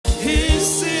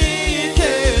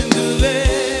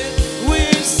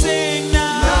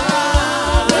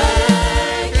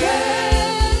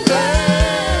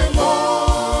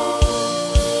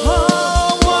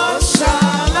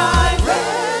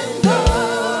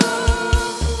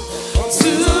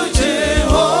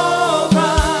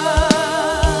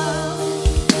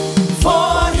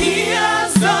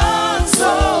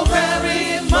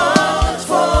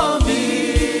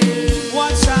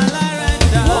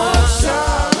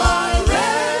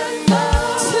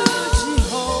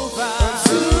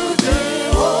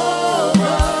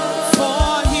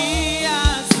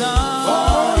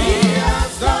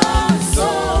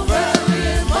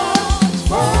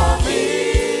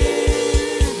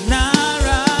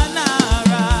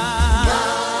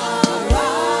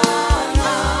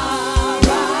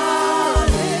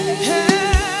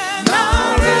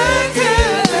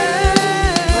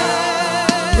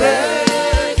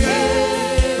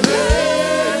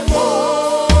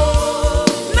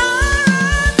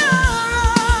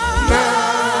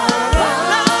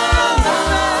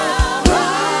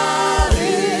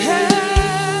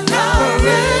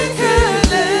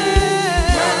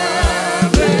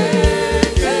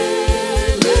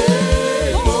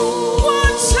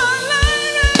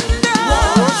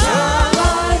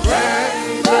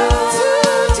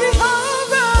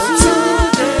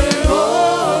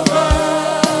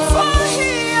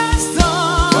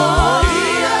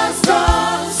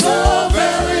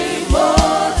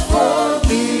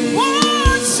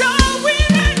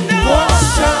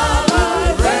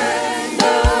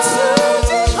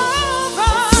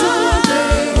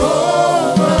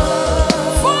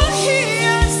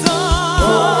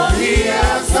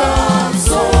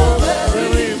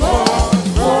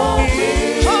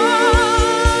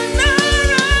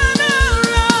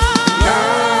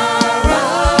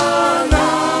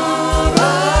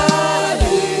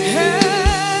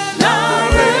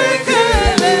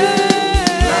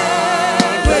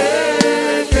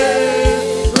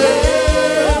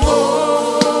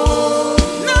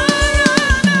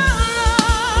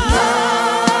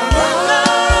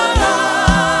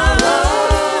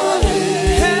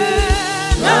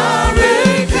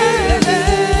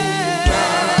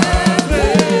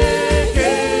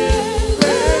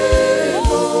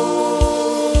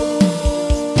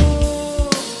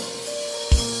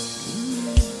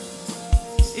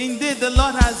Indeed, the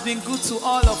Lord has been good to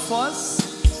all of us.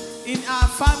 In our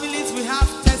families, we have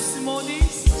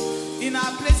testimonies. In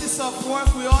our places of work,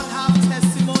 we all have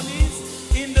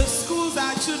testimonies. In the schools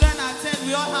our children attend,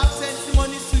 we all have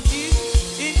testimonies to give.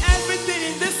 In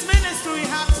everything in this ministry, we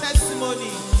have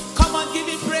testimony. Come on, give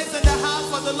him praise in the house,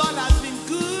 for the Lord has been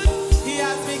good. He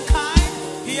has been kind.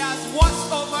 He has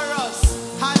watched over us.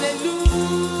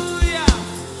 Hallelujah.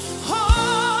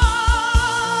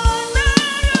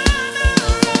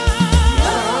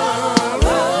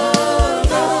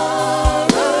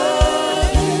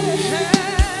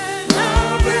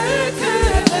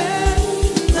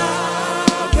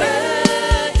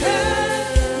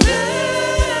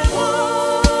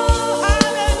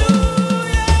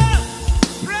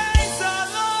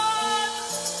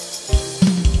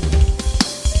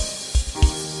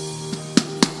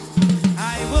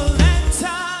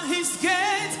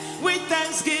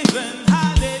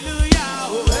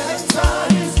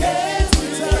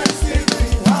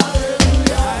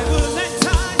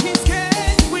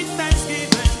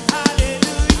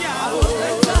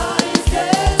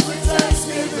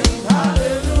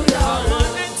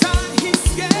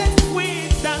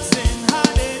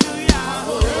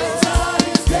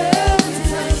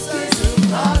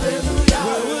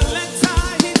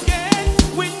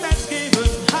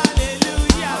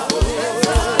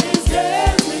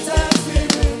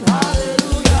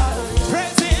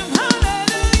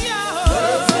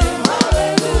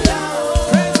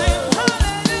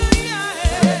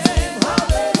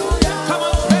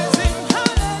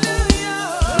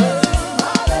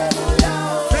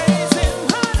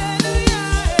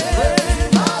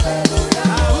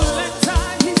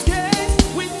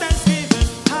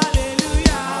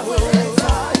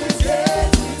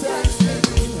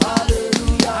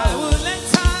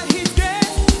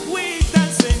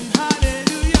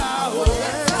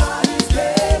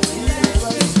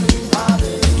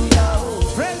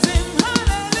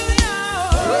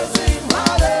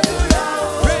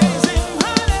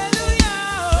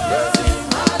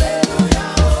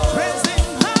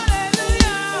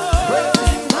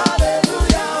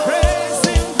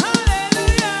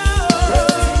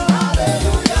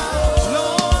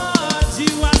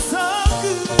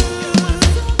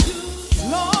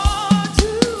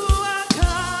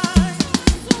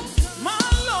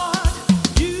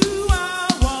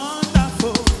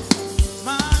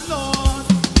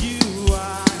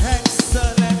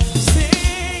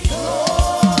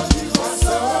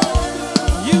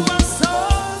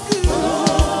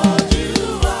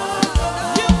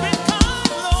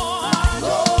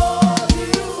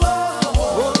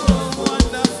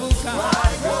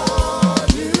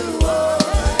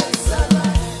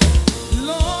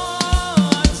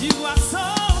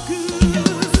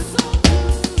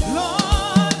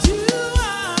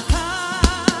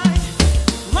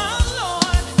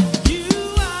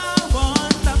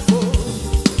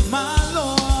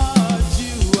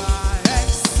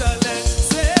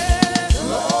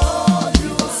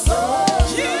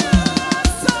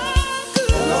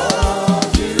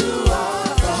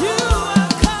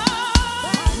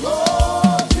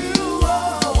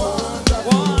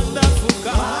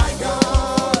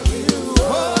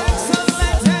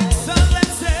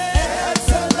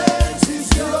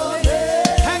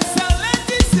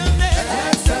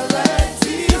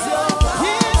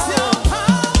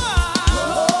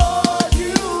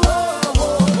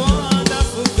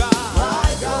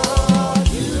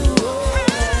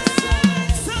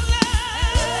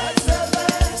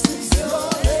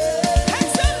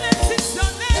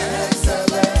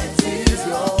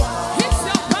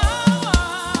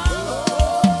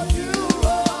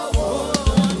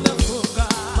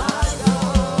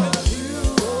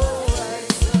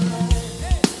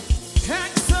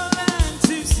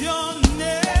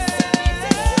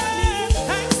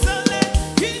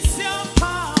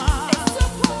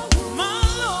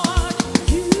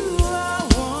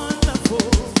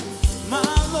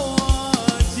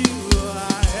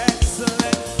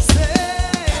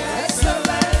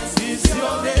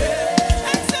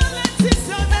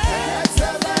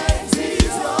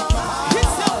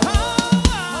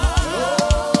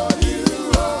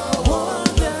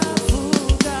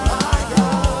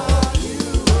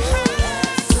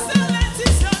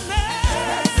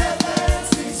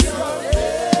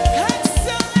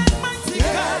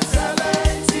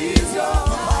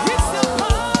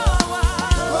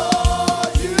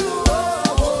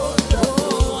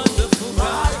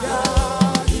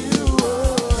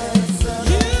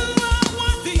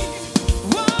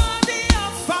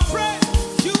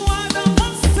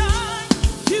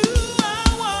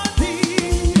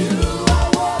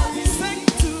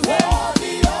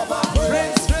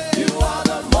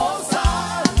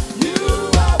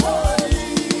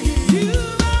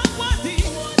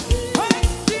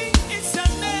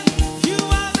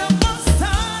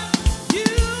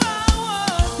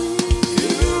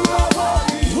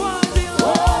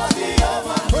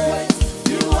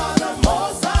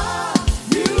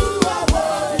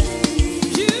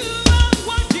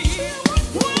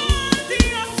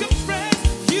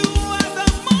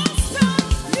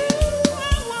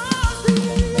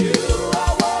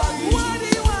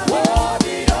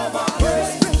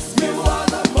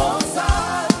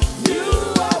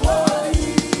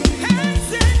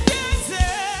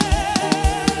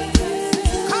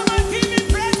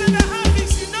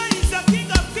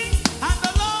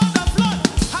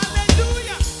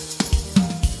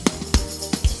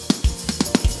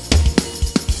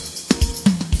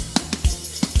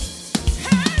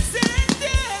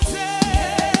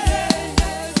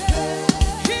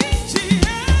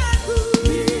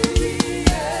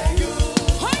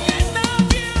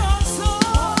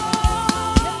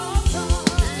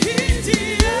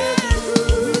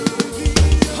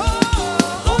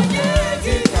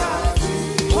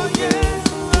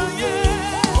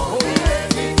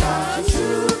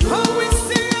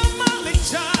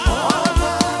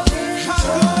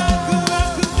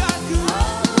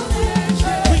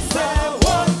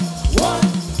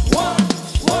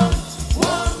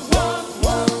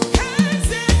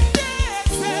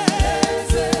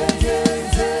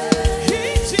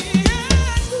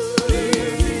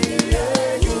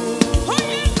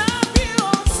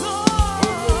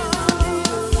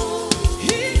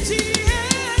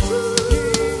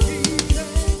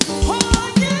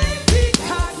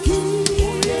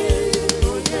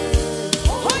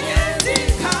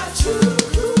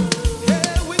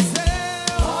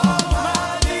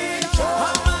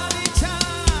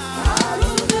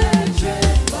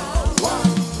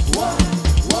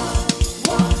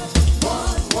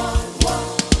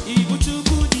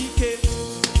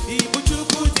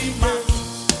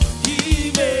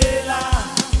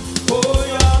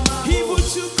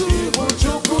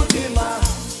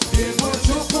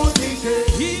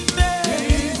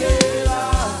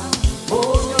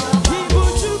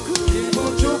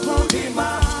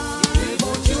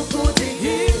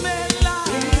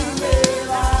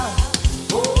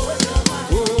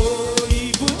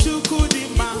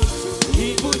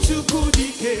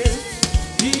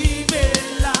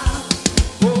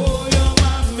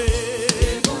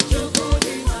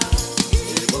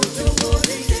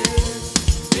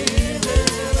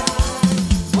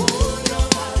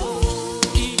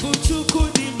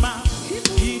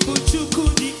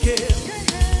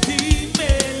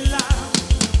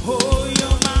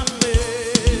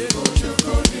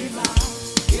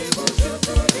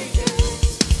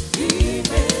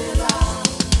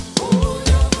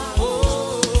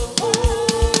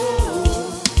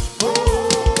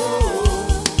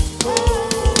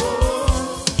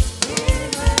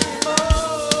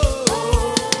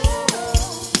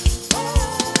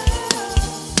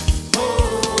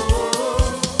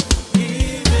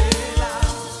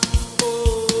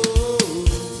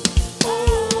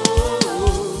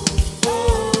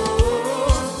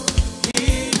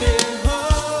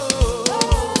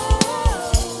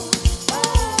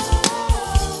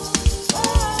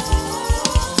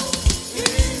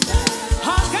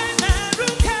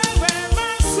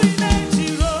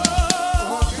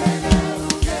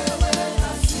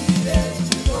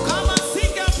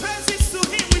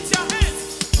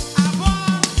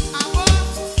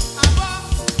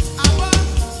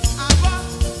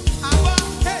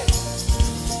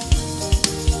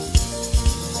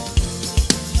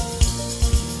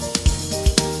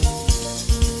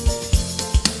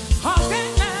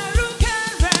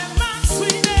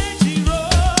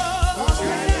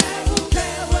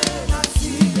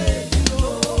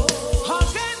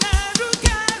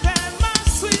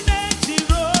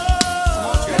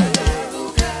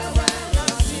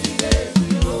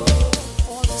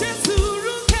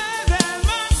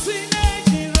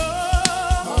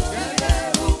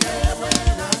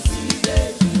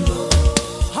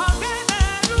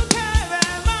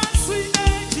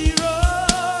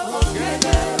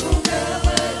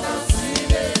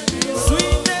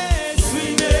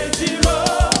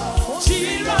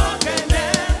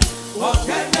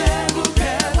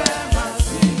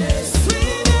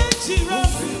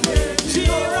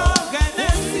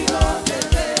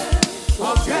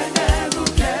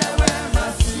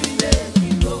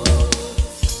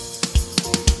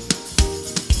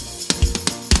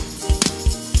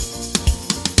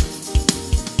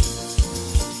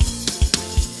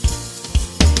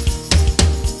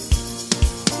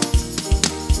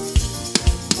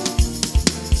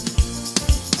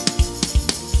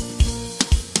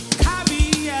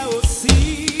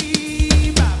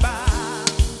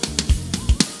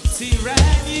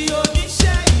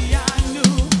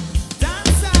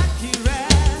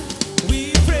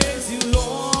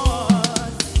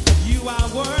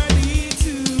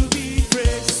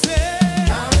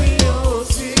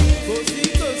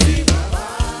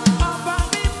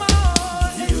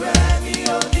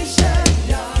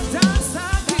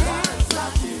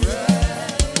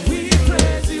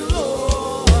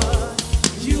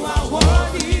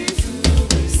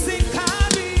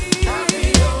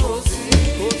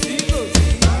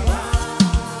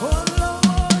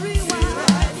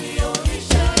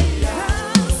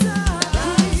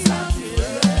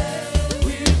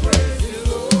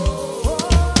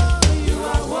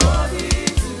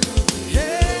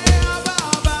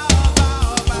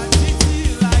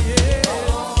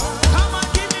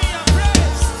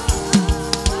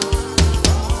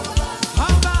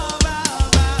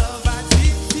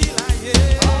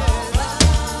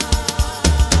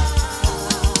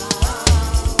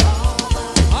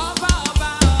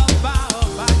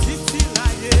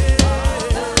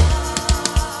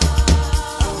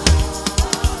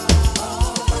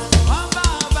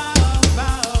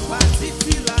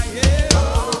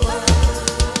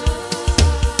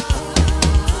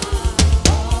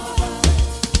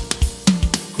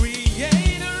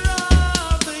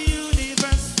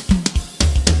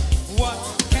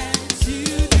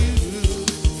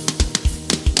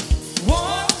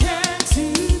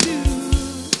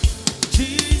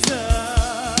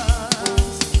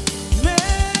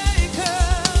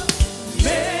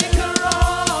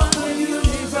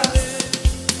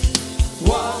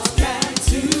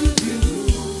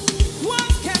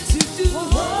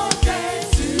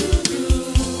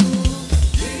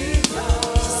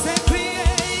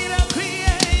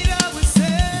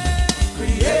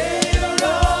 Creator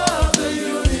of the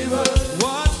universe.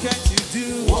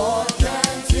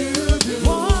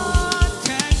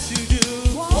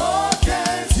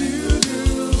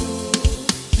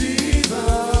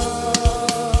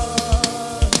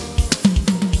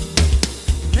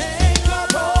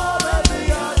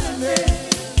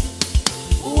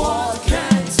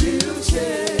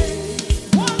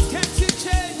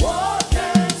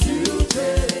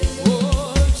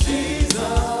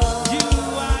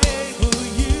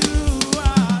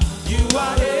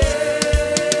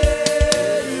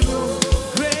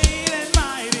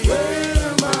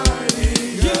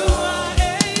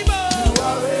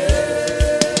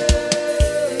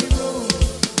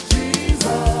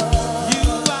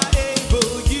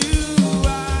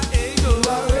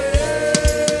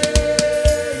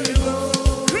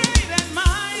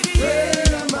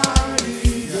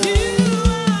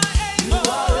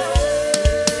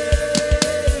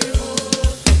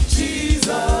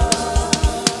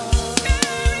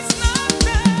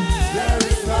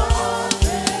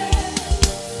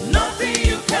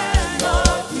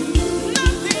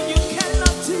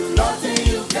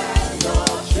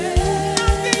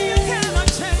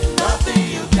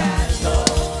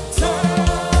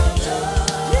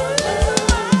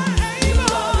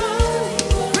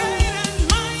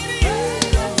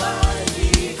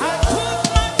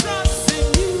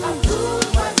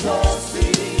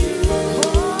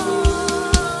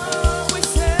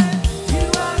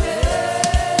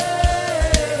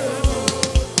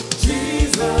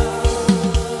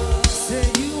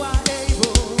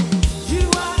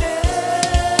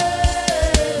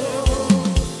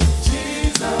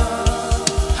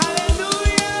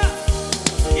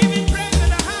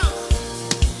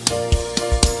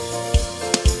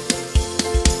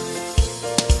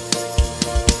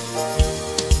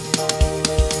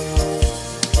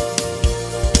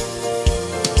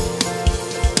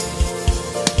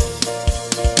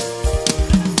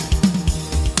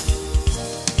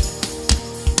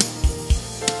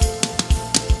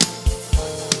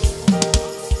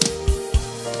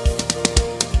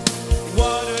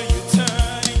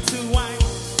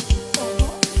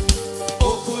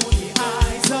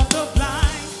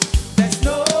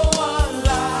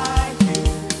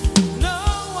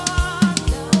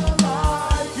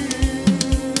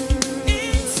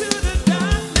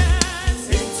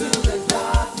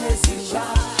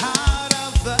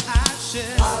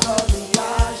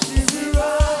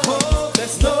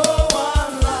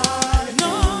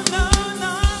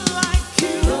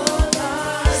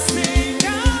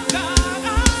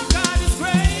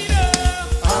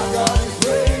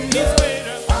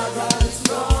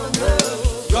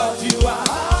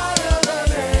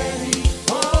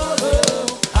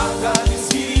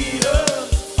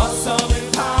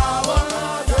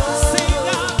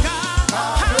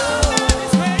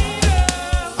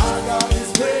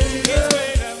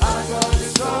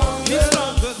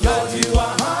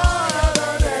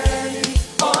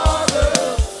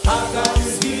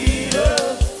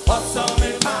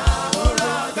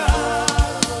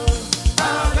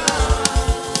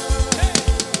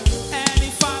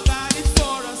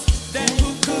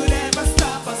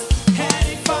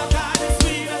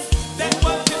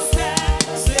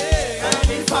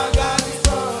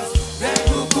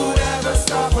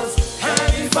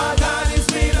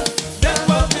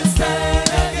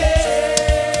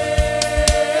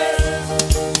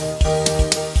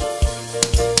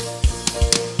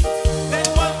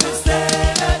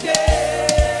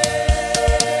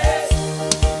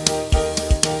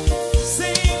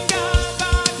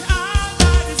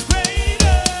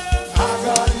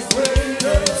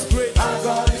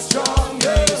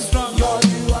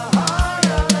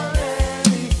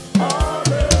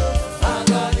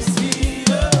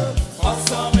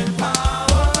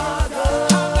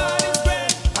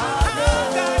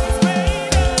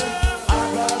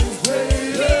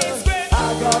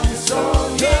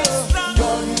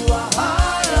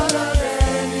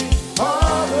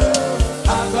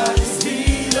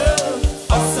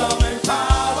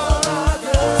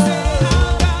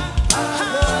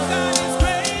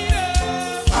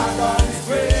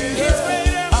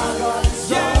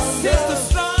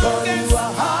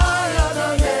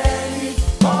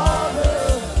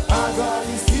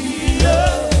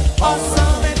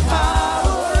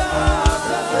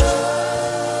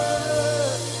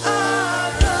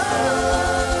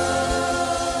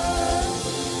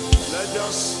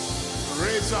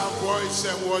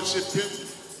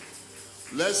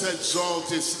 Let's exalt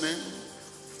his name.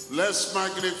 Let's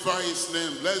magnify his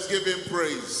name. Let's give him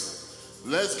praise.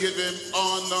 Let's give him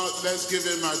honor. Let's give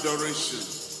him adoration.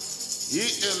 He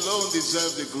alone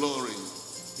deserves the glory.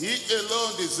 He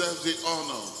alone deserves the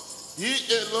honor. He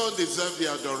alone deserves the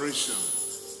adoration.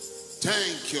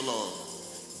 Thank you, Lord.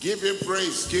 Give him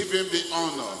praise. Give him the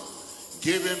honor.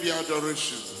 Give him the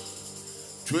adoration.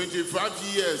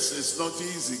 25 years is not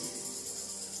easy.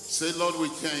 Say, Lord, we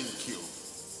thank you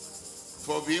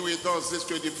for being with us this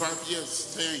 25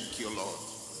 years. Thank you, Lord.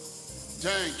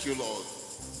 Thank you, Lord.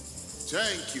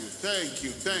 Thank you, thank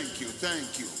you, thank you,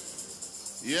 thank you.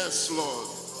 Yes, Lord.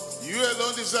 You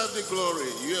alone deserve the glory.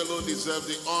 You alone deserve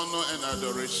the honor and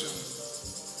adoration.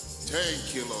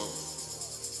 Thank you, Lord.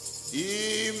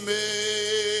 Imela,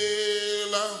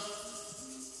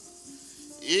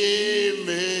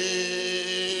 Imela,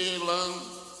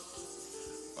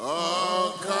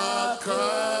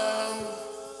 Okaka.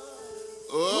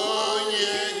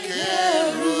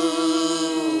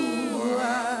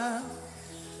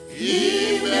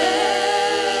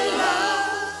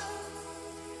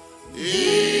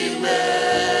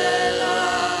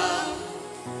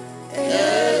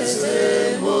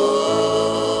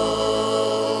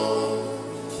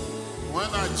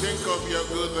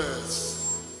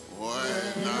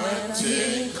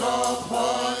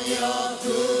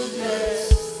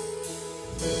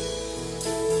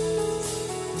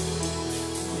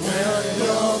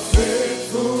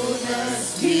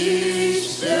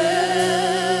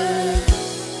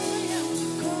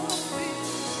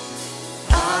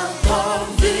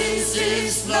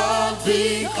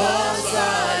 Because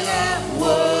I am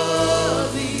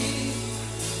worthy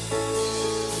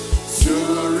to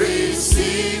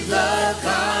receive the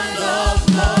kind of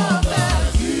love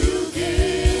that you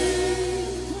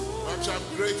give. But I'm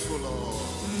grateful, Lord.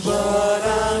 But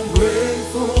I'm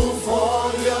grateful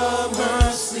for your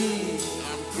mercy.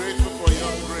 I'm grateful for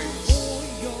your grace.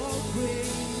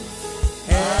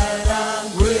 And I'm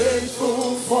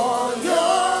grateful for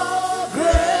your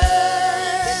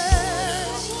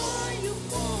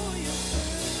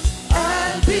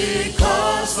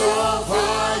because of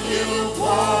how you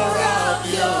pour out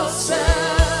yourself,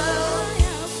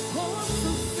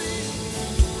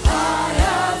 I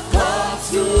have come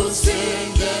to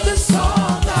sing the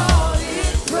song out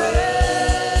in praise.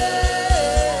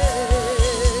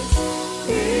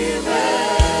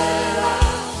 Imela,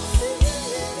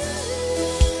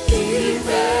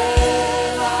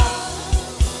 Imela,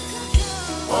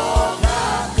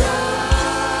 Okaka,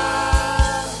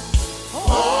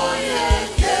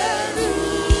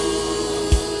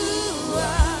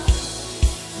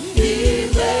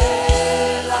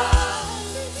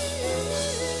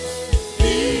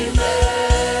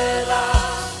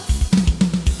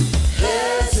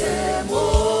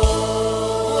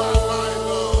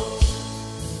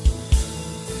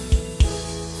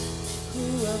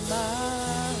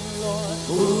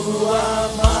 who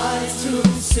am I to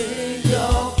sing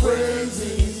your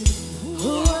praises?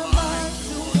 Who am I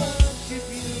to worship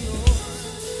you, Lord?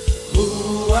 Who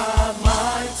am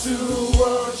I to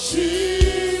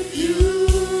worship you?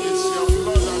 It's your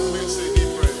blood that makes a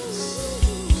difference.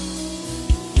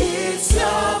 It's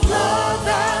your blood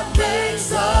that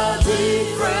makes a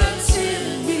difference in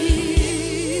me.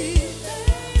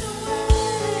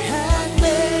 And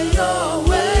may your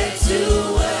way to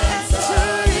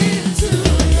enter into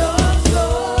your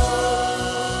throne.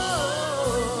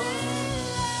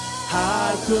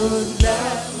 I could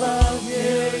never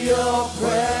hear your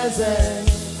presence.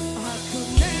 I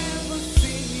could never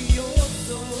sing your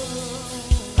song.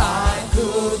 I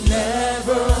could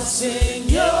never sing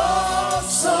your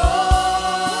song.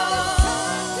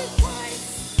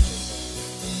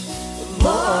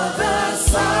 For the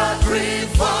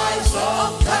sacrifice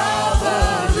of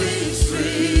Calvary's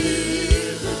tree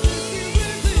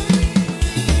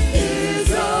is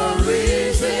the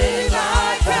reason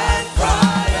I can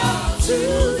cry out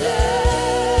today.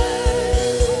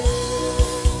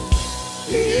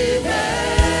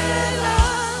 Imela,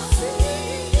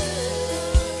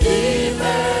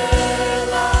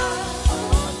 Imela,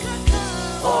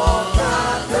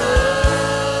 Okaka,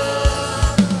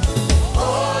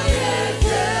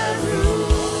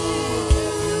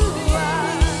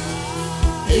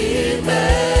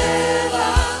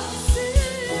 Imela,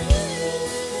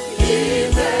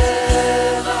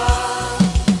 Imela,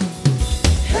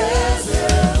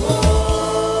 Ezemo.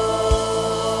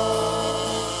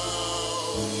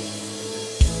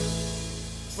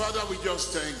 Father, we just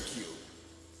thank you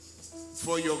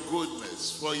for your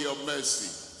goodness, for your mercy.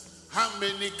 How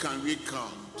many can we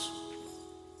count?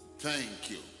 Thank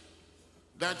you.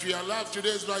 That we are alive today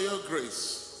is by your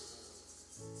grace.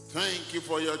 Thank you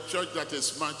for your church that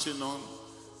is marching on,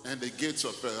 and the gates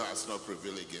of hell has not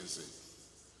prevailed against it.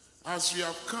 As we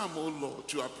have come, O Lord,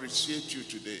 to appreciate you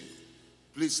today,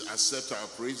 please accept our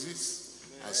praises,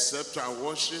 accept our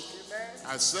worship,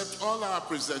 accept all our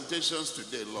presentations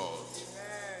today, Lord.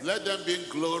 Let them bring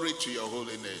glory to your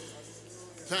holy name.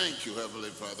 Thank you,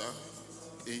 Heavenly Father.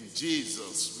 In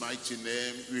Jesus' mighty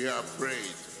name, we have prayed.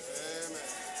 Amen.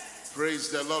 Praise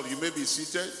the Lord. You may be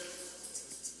seated.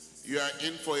 You are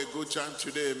in for a good time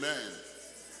today, amen.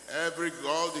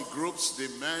 All the groups, the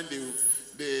men,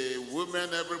 the women,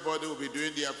 everybody will be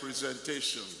doing their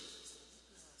presentation.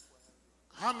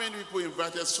 How many people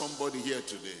invited somebody here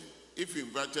today? If you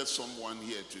invited someone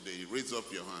here today, raise up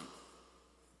your hand.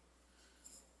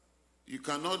 You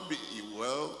cannot be,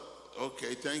 well,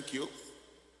 okay, thank you.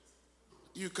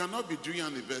 You cannot be doing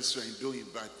an anniversary and don't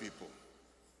invite people.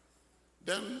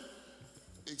 Then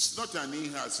it's not an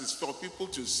in-house, it's for people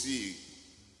to see.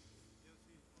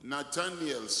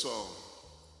 Nathaniel saw.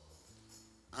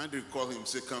 Andrew called him,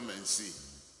 say, come and see.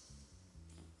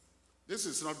 This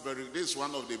is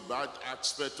one of the bad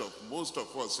aspects of most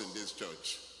of us in this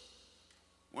church.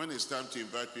 When it's time to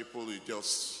invite people, we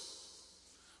just,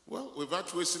 well,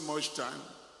 without wasting much time,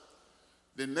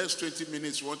 the next 20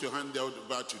 minutes we want to hand out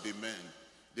over to the men.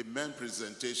 The men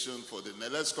presentation for the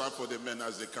men. Let's clap for the men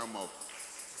as they come up.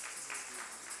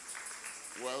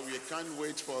 Well, we can't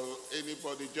wait for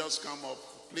anybody. Just come up.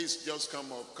 Please just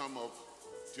come up. Come up.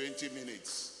 20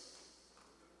 minutes.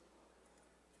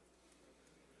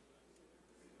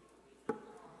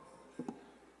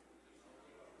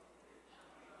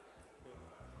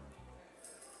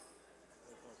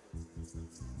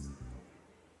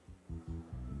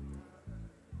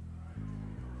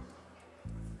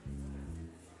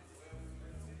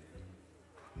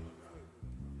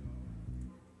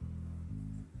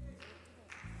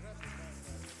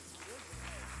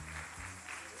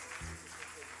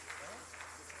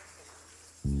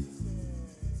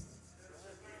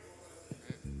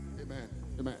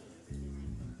 Amen.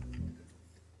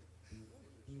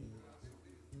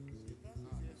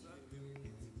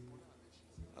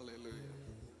 Hallelujah.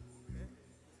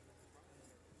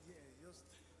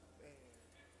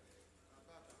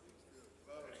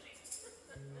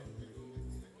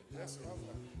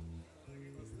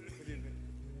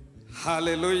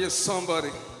 Hallelujah, somebody.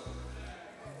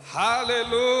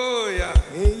 Hallelujah.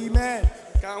 Amen.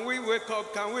 Can we wake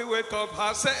up? Can we wake up?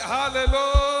 I say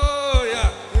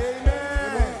hallelujah.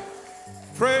 Amen.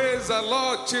 Praise the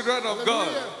Lord, children of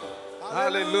God.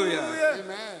 Hallelujah.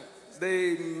 Amen.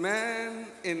 The men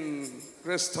in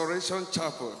Restoration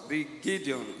Chapel, the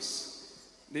Gideons,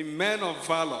 the men of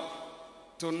valor,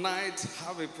 tonight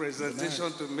have a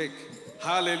presentation to make.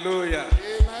 Hallelujah.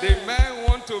 Amen. The men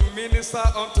want to minister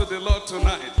unto the Lord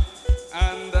tonight.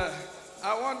 And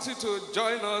I want you to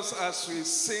join us as we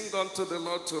sing unto the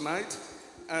Lord tonight.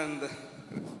 And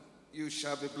you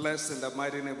shall be blessed in the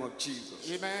mighty name of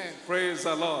Jesus. Amen. Praise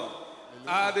the Lord.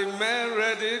 Are the men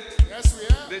ready? Yes, we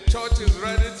are. The church is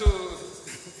ready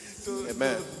to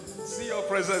Amen. see your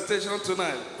presentation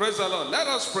tonight. Praise the Lord. Let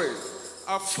us pray.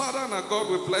 Our Father and our God,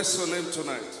 we bless your name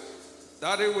tonight.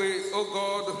 Daddy, we, oh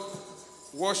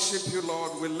God, worship you,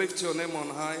 Lord. We lift your name on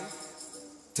high.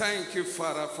 Thank you,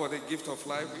 Father, for the gift of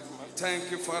life. Thank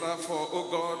you, Father, for, oh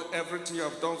God, everything you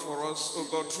have done for us, oh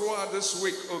God, throughout this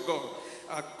week, oh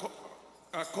God.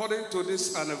 According to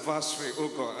this anniversary, oh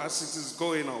God, as it is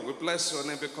going on, we bless your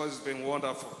name because it's been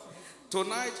wonderful.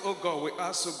 Tonight, oh God, we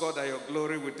ask, oh God, that your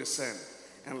glory will descend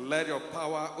and let your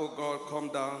power, oh God, come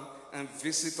down and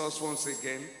visit us once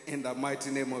again in the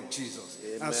mighty name of Jesus.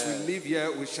 Amen. As we live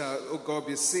here, we shall, oh God,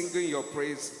 be singing your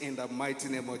praise in the mighty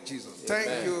name of Jesus. Amen.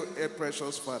 Thank you,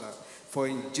 precious Father, for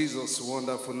in Jesus'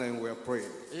 wonderful name we are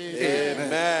praying. Amen.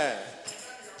 Amen.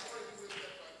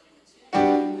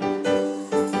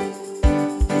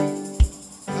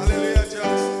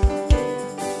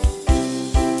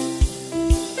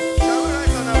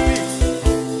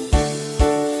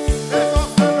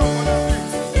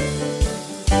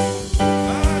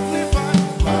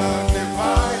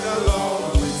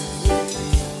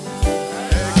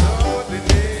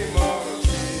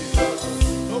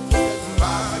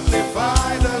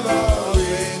 Magnify the Lord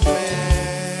with me.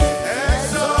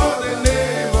 Exalt the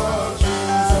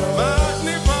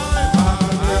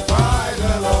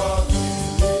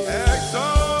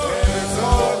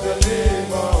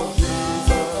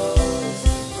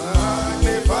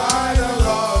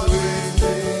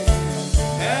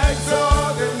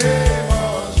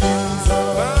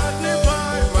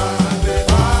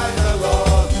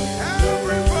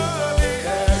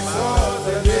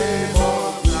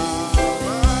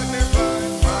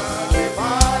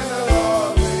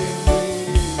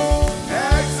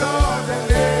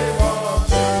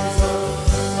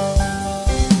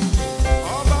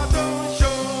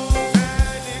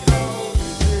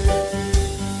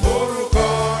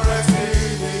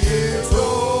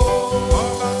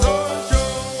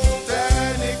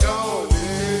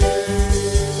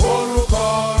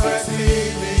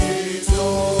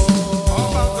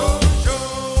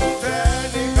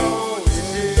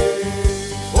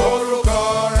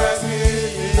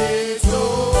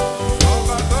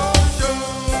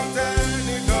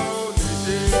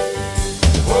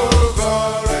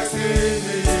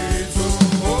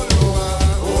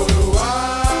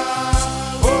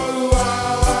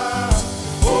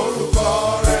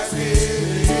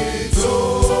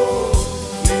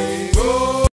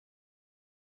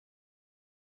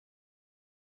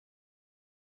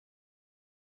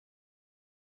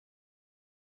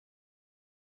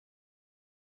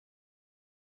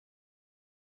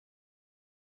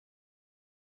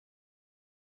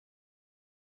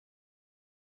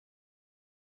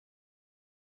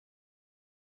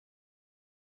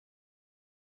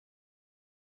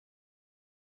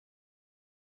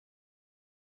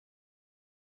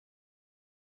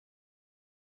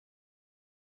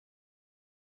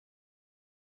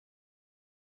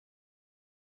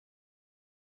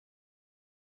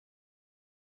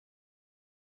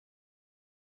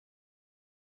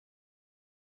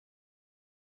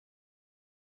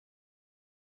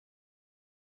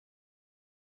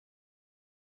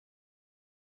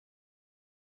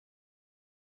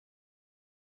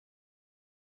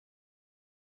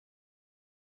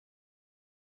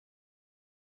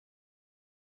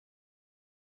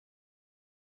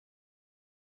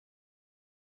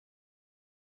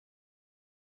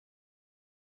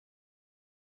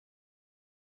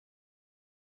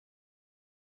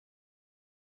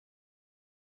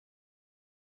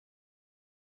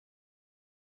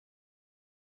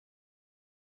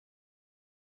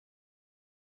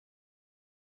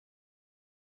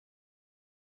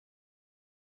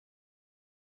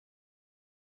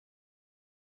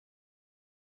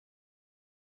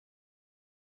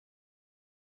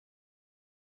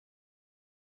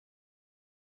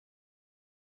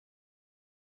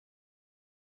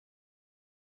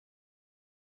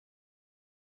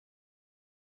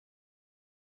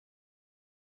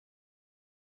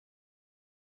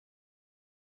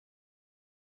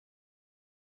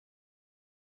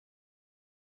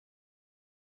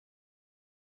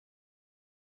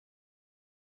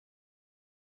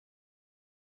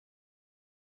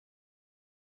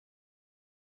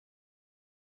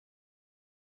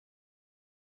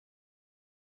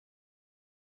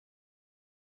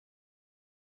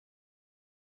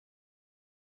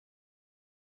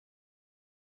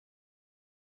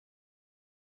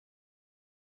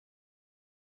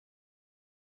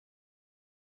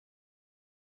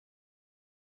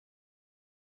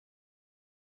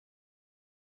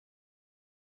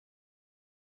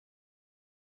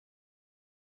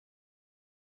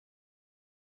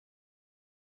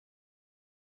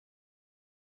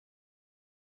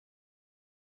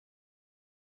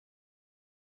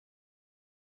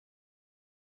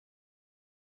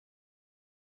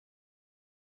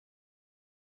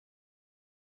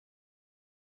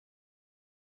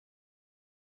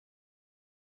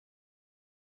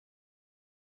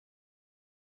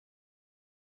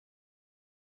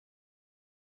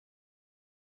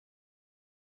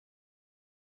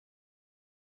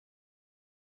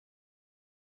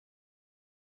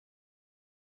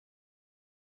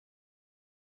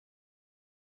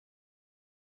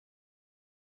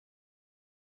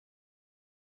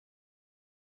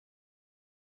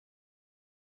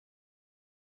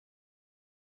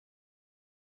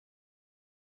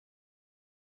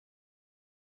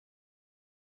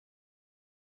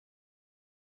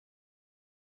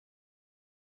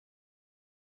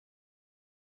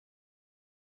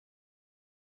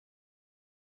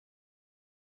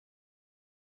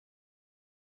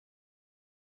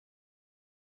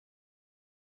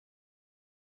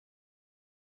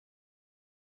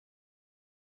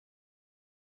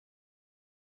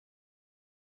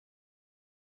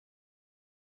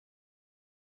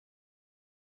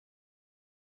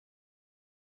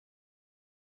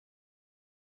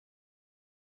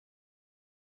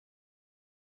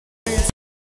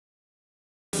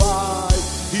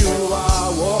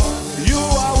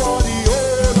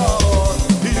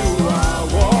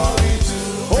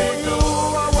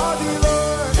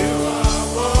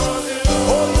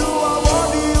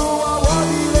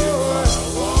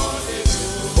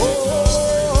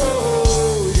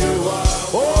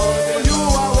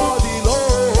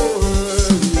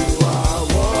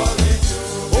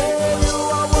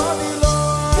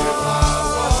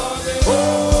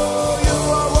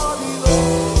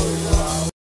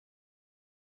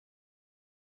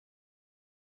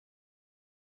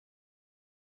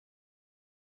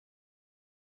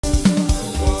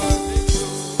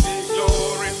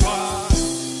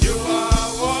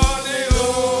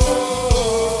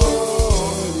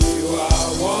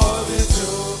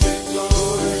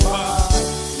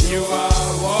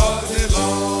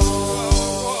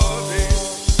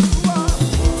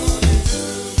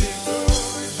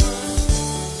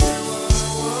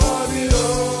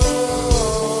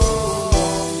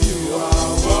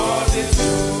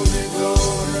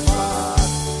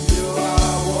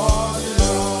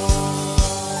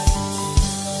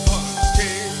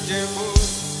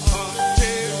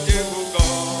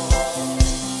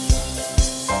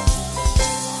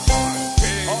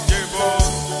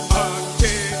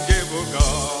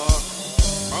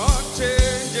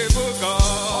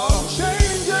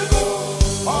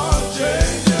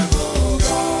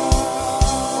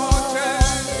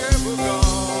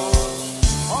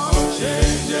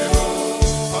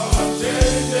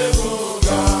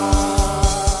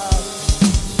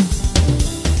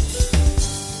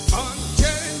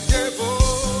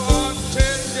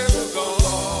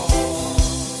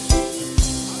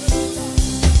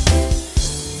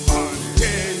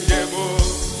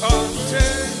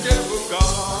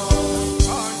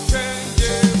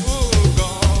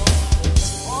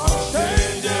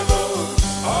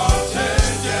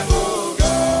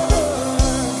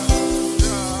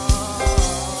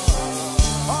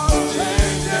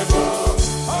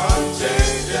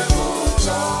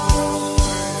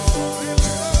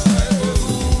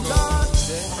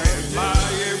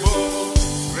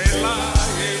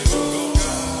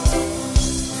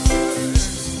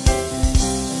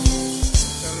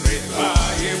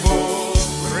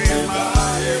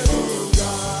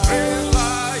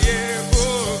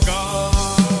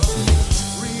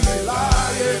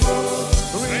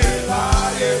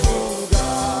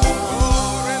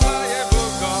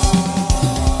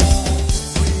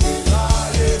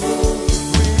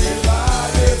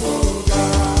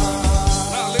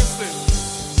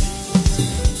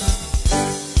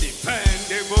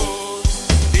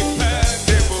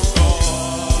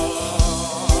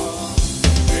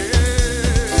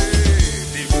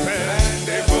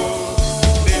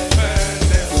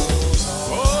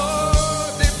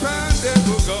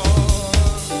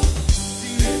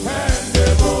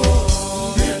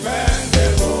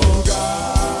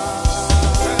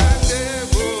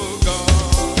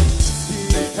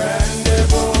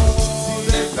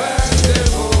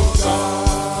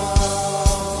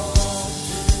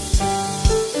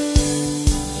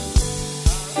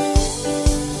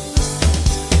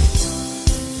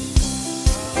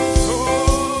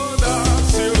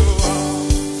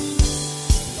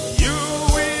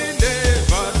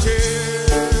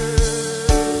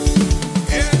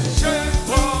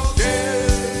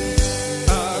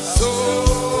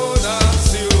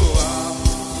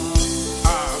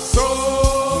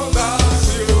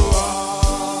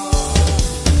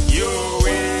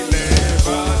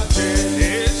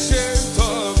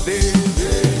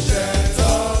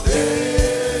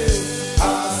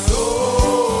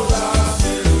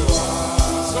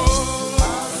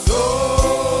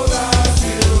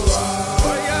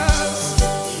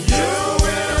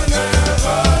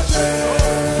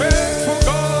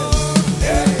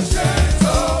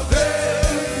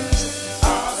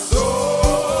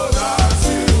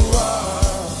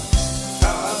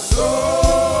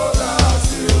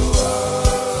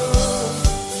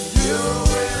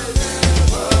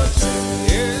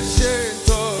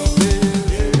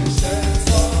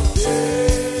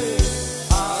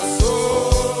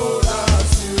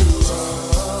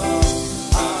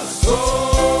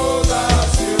soul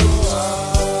as you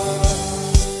are.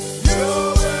 You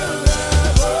will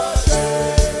never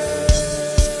change.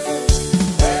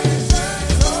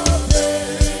 Ancient of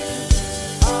days,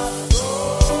 as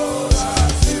old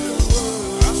as you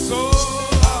are. As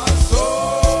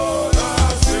old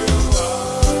as you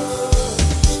are.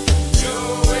 You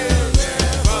will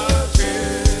never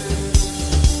change.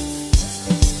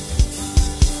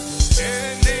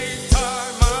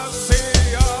 Anytime I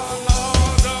see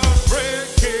another praise.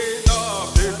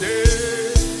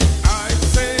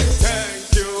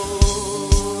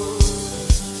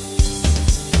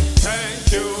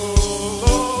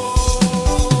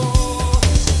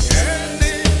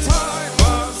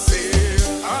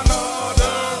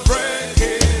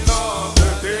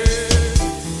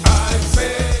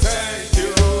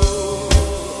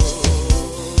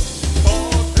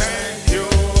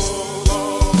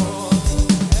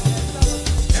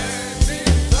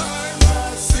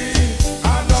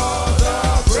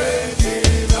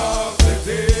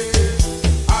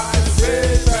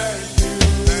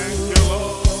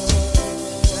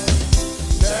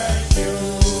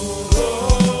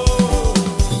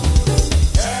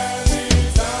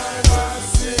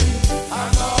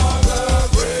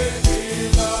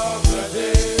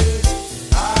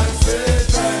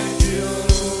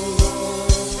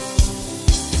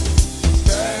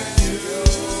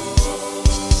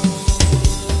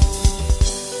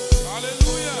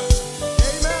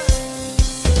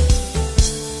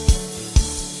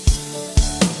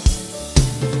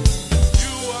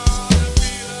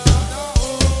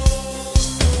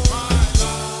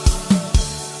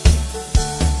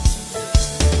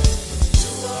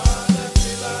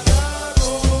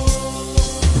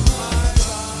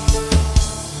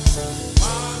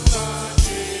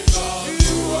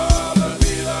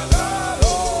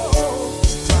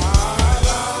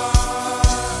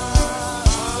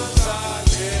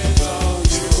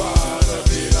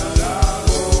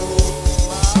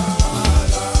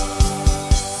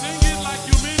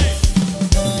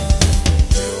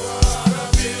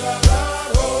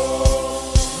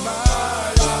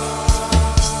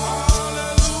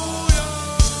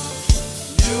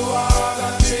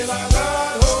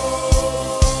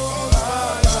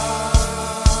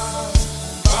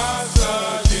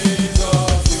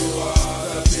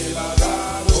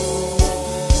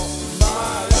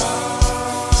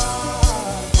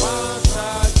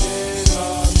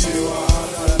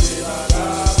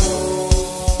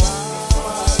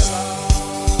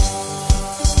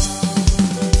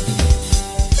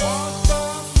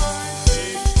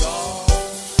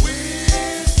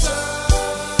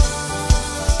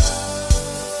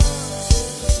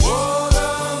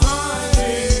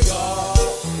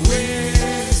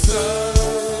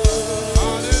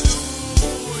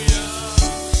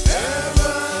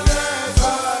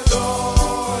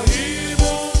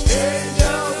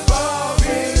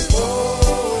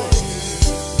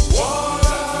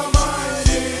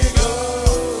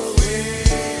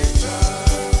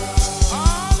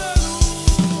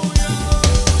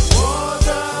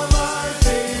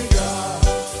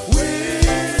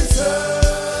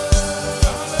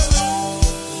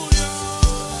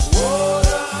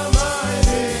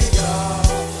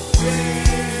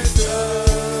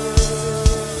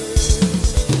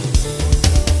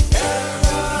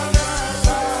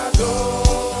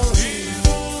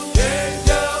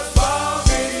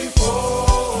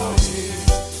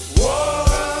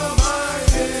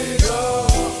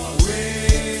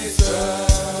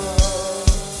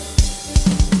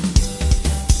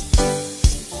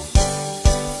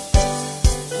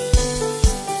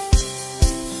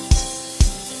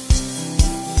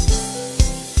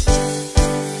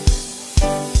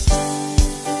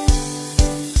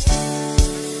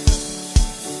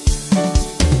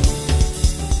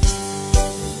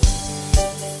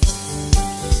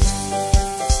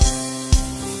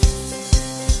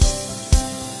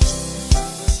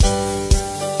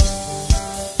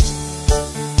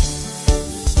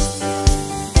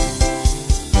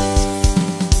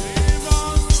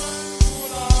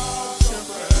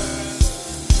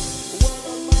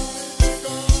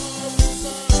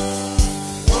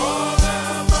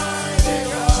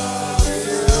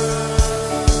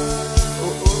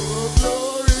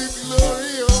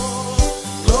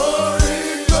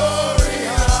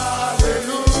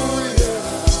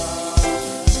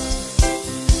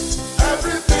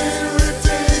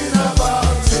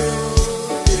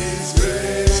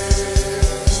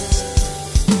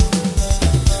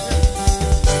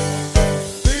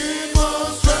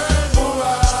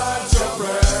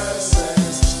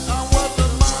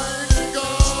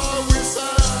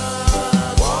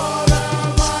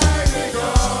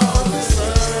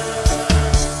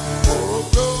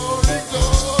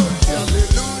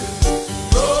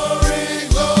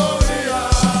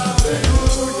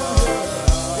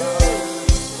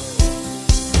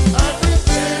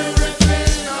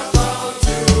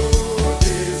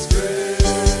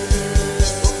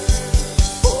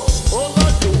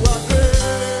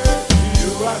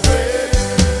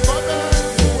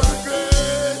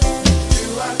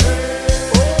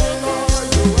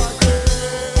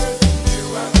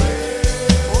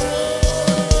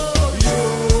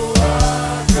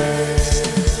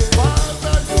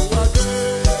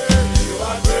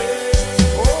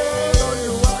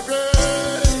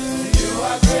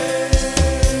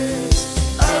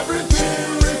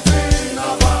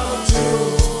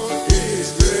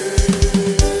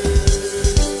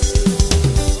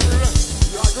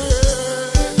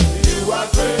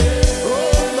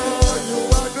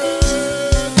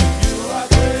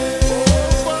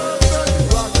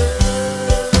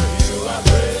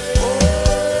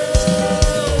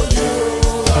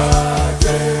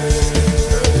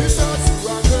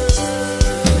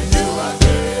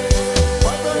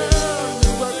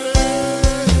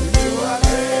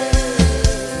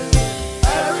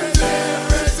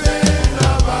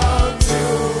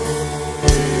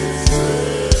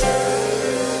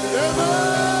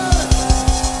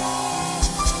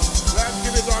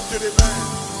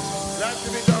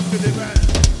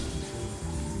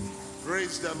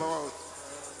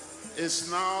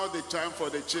 It's now the time for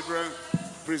the children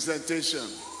presentation.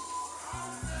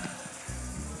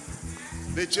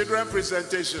 The children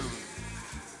presentation.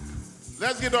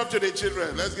 Let's give it up to the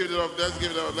children. Let's give it up. Let's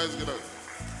give it up. Let's give it up.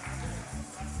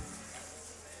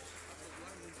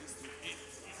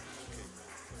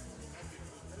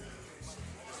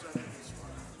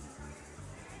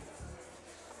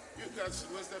 You guys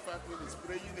wasted 5 minutes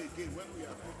praying again when we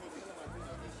are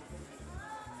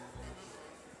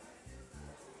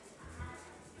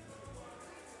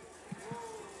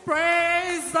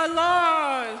Praise the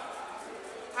Lord.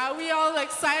 Are we all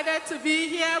excited to be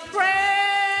here?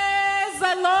 Praise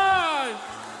the Lord.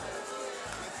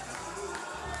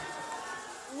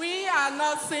 We are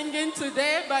not singing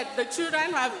today, but the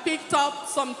children have picked up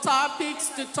some topics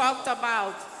to talk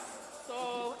about.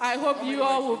 So I hope you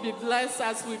all will be blessed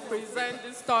as we present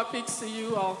these topics to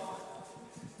you all.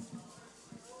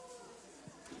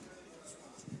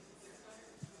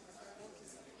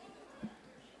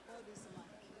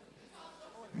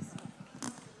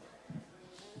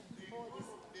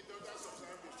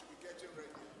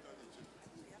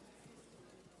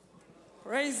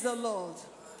 Praise the Lord.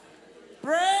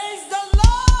 Praise the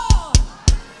Lord.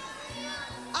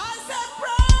 I said,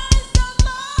 praise the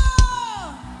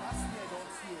Lord.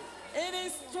 It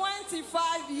is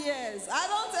 25 years. I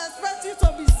don't expect you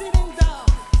to be sitting down.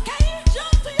 Can you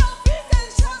jump to your feet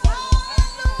and shout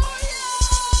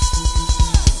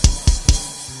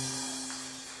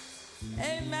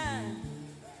hallelujah? Amen.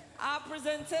 Our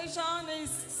presentation is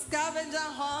scavenger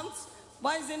hunt,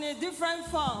 but it's in a different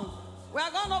form. We are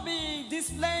going to be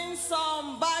displaying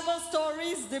some Bible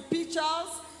stories, the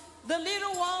pictures. The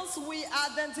little ones, we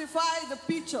identify the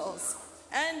pictures.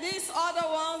 And these other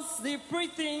ones, the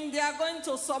pre-thing, they are going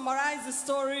to summarize the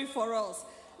story for us.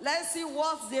 Let's see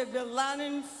what they've been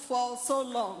learning for so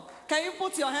long. Can you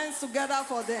put your hands together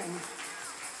for them?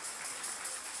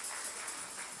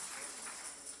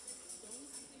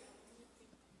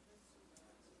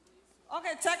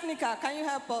 Okay, Technica, can you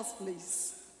help us,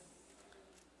 please?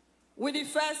 With the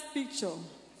first picture.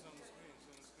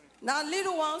 Now,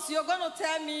 little ones, you're going to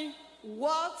tell me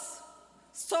what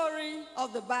story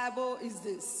of the Bible is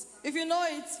this. If you know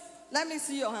it, let me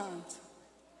see your hand.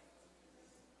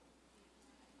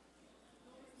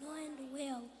 Noah and the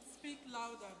whale. Speak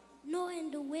louder. Noah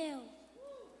and the whale.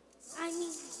 I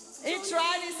mean, He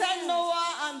tried, he said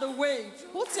Noah and the whale.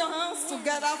 Put your hands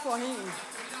together for him.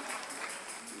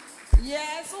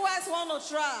 Yes, who else want to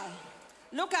try?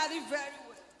 Look at it very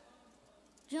well.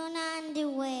 Jonah and the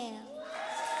whale. Anybody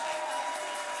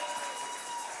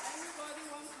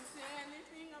want to say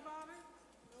anything about it?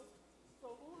 No? So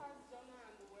who has Jonah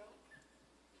and the whale?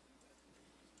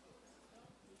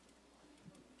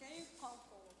 Can you come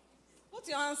forward? Put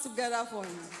your hands together for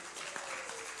him.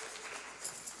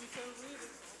 You can read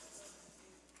it.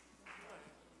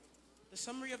 The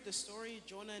summary of the story,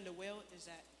 Jonah and the whale, is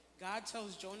that God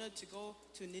tells Jonah to go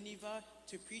to Nineveh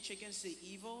to preach against the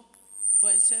evil,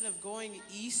 but instead of going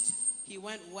east, he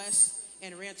went west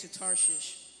and ran to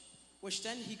Tarshish, which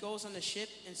then he goes on the ship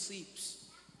and sleeps.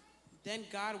 Then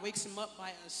God wakes him up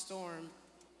by a storm,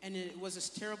 and it was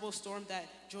a terrible storm that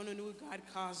Jonah knew God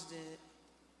caused it.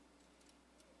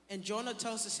 And Jonah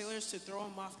tells the sailors to throw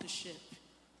him off the ship.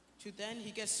 To then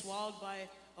he gets swallowed by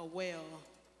a whale.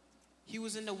 He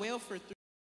was in the whale for 3 days.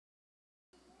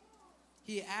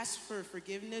 He asked for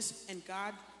forgiveness, and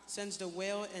God sends the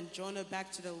whale and Jonah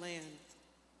back to the land.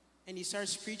 And he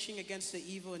starts preaching against the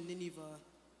evil in Nineveh.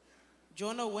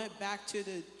 Jonah went back to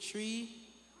the tree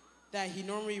that he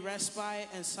normally rests by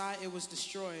and saw it was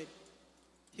destroyed.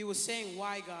 He was saying,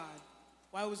 "Why, God?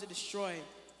 Why was it destroyed?"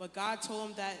 But God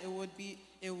told him that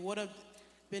it would have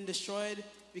been destroyed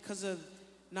because of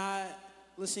not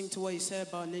listening to what he said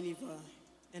about Nineveh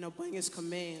and obeying his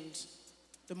commands.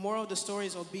 The moral of the story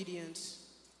is obedience.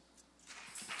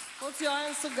 Put your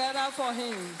hands together for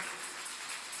him.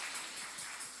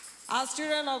 As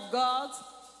children of God,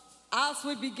 as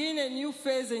we begin a new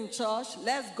phase in church,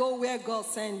 let's go where God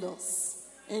sent us.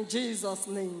 In Jesus'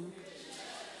 name.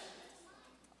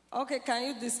 Okay, can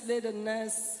you display the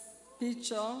next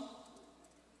picture?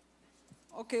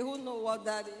 Okay, who knows what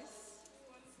that is?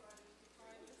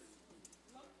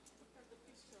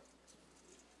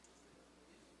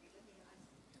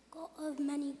 coat of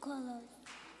many colors.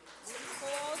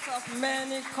 Coat of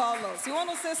many colors. You want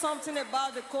to say something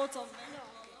about the coat of many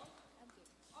colors?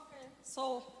 Okay.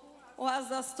 So, what's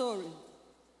the story?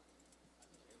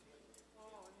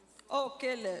 Oh,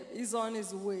 Caleb is on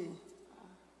his way.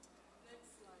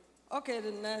 Okay,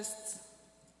 the next.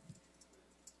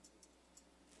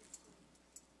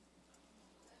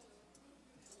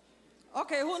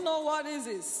 Okay, who knows what is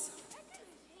this?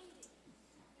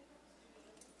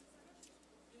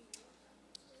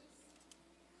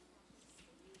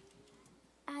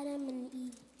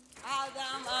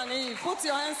 Put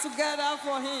your hands together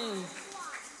for him.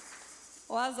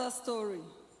 What's the story?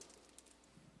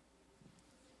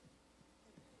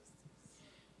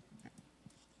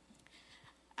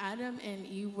 Adam and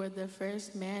Eve were the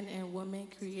first man and woman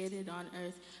created on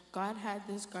earth. God had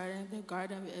this garden, the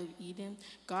Garden of Eden.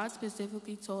 God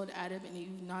specifically told Adam and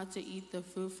Eve not to eat the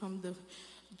fruit from the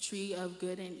tree of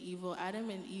good and evil. Adam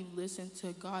and Eve listened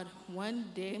to God. One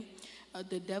day,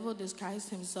 the devil disguised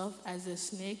himself as a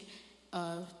snake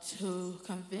to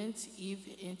convince Eve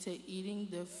into eating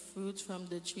the fruits from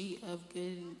the tree of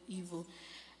good and evil.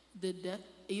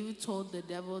 Eve told the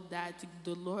devil that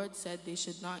the Lord said they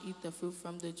should not eat the fruit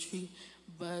from the tree,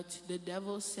 but the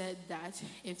devil said that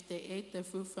if they ate the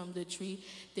fruit from the tree,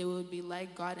 they would be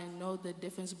like God and know the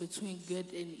difference between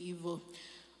good and evil.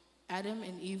 Adam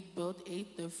and Eve both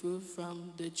ate the fruit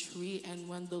from the tree, and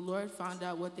when the Lord found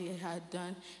out what they had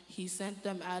done, he sent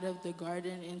them out of the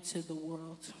garden into the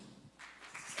world.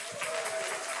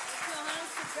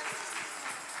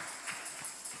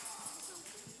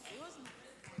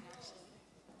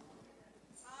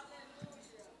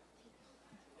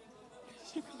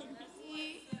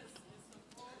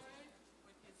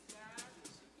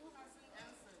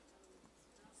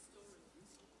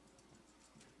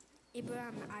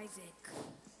 Abraham and Isaac.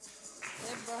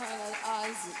 Abraham and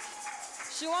Isaac.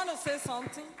 She want to say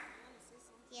something?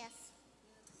 Yes.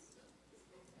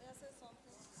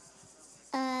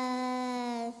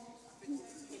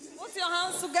 Put your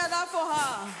hands together for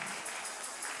her.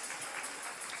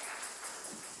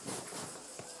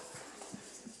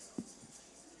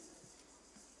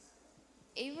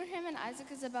 Abraham and Isaac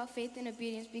is about faith and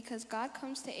obedience because God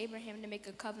comes to Abraham to make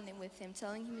a covenant with him,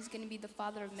 telling him he's going to be the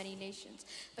father of many nations.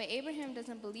 But Abraham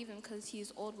doesn't believe him because he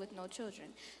is old with no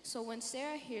children. So when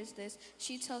Sarah hears this,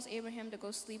 she tells Abraham to go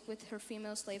sleep with her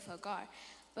female slave Hagar.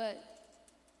 But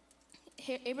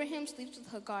Abraham sleeps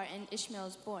with Hagar and Ishmael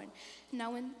is born.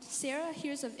 Now when Sarah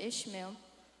hears of Ishmael,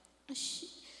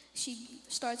 she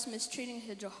starts mistreating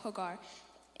Hagar,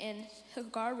 and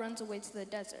Hagar runs away to the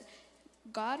desert.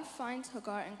 God finds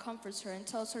Hagar and comforts her and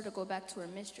tells her to go back to her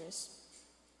mistress.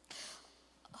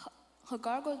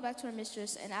 Hagar goes back to her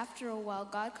mistress, and after a while,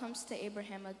 God comes to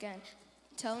Abraham again,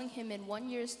 telling him in 1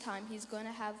 year's time he's going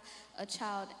to have a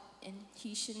child, and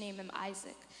he should name him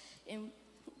Isaac. And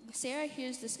Sarah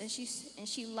hears this, and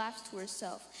she laughs to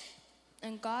herself.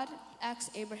 And God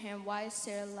asks Abraham, "Why is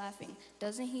Sarah laughing?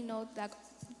 Doesn't she know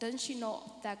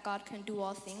that God can do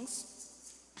all things?"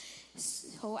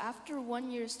 So after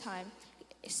 1 year's time,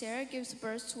 Sarah gives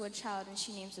birth to a child, and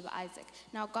she names him Isaac.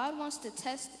 Now God wants to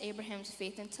test Abraham's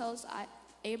faith and tells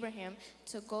Abraham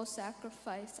to go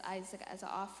sacrifice Isaac as an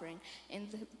offering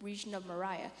in the region of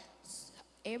Moriah.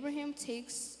 Abraham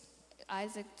takes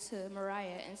Isaac to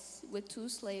Moriah with 2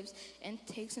 slaves and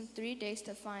takes him 3 days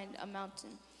to find a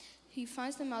mountain. He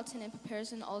finds the mountain and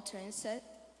prepares an altar and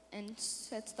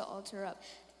sets the altar up.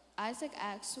 Isaac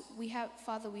asks,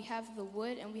 "Father, we have the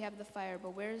wood and we have the fire,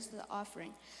 but where is the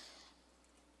offering?"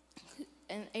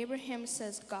 And Abraham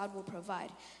says God will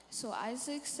provide. So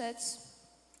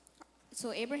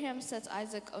Abraham sets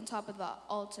Isaac on top of the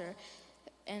altar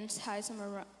and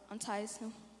unties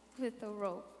him with a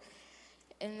rope,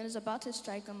 and is about to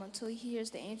strike him until he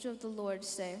hears the angel of the Lord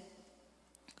say,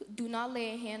 "Do not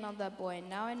lay a hand on that boy.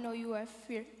 Now you know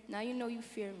you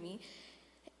fear me,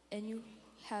 and you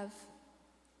have."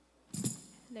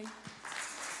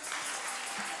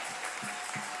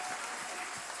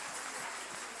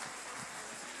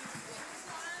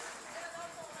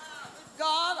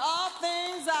 God, all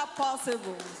things are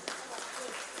possible.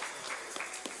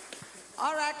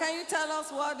 All right, can you tell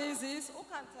us what this is? Who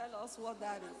can tell us what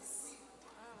that is?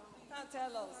 Who can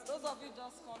tell us? Those of you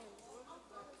just coming.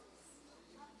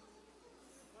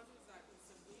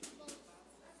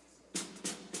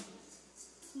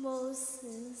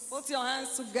 Moses. Put your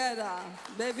hands together,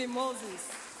 baby Moses.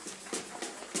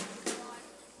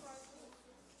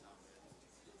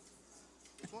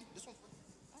 This one.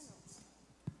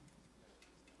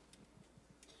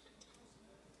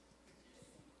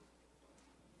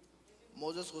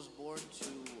 Moses was born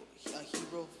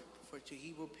to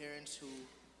Hebrew parents who.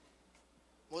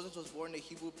 Moses was born to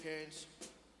Hebrew parents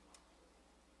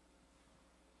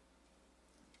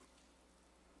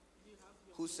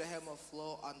who set him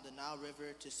afloat on the Nile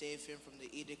River to save him from the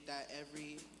edict that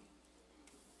every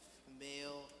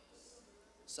male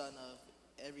son of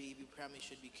every Hebrew family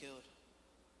should be killed.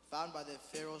 Found by the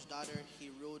Pharaoh's daughter, he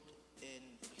reared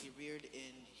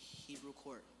in Hebrew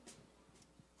court.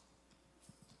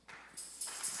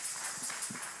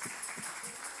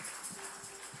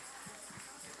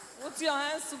 Put your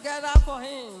hands together for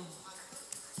him.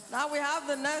 Now we have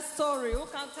the next story. Who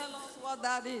can tell us what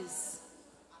that is?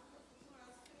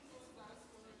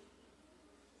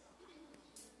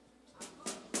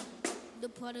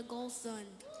 prodigal son.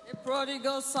 The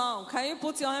prodigal son. Can you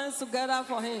put your hands together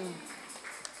for him?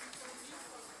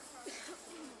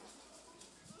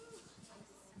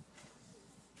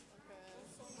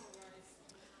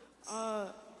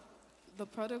 The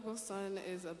prodigal son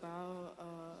is about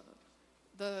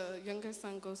the younger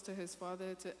son goes to his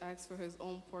father to ask for his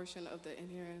own portion of the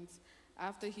inheritance.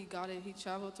 After he got it, he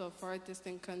traveled to a far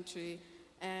distant country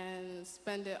and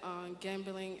spent it on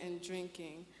gambling and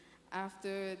drinking.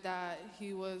 After that,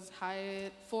 he was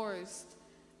forced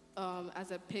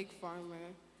as a pig farmer,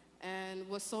 and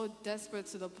was so desperate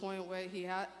to the point where he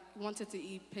wanted to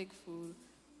eat pig food.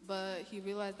 But he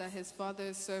realized that his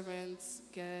father's servants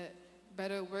get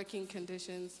better working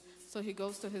conditions, so he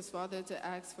goes to his father to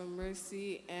ask for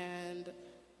mercy and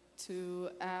to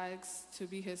ask to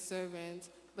be his servant.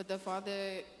 But the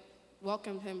father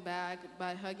welcomed him back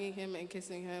by hugging him and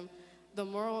kissing him. The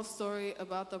moral story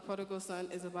about the prodigal son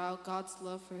is about God's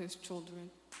love for his children.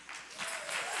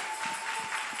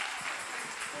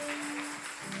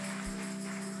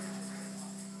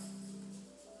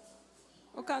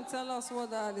 Who can tell us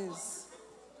what that is?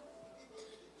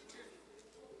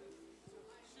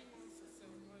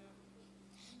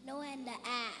 Noah and the ark.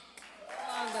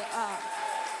 Noah and the ark.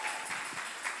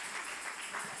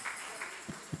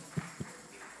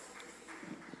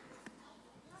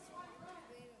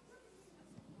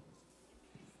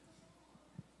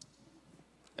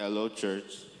 Hello,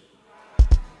 church.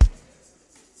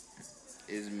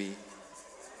 It's me.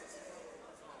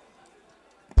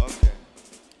 Okay.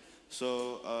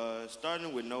 So,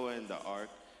 starting with Noah and the ark,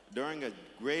 during a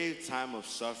grave time of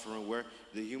suffering where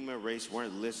the human race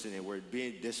weren't listening, were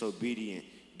being disobedient,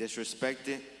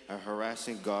 disrespecting, and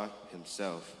harassing God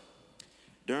himself.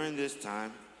 During this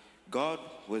time, God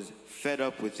was fed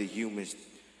up with the humans,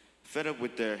 fed up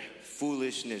with their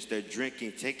foolishness, their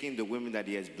drinking, taking the women that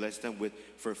he has blessed them with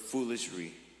for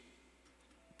foolery.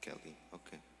 Kelly,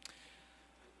 okay.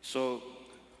 So,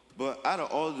 but out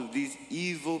of all of these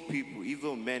evil people,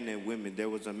 evil men and women, there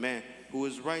was a man who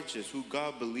was righteous, who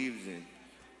God believes in.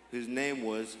 His name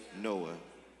was Noah.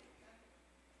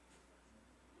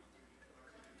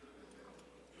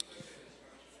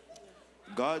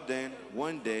 God then,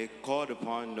 one day, called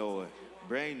upon Noah,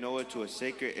 bringing Noah to a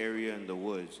sacred area in the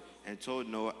woods, and told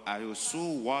Noah, I will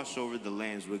soon wash over the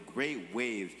lands with great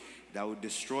waves that will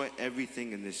destroy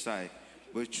everything in this sight.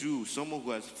 But you, someone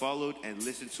who has followed and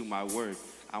listened to my word,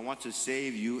 I want to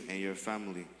save you and your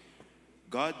family.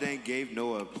 God then gave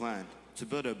Noah a plan to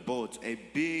build a boat, a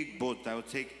big boat that would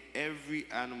take every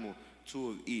animal, 2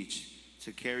 of each,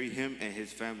 to carry him and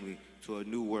his family to a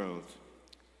new world.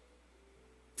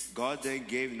 God then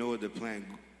gave Noah the plan.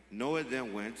 Noah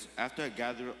then went, after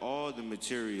gathering all the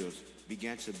materials,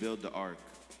 began to build the ark.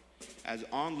 As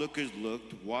onlookers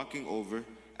looked, walking over,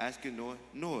 asking Noah,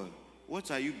 Noah, what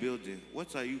are you building?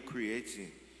 What are you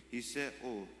creating? He said,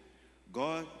 oh,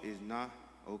 God is not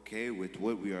okay with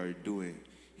what we are doing.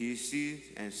 He sees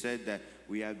and said that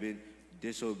we have been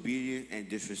disobedient and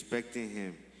disrespecting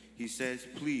him. He says,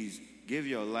 please give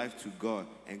your life to God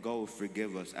and God will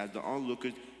forgive us. As the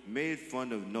onlookers made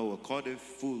fun of Noah, called him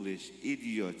foolish,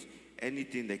 idiot,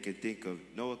 anything they could think of,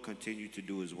 Noah continued to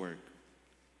do his work.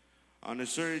 On a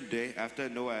certain day, after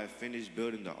Noah had finished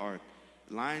building the ark,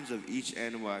 lines of each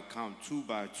animal had come 2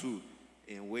 by 2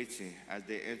 in waiting as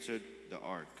they entered the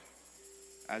ark.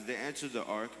 As they entered the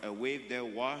ark, a wave there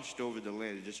washed over the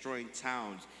land, destroying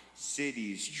towns,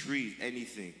 cities, trees,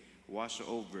 anything, washed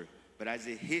over. But as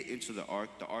it hit into the ark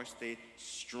stayed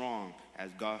strong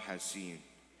as God had seen.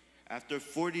 After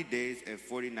 40 days and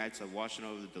 40 nights of washing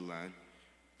over the land,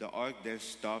 the ark then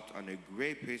stopped on a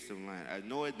great piece of land. As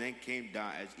Noah then came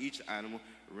down, as each animal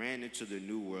ran into the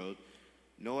new world,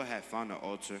 Noah had found an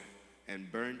altar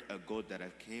and burned a goat that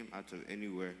had came out of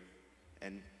anywhere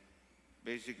and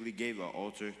basically gave an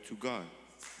altar to God.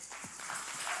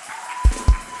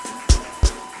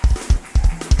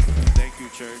 Thank you,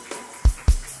 church.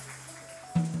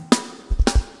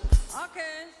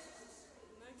 Okay.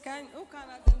 Who can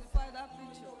identify that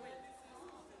picture?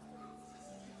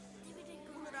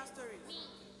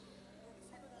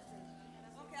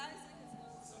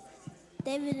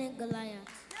 David and Goliath.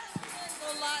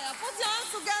 Goliath. Put your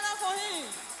hands together for him.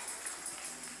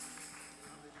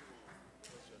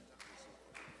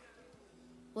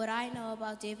 What I know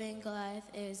about David and Goliath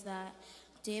is that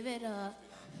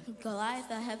Goliath,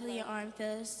 a heavily armed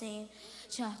Philistine,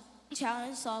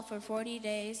 challenged Saul for 40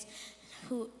 days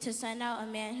to send out a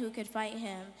man who could fight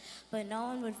him, but no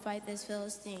one would fight this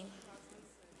Philistine.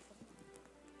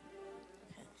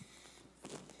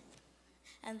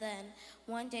 And then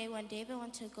one day when David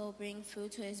went to go bring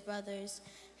food to his brothers,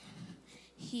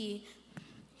 he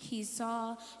he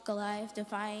saw Goliath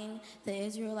defying the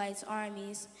Israelites'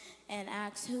 armies and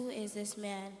asked, "Who is this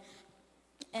man?"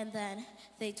 And then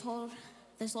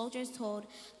the soldiers told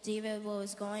David what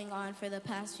was going on for the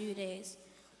past few days.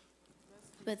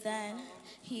 But then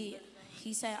he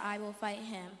said, "I will fight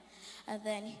him." And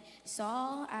then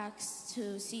Saul asked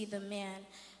to see the man,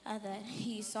 and then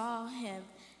he saw him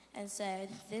and said,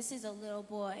 "This is a little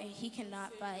boy, he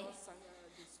cannot fight."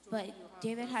 But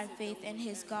David had faith in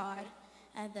his God,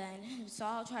 and then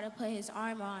Saul tried to put his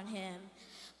armor on him,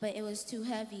 but it was too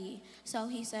heavy. So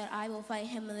he said, "I will fight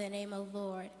him in the name of the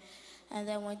Lord." And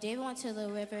then when David went to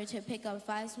the river to pick up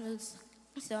 5 smooth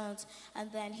stones,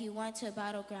 and then he went to a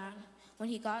battleground. When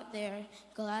he got there,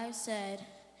 Goliath said,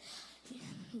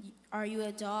 "Are you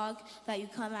a dog that you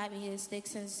come at me with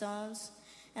sticks and stones?"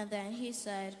 And then he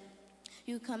said,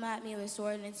 "You come at me with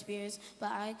sword and spears,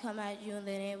 but I come at you in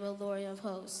the name of the Lord of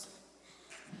hosts."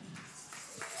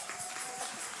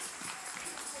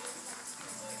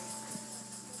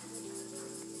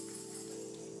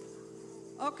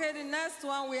 Okay, the next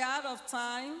one, we're out of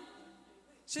time.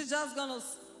 She's just gonna.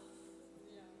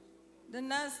 The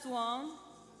next one.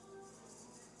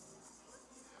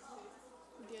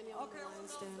 Okay,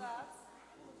 what's that?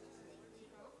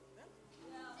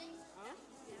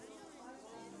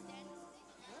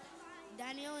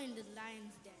 Daniel in the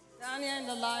lion's den. Daniel in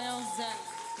the lion's den.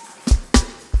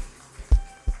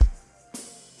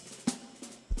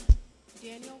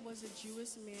 Daniel was a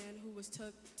Jewish man who was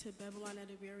took to Babylon at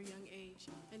a very young age,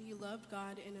 and he loved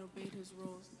God and obeyed his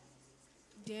rules.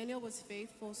 Daniel was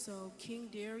faithful, so King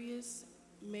Darius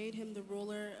made him the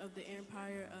ruler of the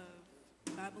empire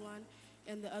of Babylon,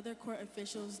 and the other court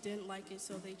officials didn't like it,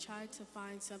 so they tried to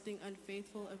find something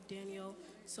unfaithful of Daniel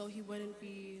so he wouldn't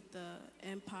be the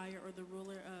empire or the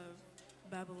ruler of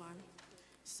Babylon.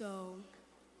 So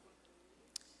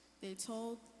they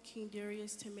told King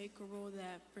Darius to make a rule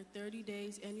that for 30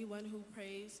 days, anyone who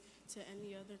prays to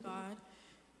any other god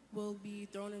will be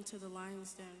thrown into the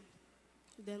lion's den.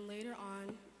 Then later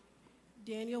on,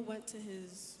 Daniel went to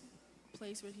his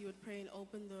place where he would pray and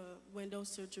open the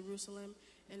windows to Jerusalem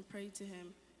and prayed to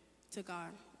him, to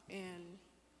God. And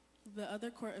the other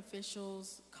court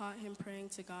officials caught him praying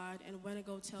to God and went to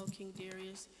go tell King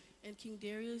Darius. And King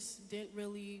Darius didn't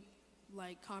really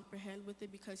comprehend with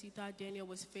it because he thought Daniel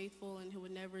was faithful and he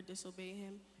would never disobey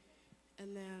him.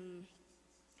 And then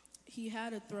he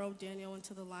had to throw Daniel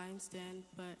into the lion's den,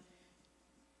 but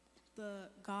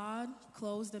God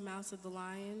closed the mouths of the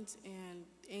lions and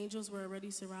angels were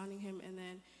already surrounding him. And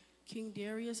then King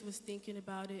Darius was thinking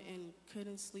about it and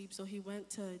couldn't sleep, so he went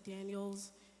to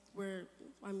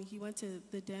he went to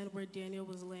the den where Daniel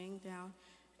was laying down,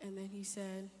 and then he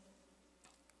said,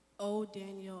 "Oh,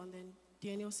 Daniel," and then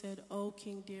Daniel said, "Oh,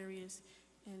 King Darius,"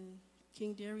 and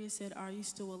King Darius said, "Are you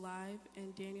still alive?"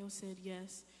 And Daniel said,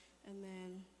 "Yes," and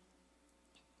then,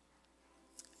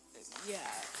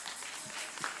 yeah.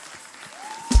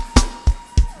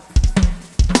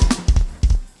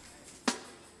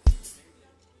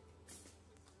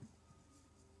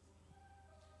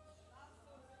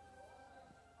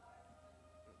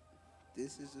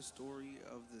 This is the story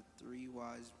of the 3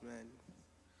 wise men.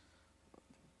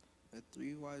 The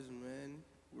 3 wise men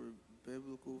were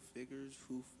biblical figures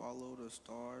who followed a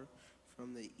star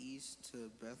from the east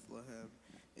to Bethlehem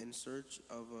in search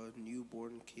of a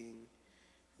newborn king.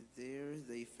 There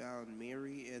they found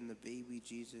Mary and the baby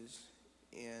Jesus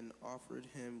and offered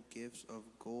him gifts of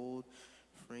gold,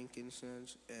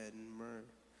 frankincense, and myrrh.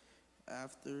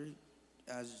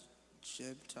 As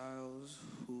Gentiles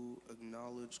who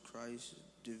acknowledge Christ's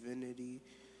divinity,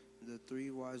 the 3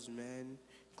 wise men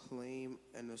claim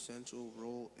an essential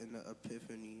role in the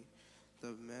Epiphany,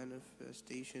 the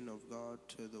manifestation of God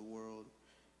to the world.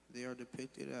 They are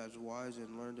depicted as wise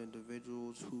and learned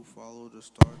individuals who followed a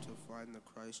star to find the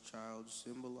Christ child,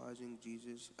 symbolizing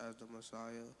Jesus as the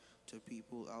Messiah to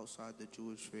people outside the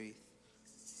Jewish faith.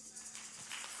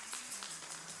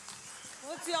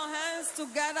 Put your hands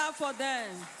together for them.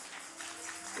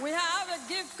 We have a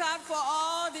gift card for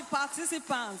all the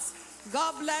participants.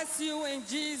 God bless you in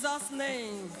Jesus'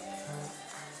 name.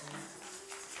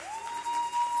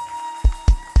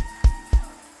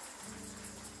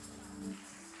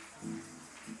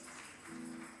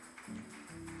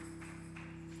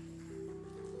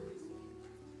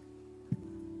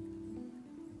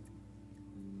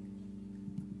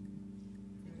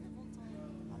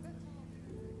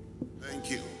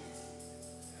 Thank you.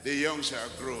 The young shall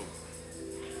grow.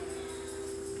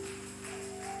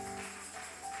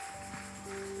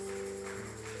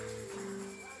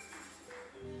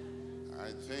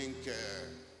 I think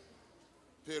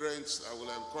parents, I will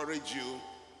encourage you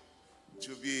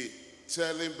to be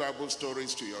telling Bible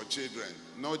stories to your children,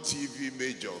 not TV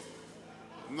major,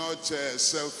 not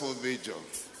cell phone major.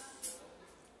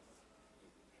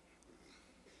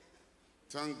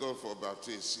 Thank God for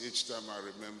Baptist. Each time I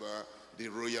remember the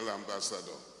royal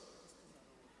ambassador.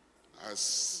 As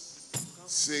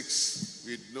 6,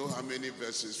 we know how many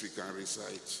verses we can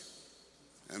recite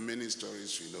and many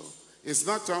stories we know. It's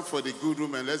not time for the good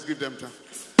women. Let's give them time.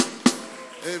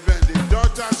 Amen. The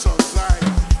daughters of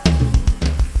Zion.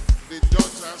 The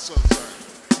daughters of Zion.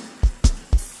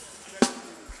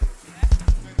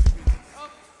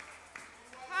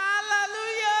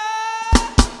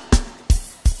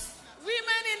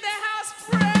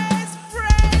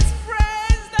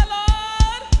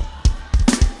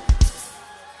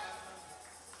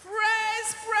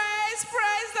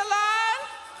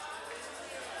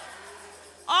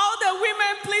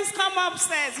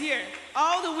 Upstairs here.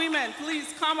 All the women,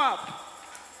 please come up.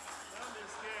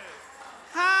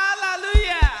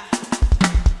 Hallelujah.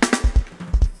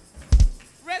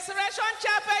 Resurrection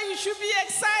Chapel, you should be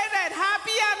excited.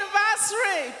 Happy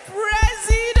anniversary. Praise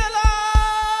ye the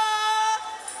Lord.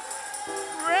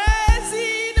 Praise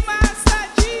ye the Master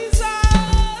Jesus.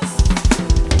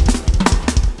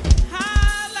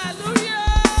 Hallelujah.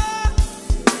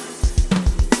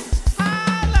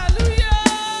 Hallelujah.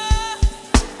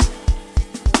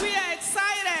 We are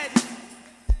excited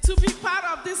to be part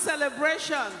of this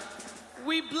celebration.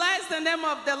 We bless the name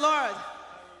of the Lord.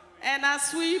 And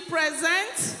as we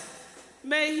present,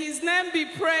 may his name be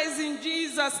praised in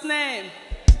Jesus' name.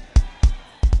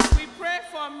 We pray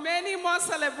for many more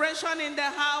celebrations in the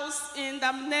house in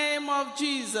the name of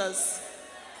Jesus.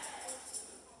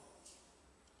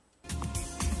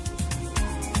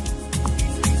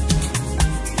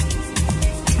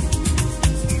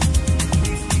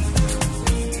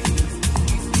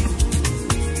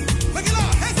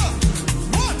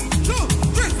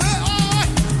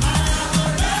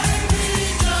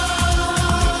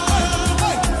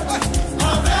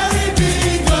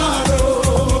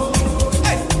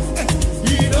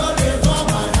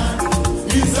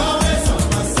 He's always on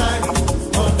my side.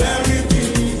 I'm very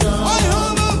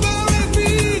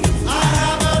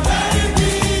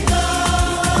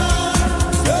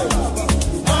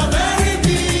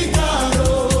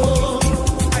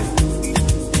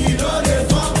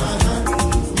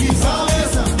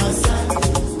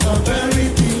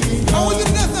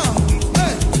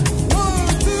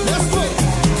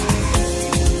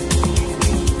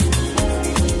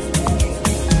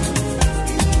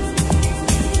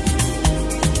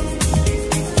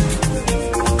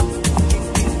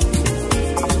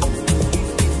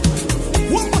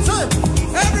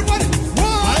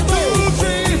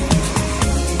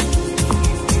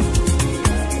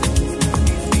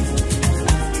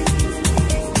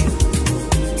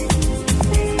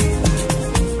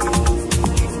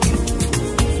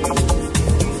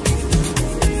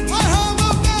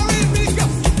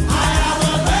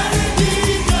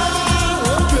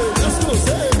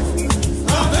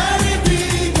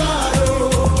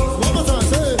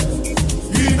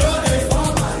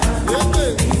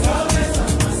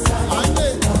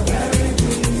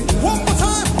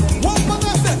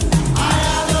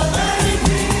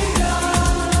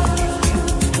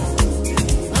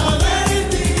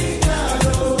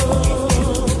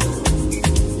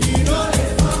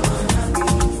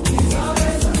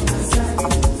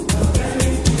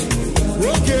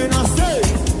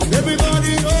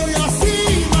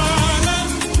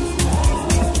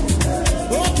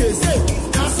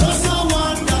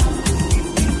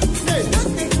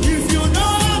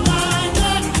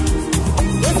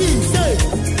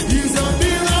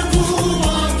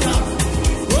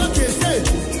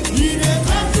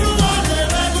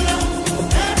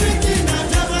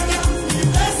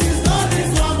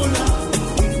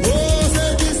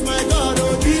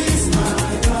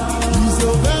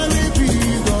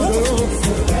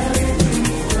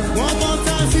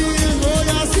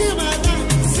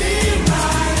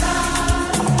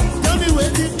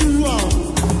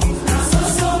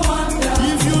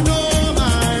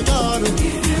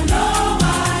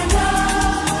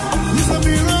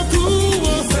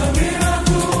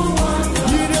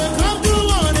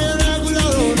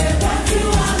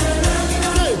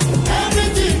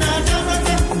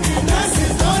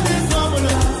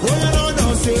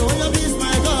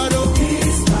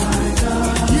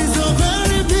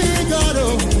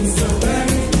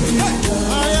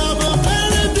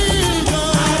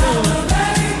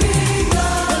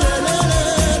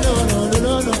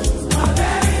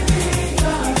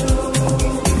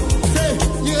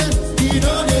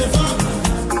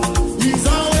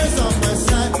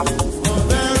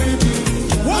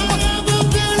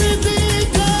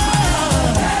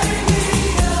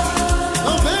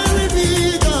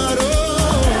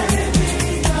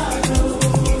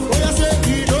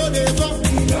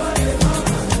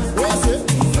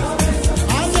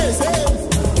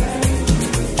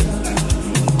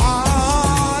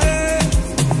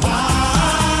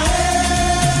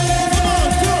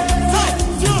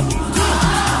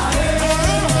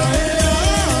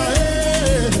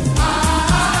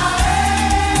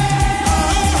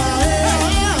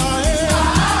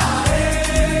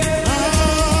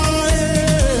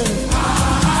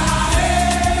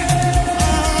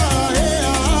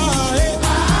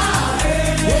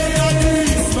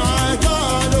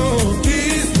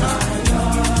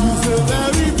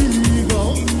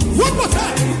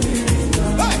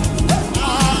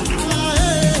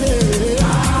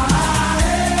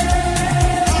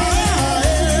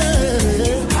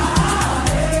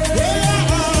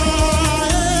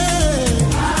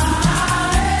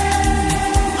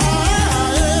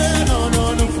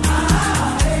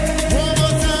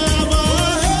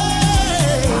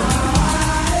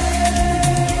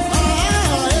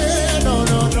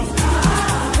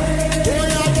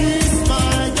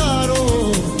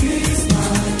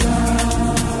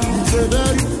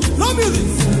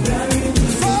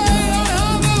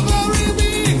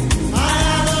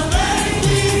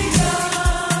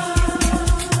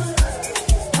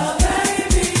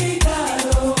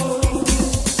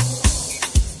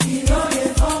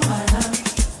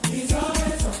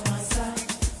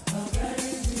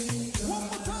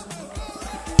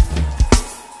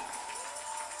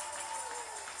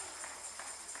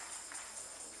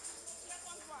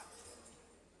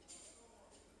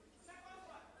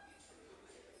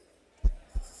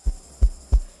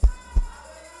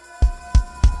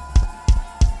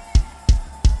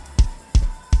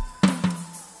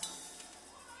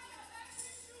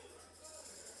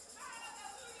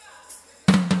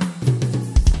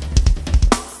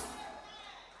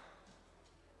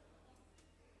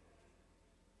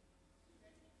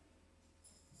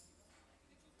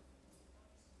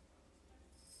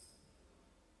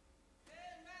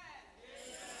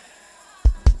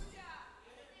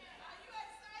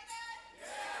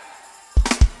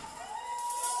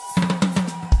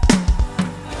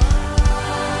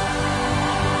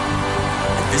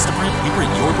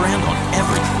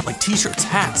T-shirts,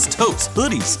 hats, totes,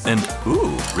 hoodies, and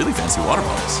ooh, really fancy water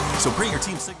bottles. So bring your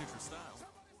team signature style.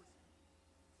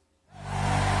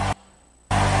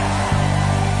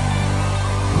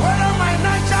 Where are my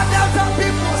Niger Delta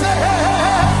people? Say hey, hey,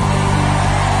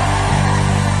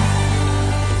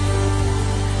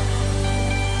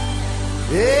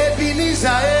 hey. Ebenezer,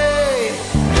 hey.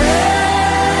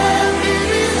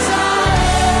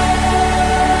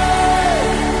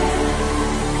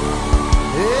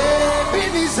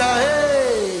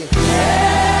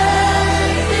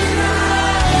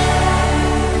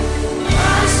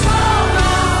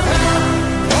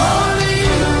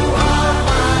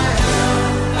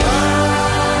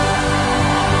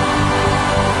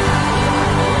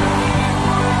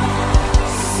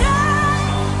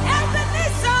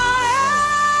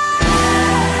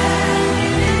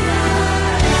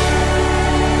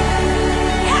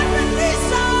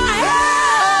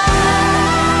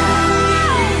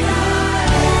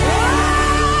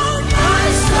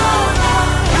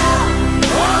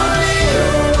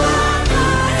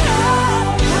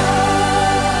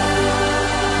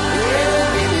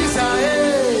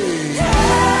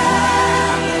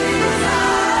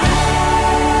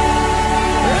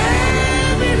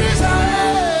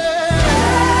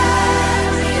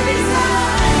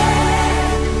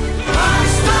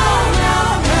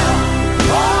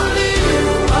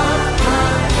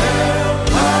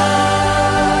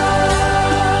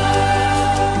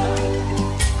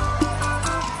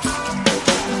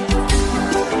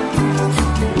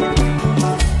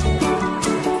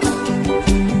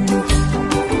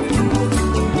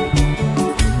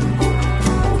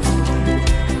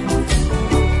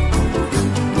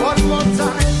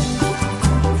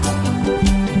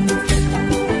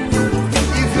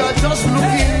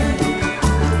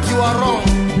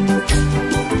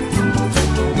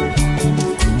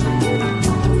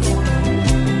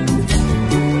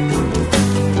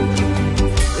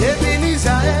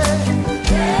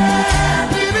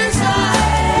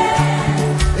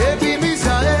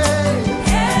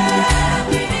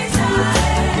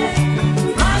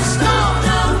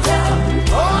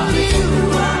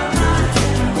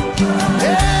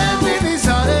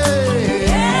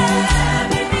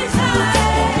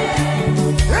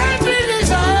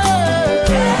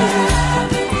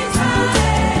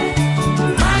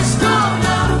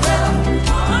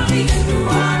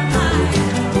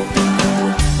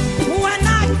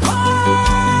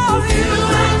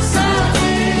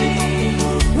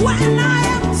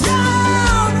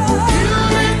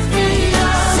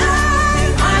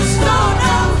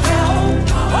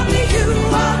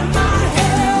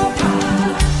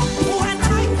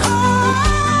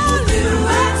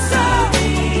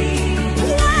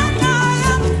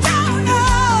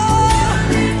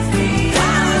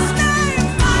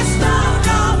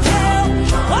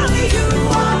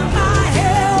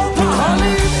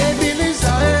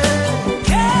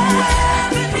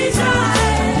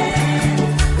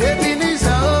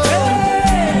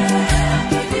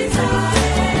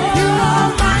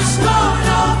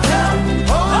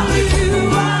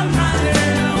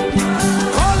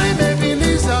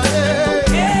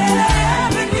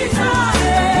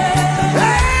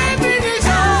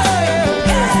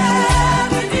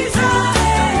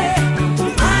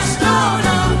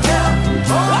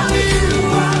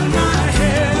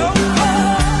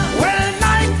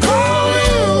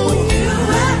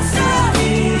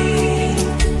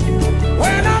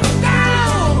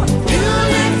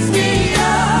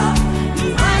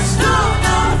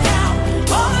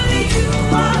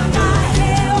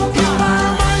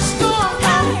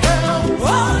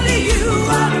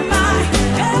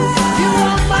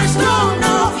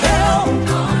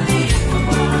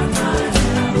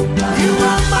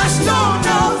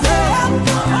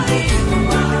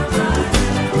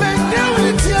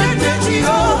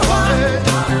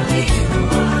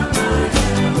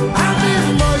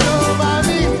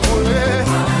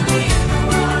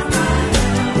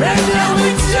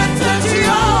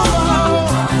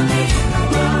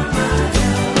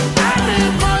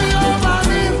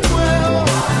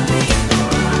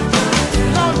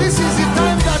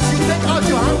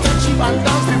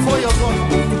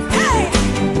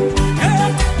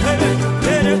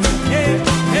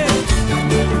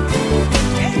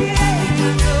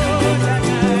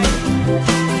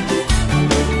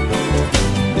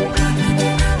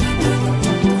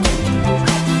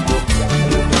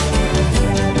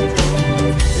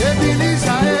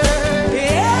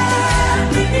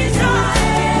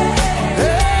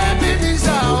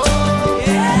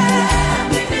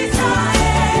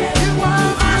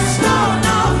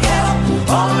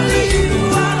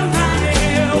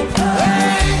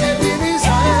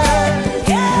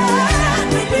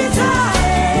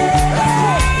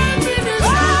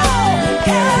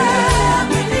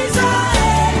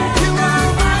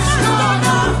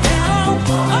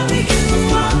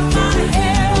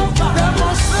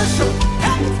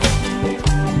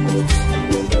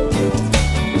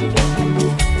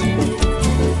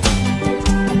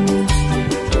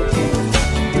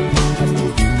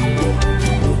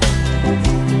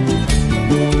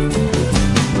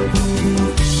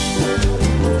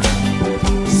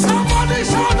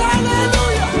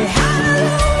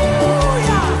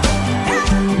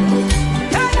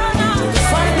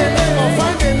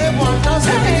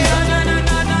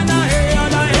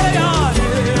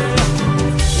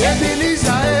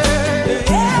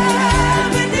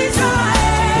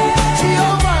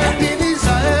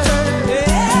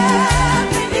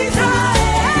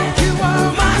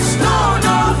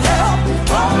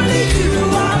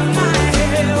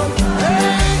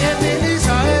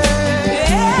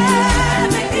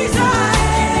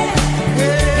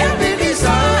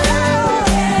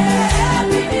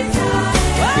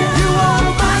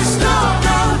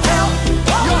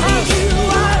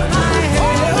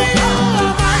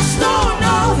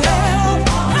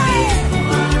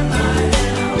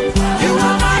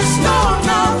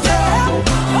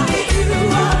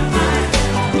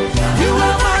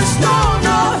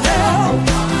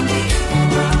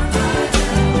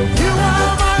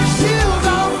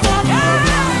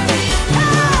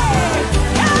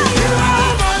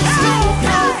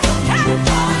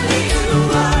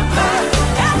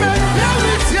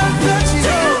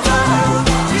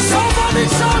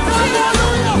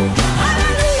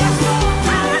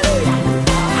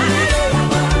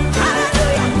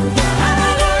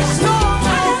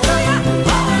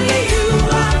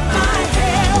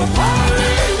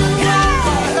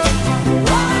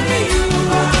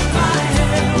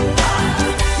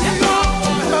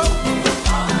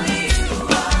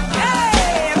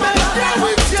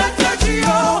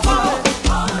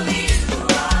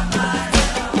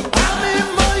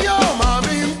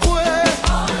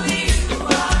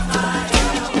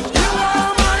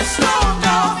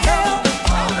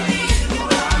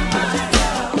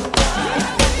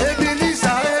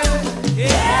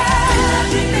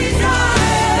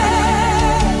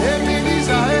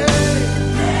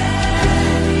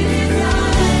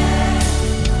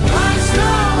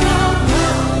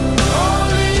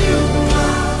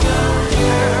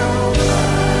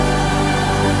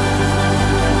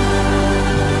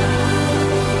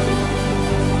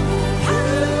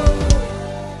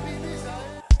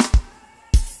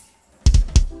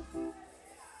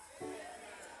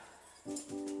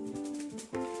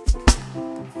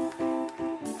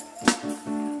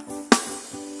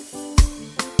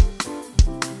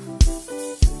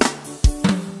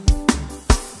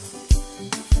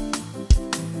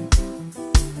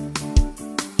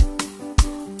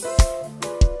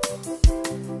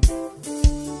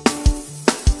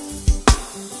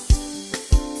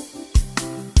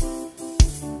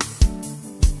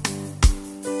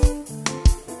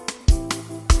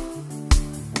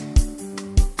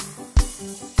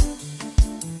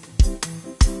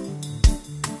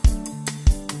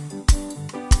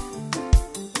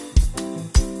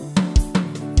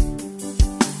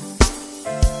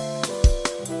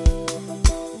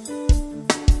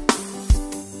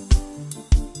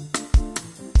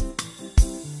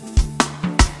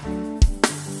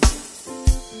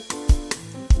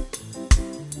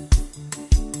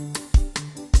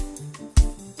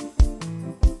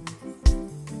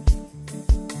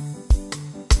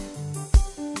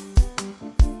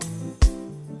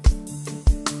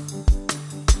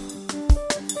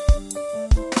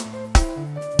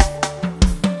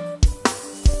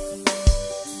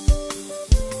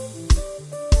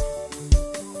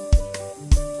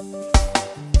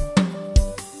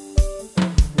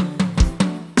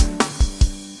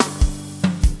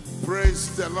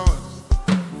 Praise the Lord.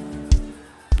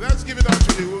 Let's give it up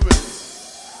to the women.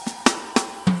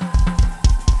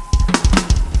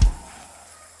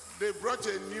 They brought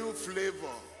a new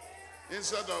flavor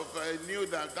instead of a new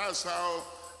that. That's how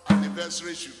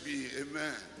anniversary should be.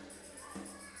 Amen.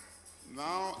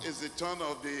 Now is the turn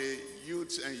of the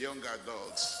youth and young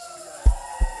adults.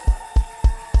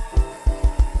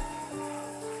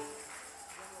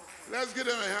 Let's give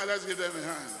them a hand. Let's give them a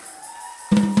hand.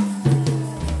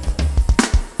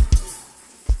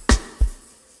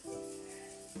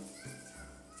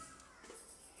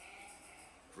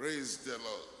 Praise the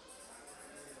Lord.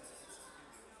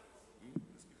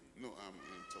 No, I'm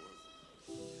towards.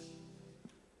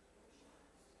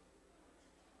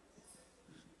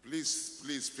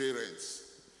 Please, parents,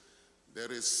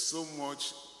 there is so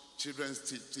much children's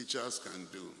teachers can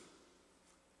do.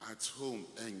 At home,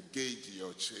 engage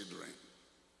your children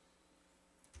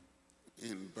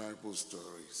in Bible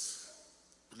stories.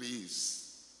 Please.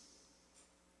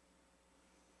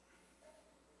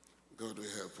 God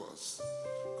will help us.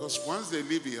 Because once they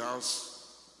leave the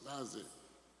house, that's it.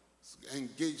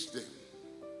 Engage them.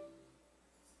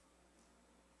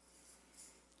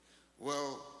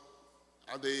 Well,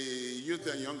 are the youth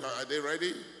and younger, are they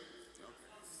ready?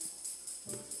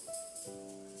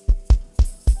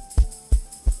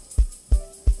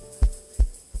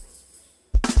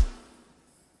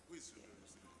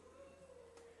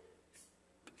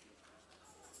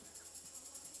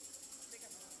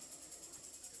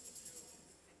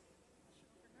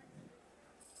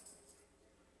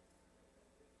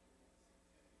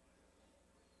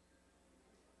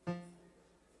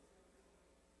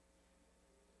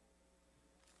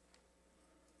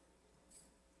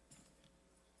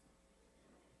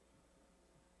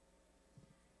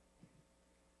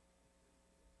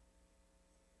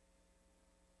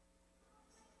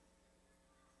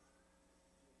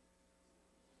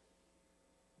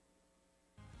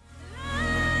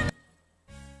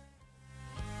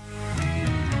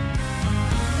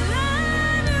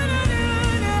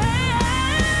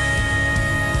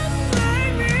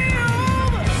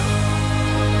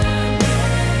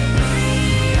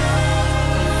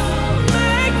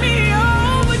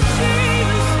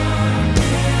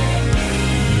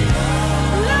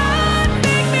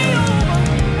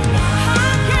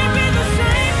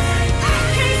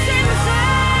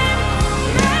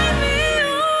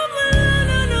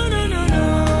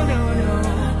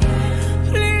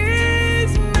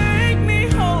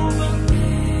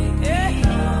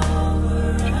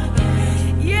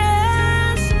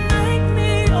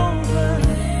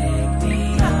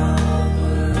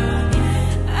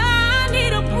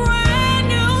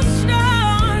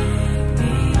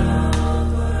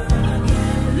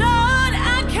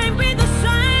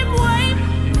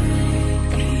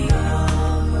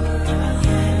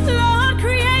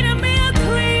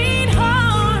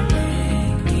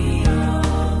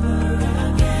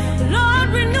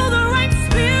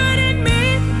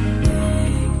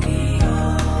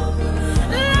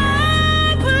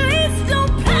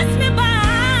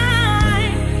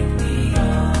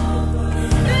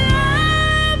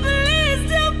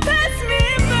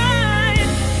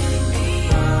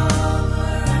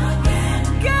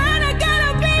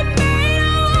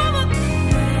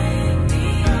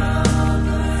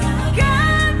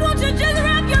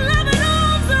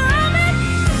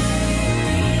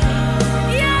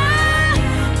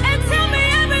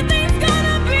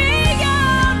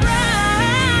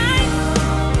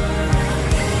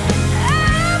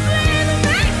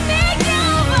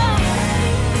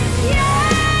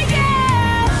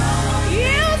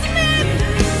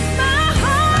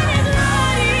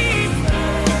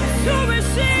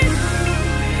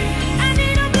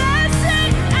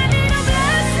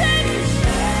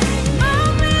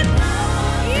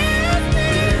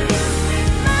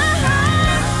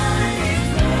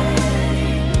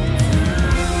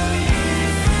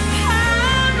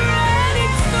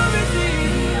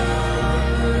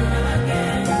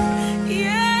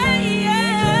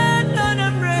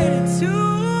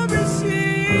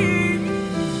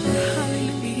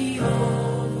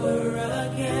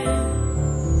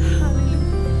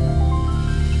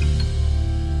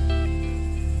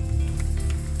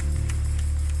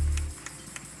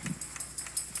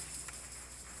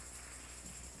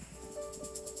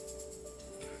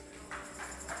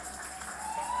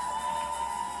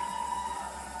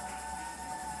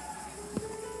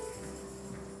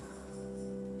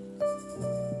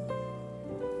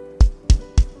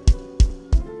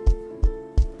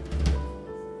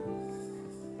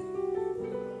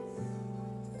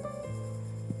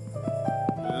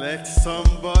 Let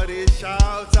somebody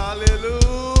shout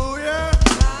hallelujah.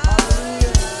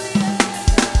 Hallelujah.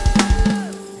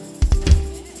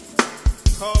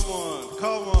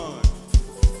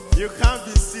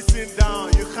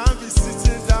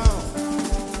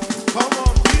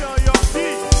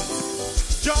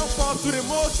 Jump up to the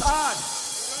Most High.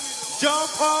 Jump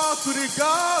up to the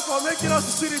God for making us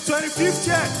to see the 25th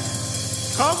year.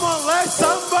 Come on, let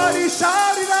somebody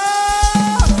shout it out.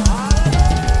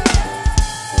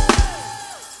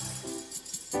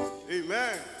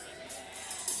 Amen.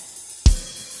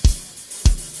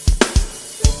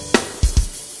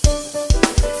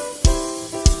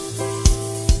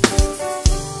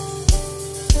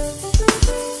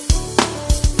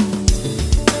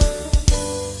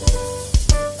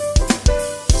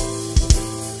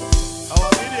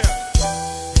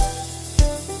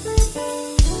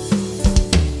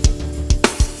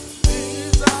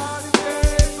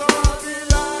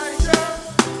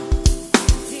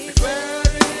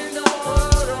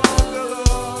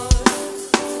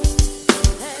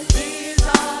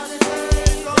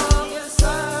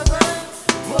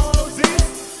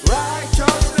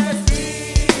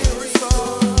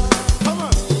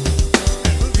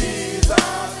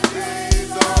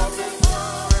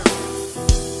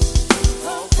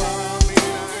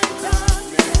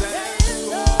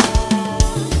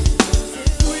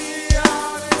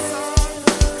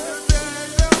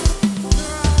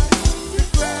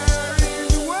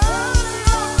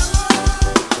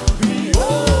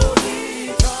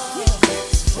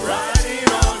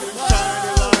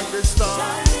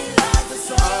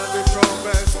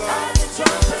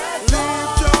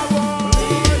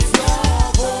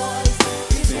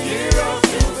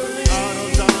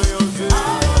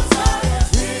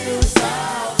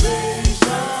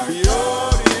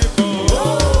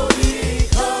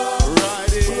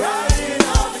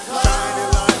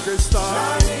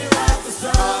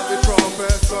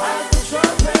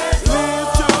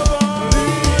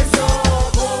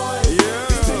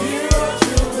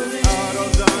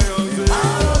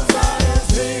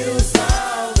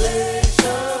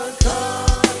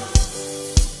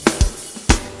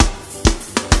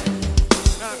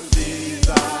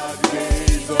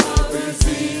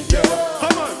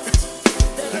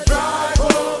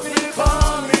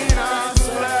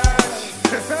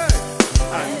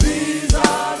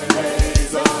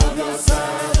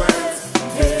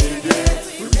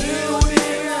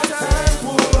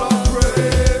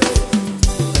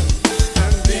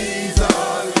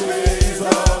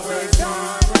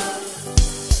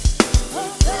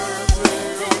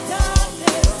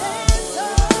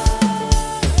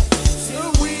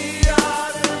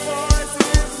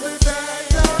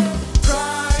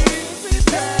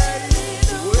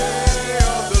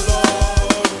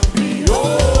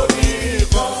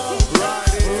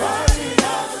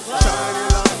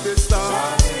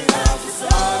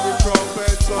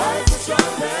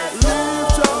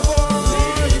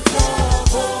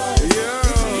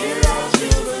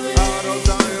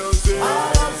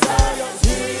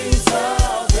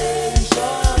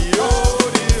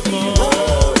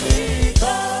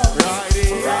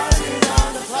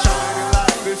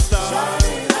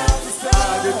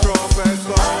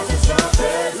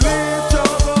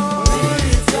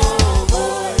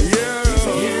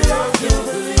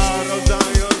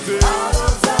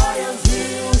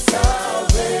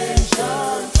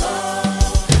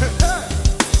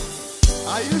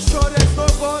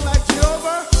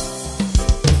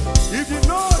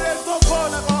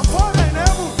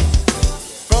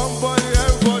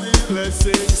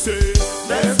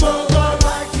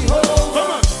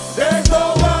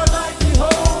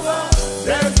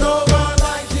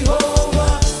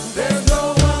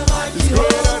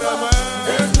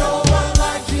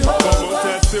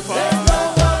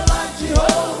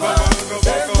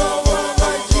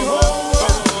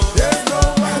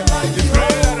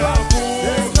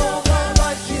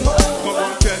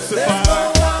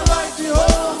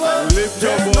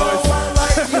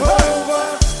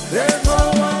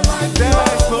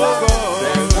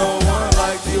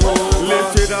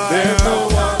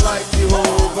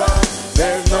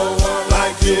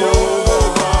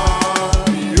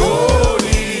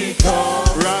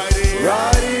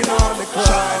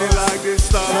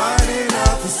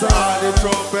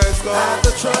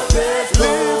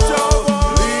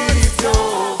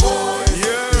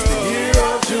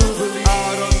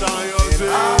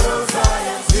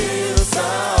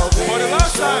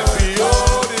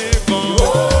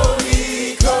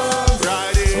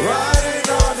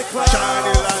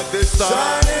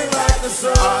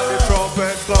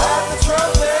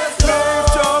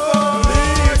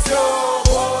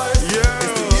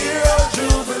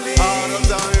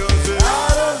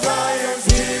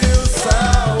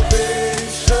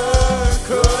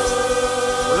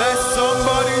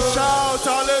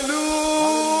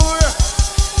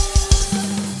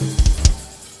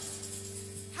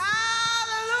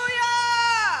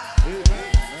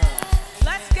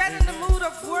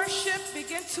 of worship,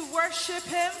 begin to worship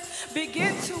him.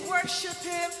 Begin to worship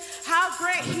him. How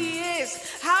great he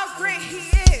is. How great he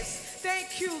is.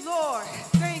 Thank you, Lord.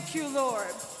 Thank you,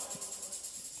 Lord.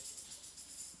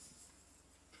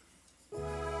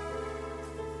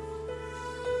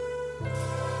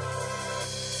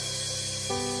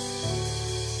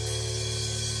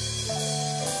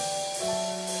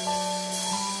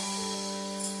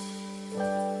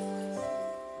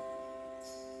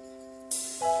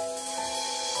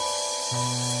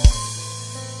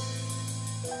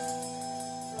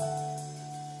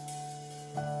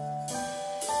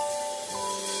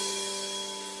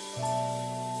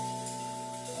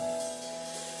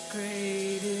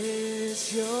 Great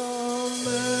is your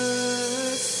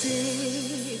mercy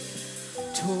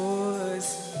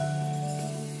towards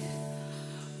me,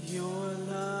 your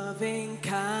loving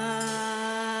kindness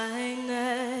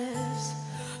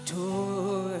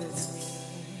towards me,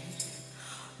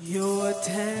 your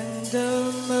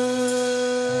tender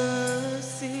mercies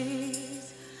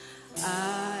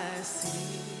I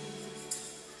see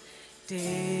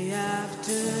day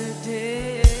after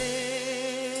day.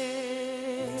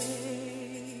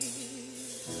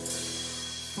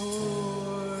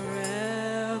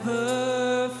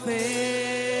 Forever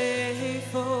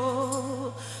faithful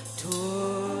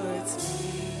towards me,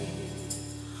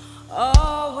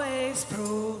 always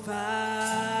providing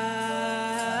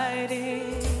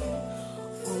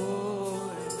for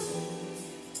me.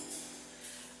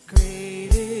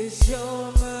 Great is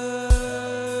your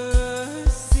mercy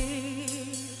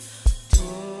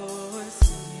towards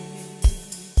me.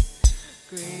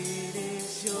 Great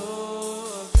is your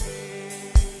grace.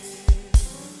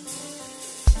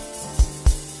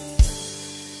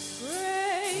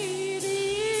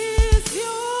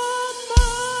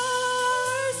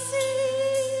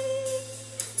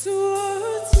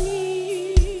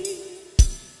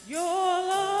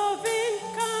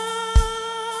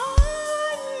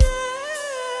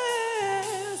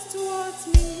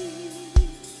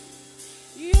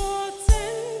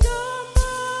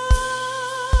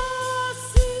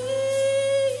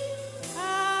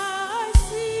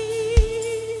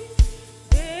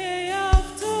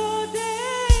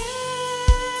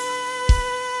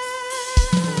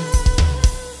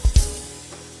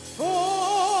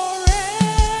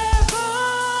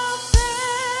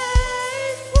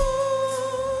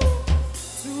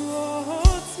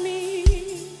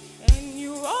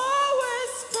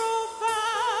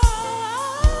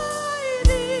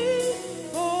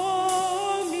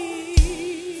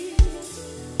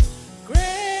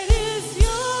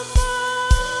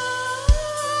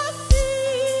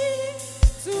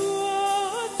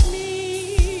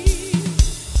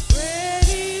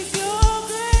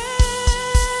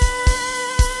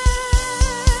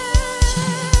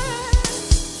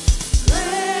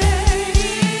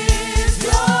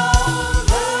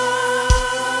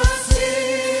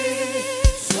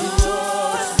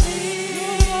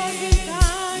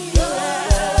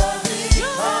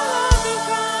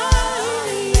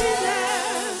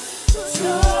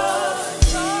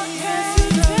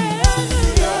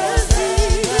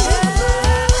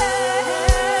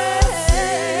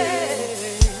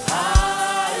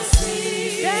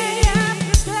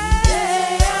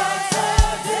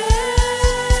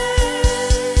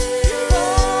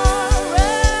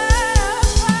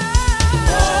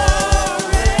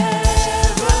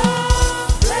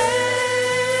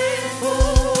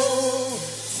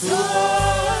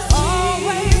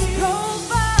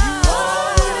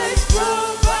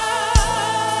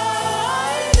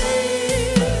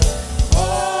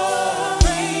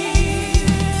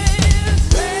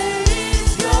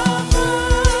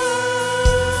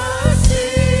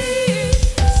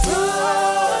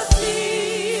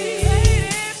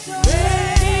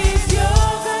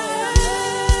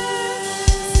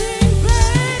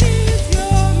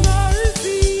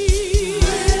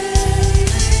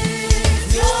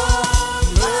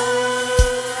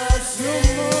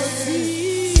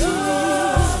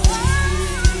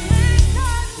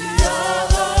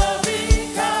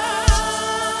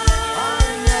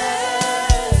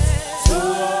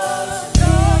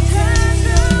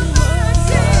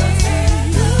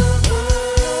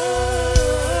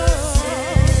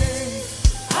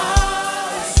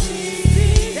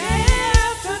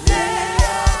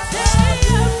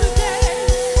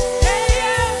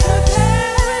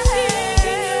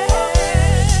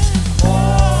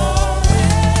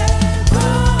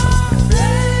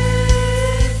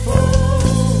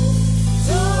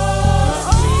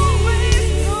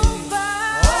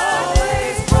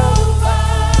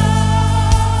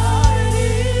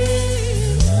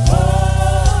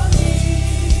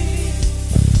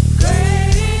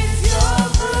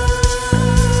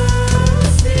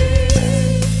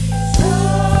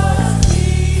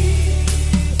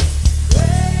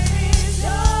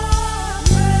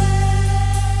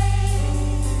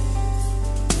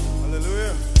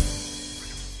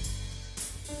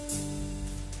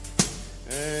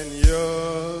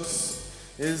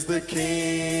 is the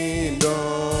kingdom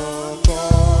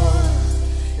come,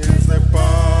 is the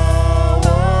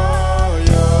power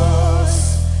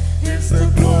yours, is the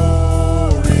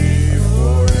glory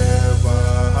forever.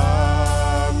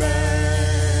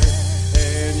 Amen.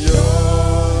 And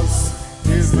yours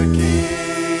is the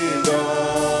kingdom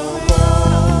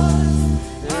come,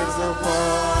 is the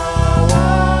power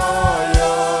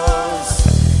yours,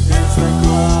 is the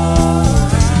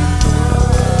glory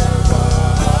forever.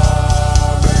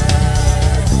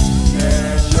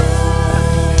 And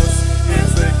yours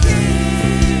is the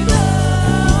kingdom,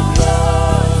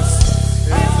 yours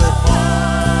is the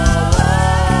power,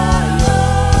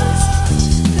 yours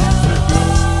is the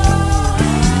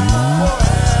glory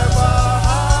forever.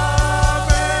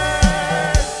 Amen.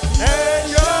 And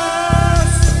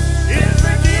yours is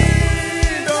the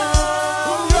kingdom,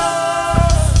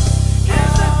 yours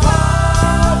is the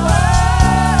power,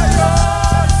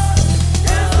 yours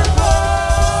is the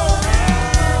glory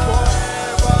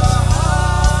forever.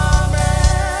 Amen.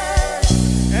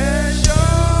 And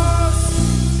yours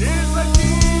is the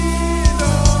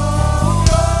kingdom,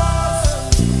 yours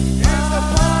is the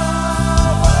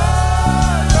power,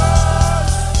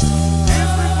 yours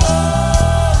is the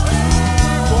glory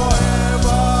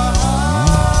forever.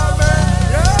 Amen.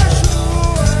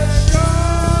 Yeshua,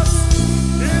 yours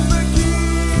is the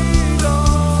kingdom,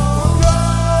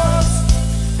 yours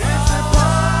is the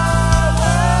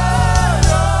power,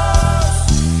 yours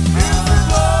is the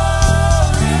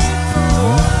glory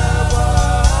forever.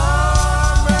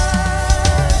 Amen.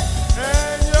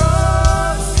 And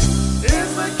yours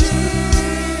is the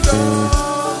kingdom,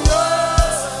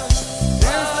 yours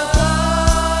is the power,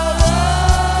 yours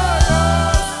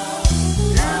is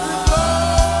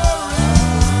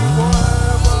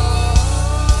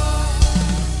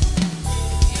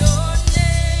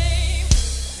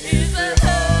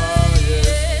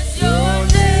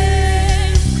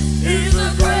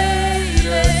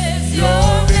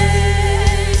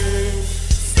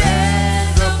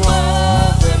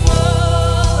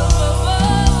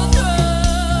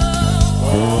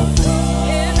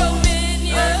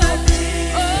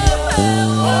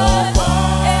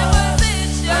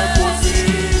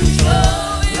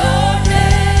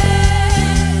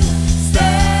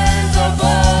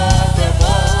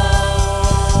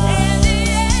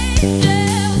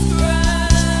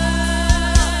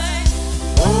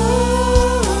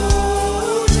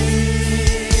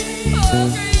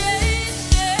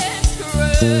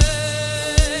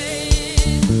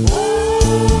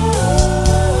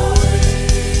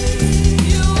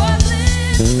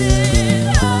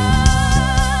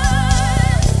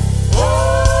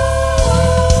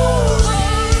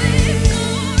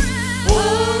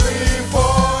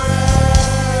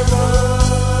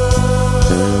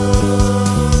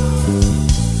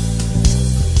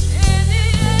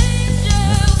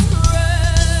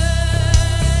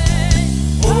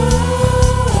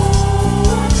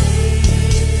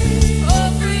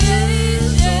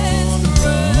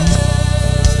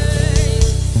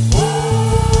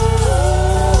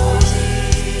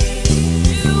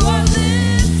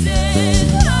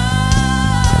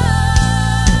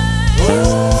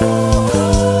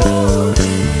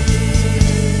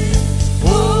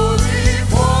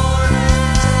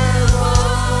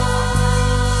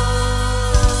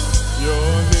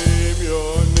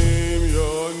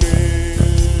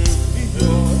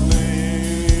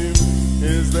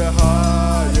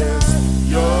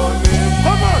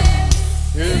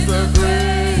the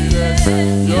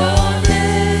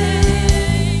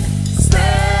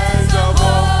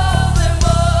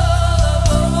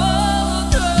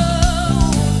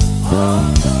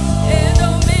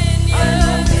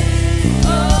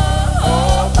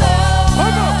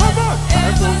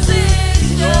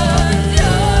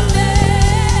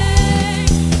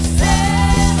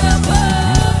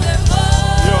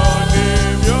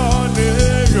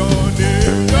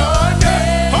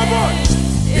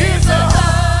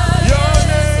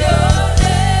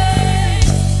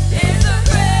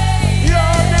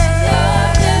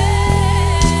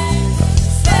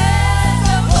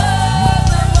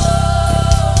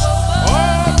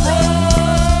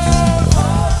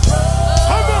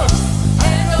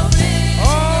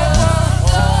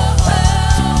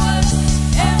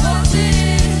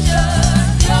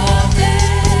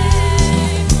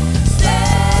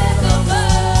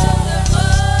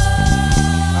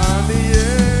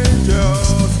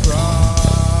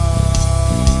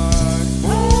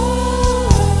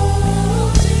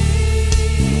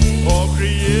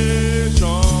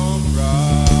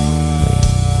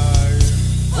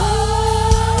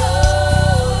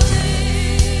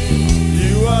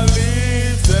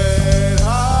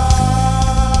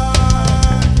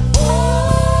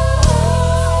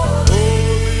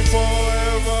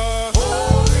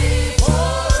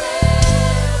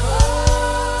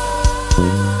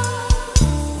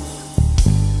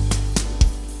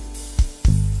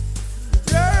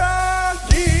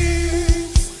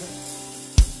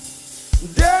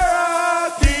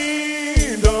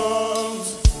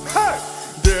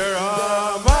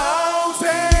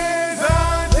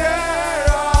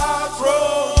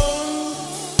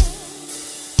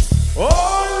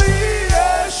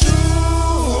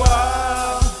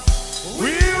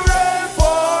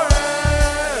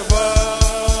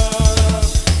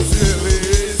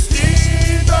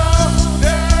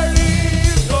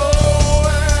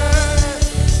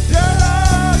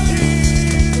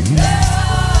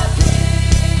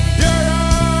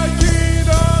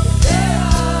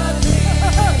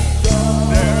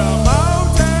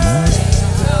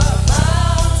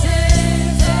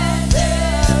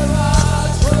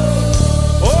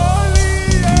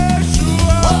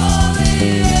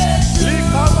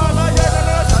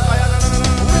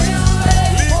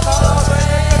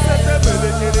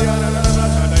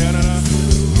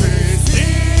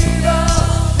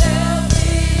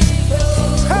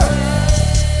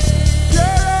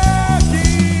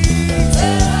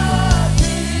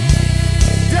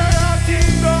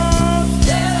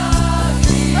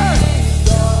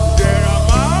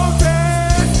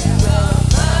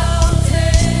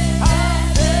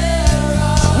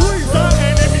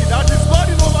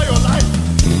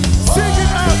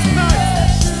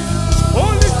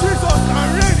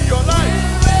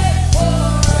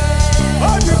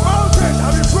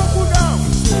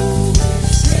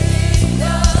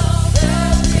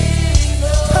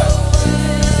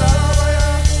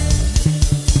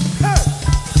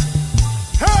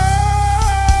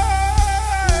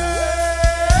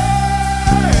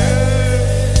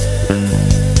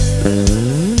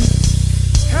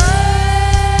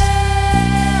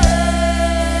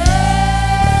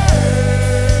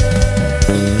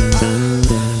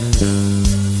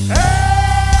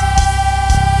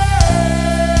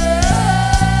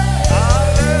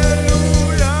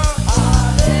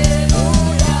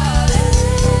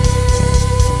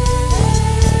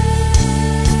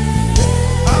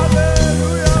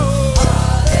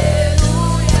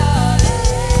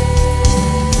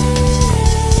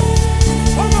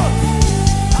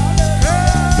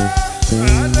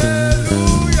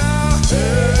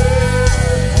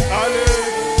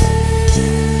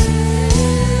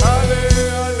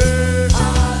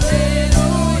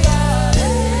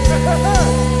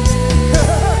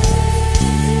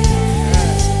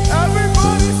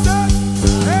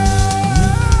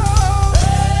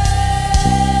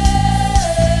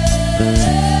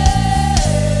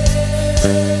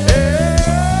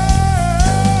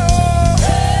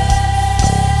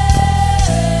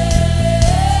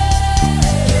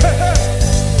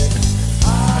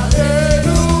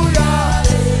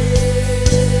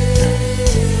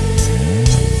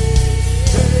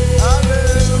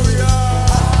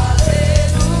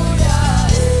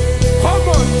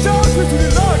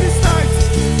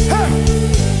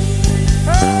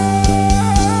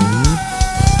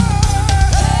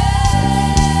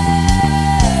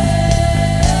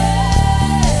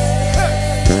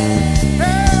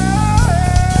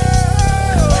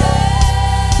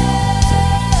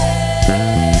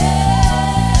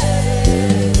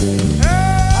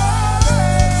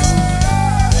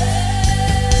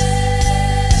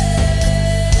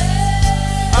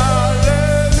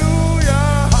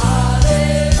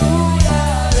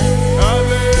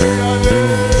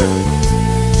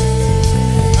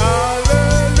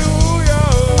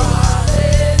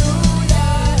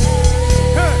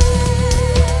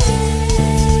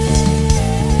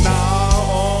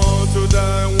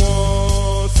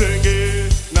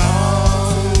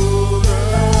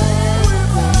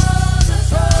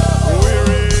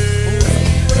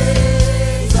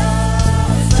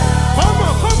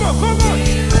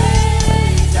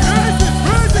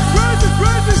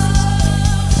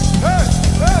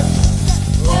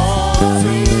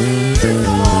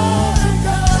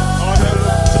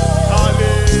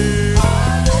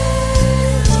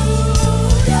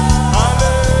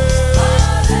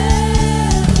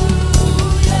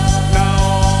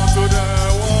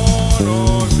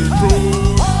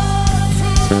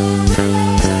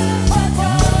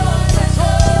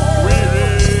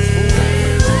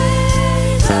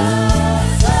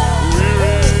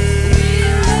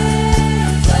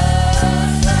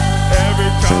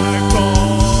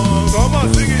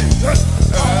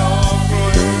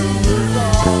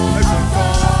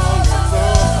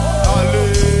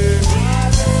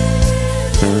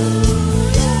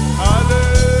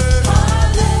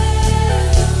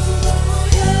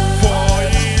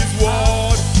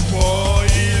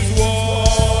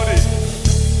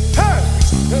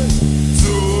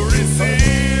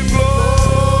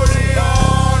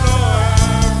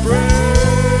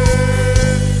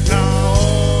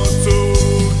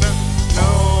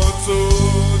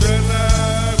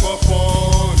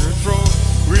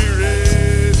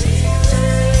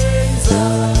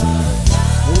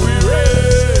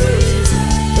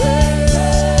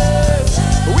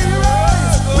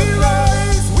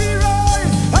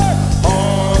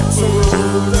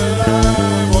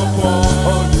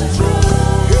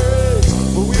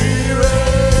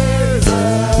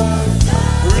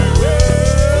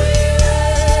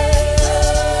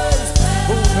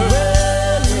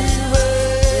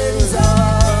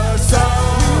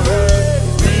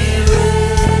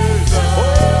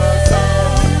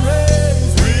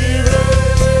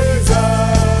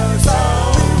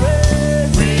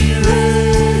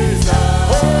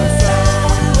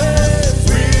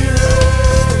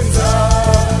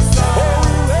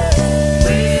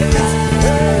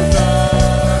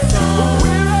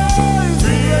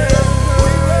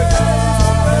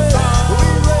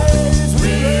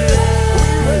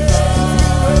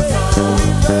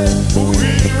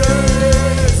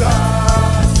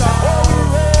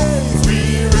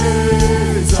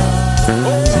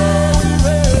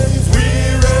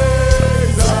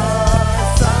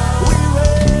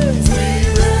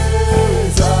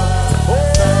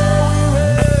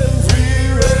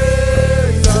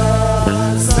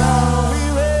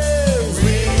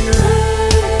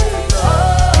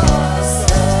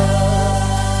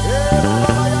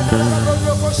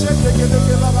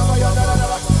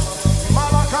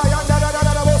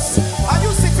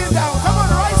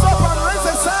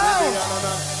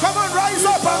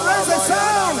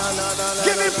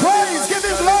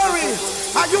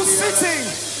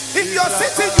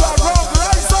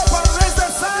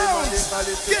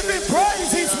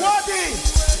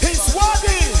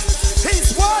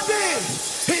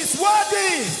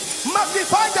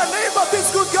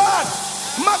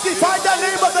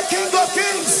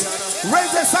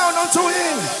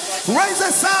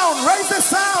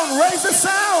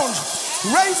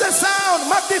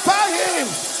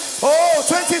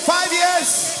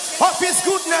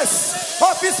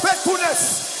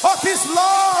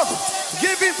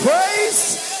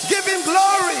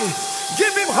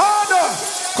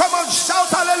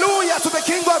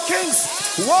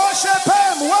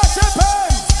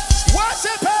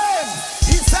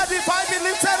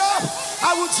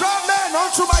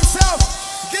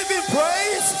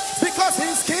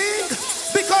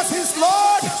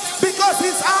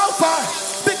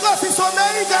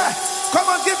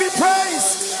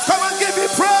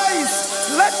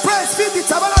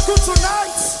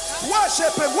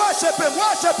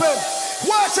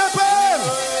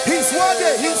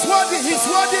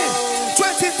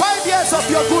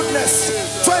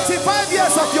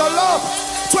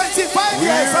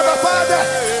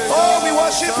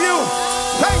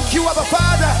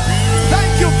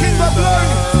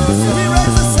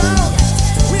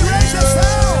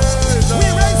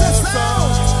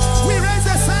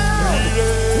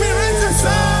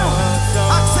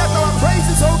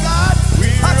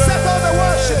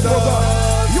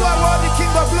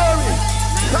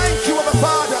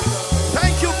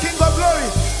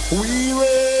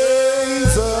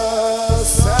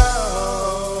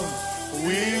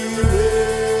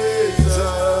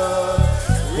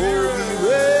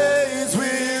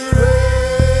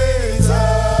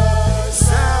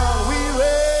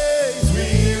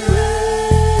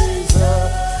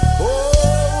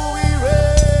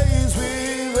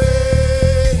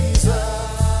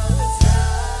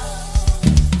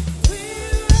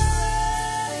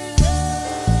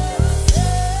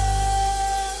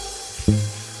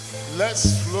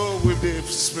Let's flow with the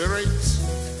Spirit.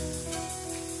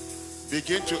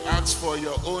 Begin to ask for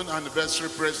your own anniversary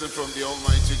present from the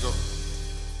Almighty God.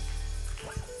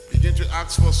 Begin to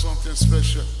ask for something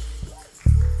special.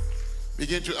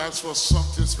 Begin to ask for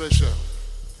something special.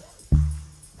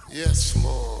 Yes,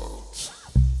 Lord.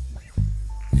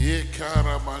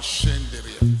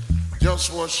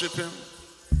 Just worship Him.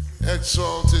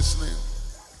 Exalt His name.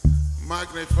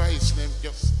 Magnify His name.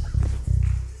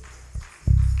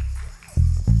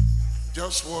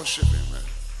 Just worship Him.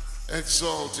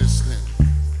 Exalt His name.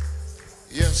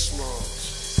 Yes, Lord.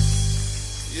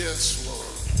 Yes, Lord.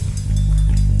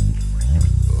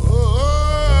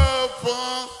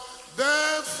 Open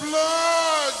the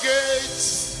floodgates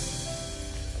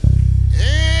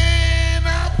in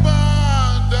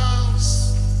abundance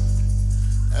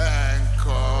and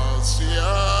cause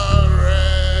your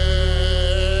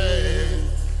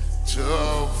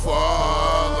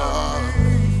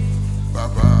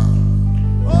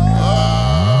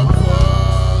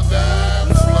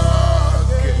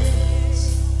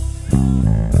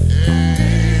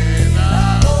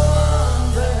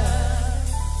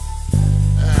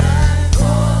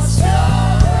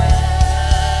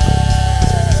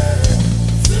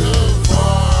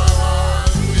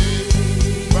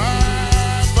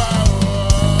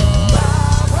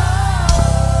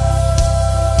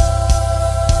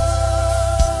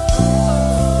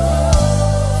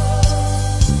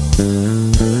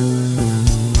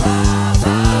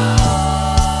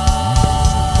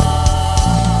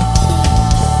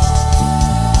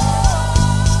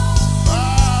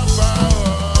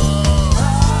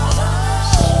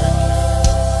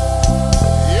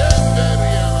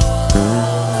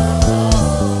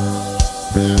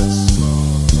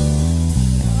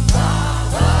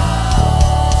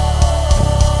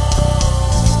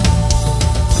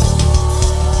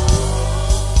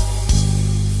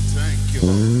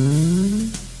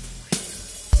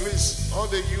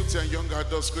young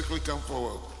adults quickly come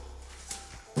forward.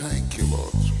 Thank you,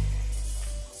 Lord.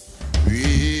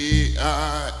 We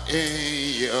are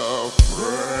in your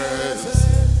presence.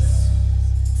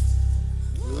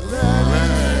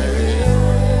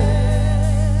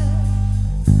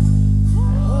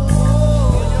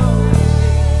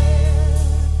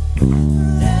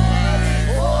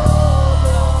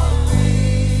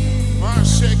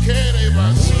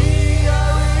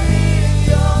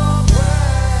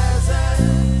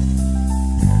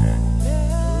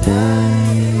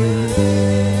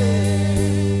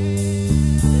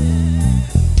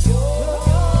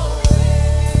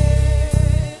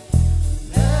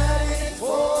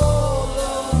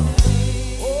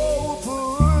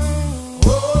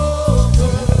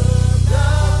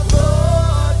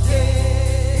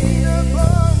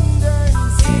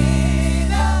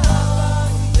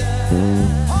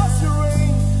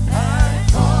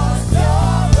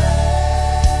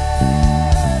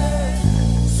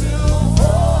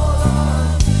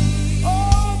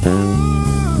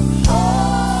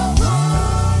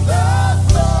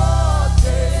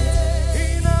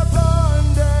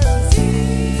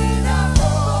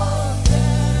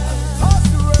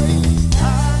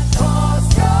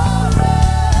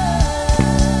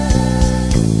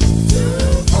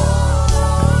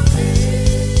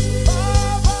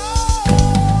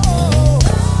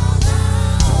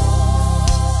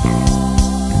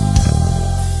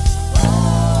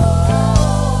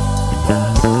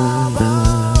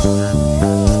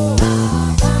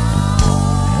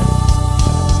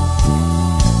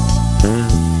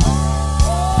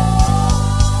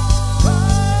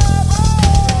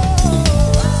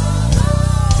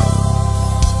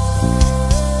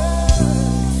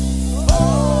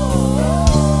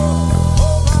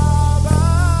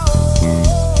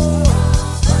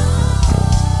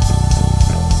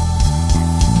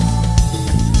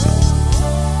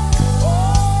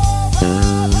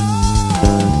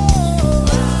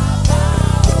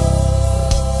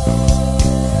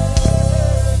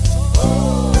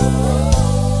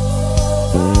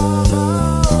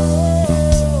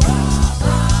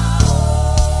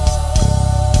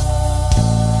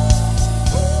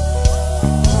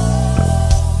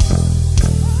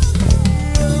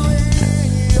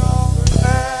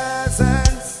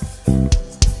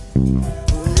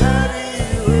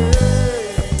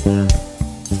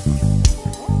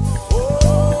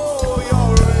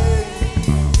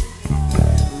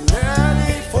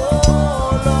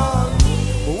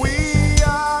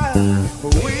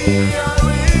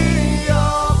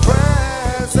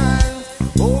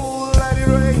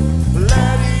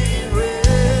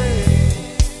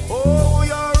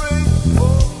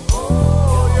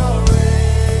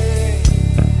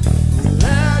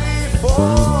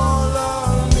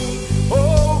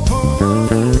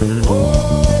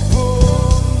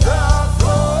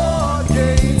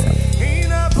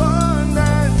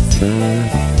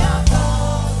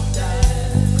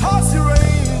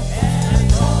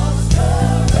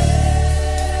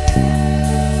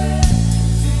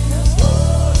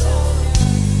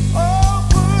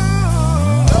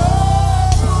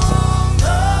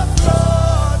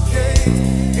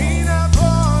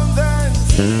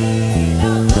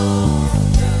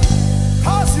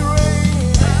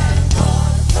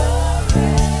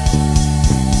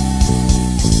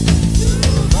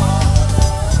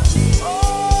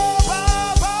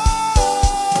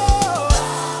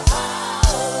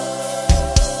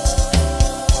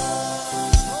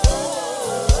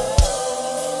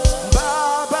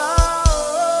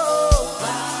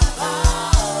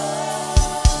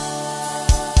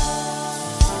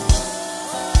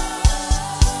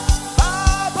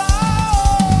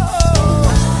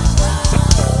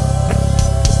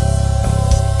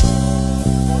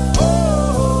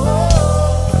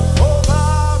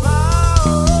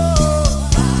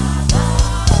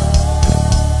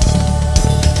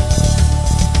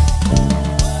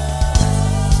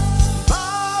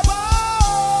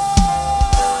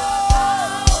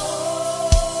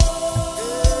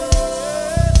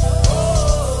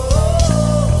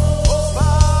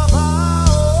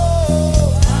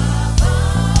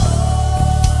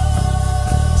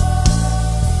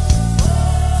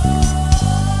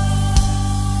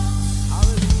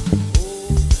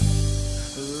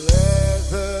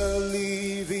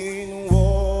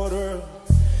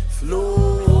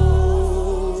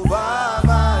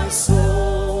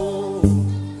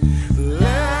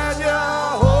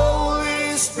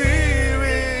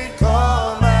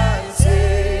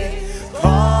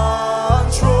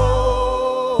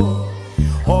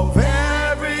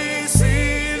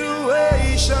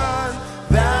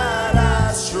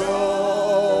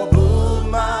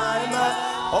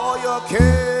 your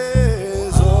care.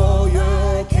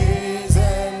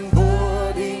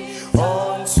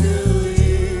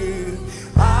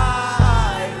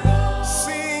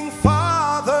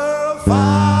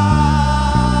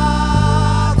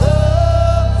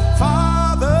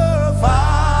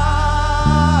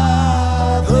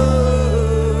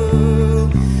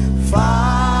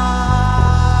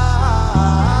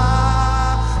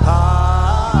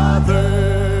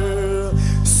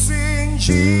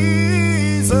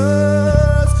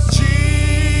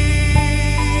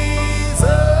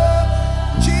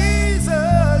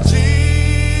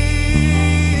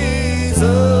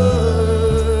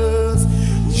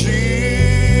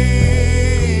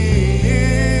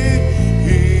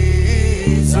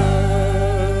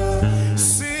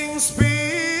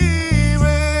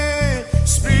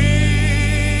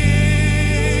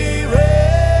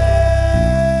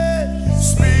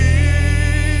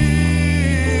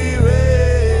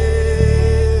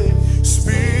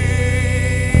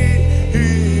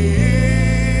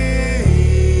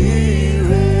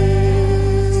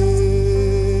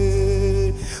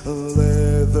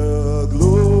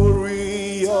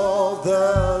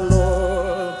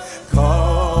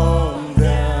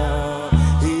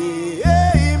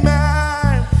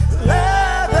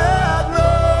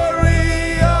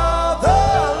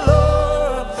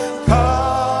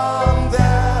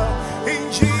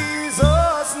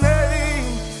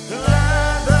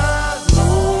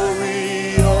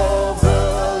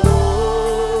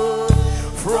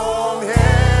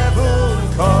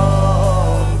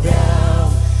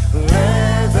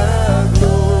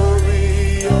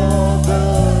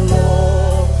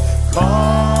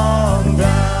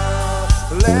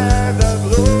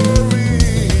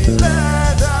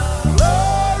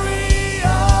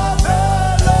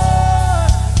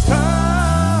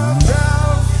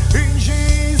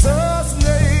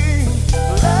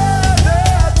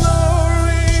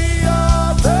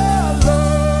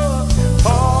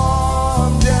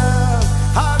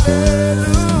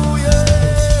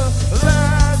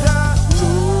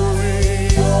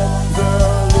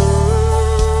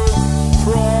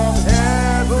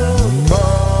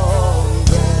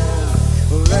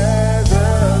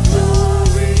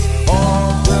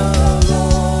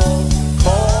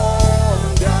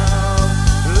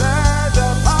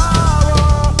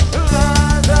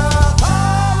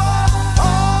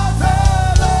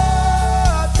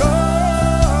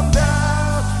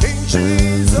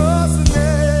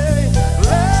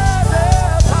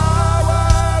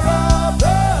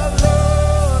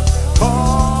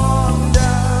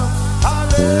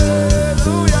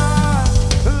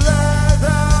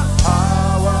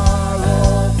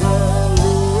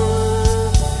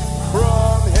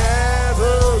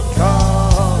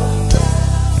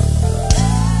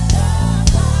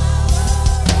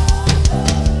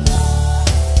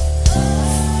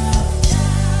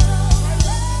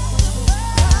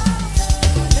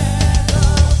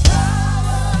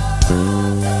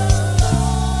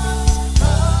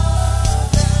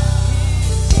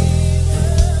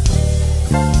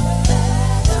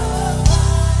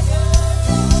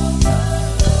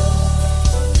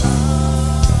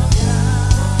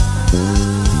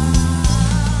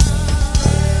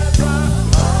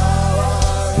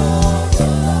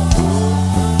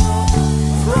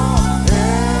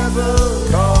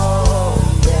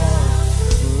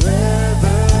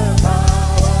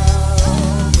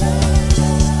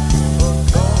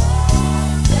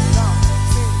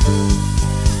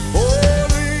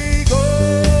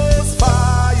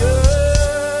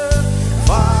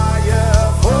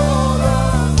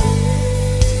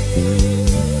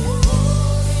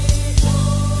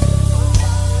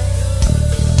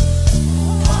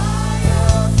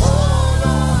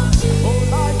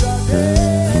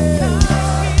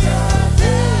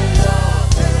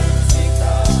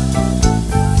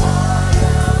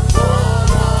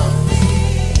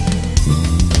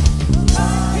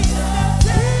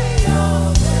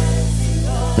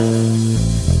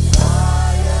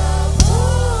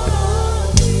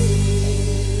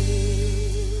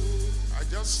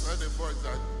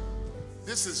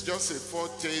 This is just a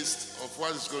foretaste of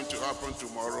what is going to happen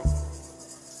tomorrow.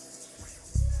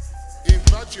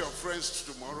 Invite your friends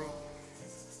tomorrow.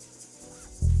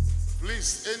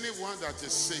 Please, anyone that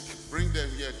is sick, bring them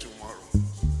here tomorrow.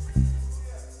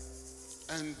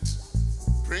 And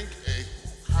bring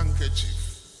a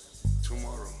handkerchief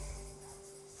tomorrow.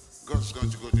 God's going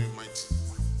to go do mighty.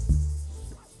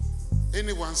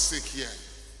 Anyone sick here,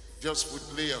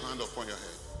 just lay your hand upon your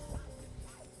head.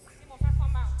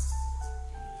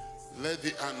 Let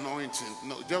the anointing,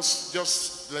 no,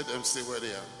 just let them stay where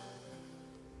they are.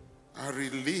 I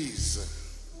release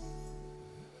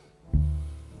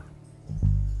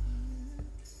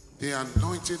the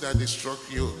anointing that is struck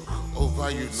you over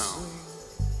you now.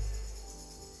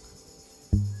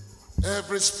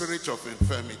 Every spirit of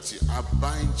infirmity, I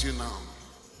bind you now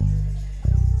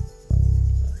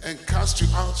and cast you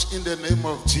out in the name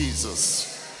of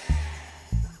Jesus.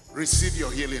 Receive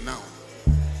your healing now.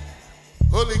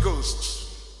 Holy Ghost,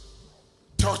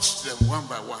 touch them one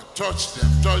by one. Touch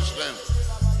them, touch them.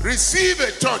 Receive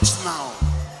a touch now.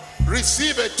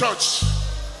 Receive a touch.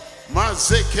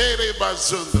 Mazekere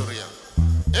bazundoria.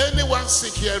 Anyone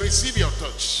sick here, receive your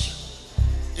touch.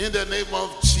 In the name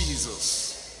of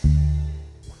Jesus.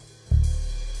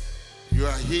 You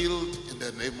are healed in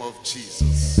the name of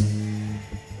Jesus.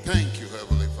 Thank you,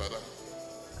 Heavenly Father.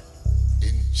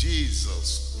 In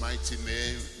Jesus' mighty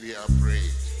name we are praying.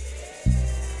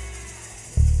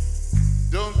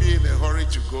 Don't be in a hurry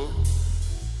to go.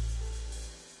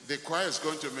 The choir is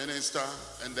going to minister,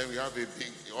 and then we have a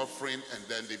big offering, and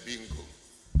then the bingo.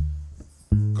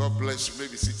 God bless you.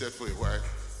 Maybe seated for a while.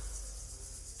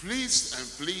 Please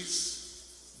and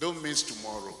please don't miss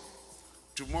tomorrow.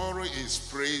 Tomorrow is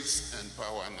praise and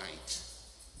power night.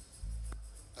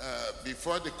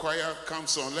 Before the choir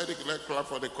comes on, let clap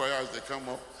for the choir as they come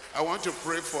up. I want to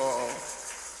pray for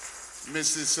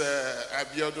Mrs.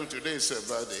 Abiodun. Today is her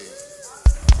birthday.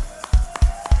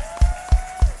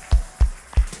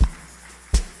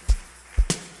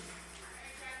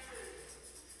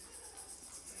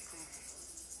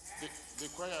 The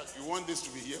choir, you want this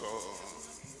to be here? Or?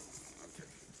 Okay.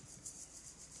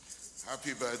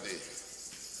 Happy birthday.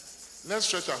 Let's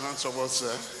stretch our hands towards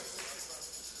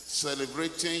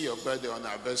celebrating your birthday on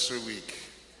our anniversary week.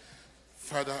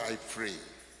 Father, I pray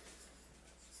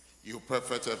you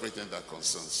perfect everything that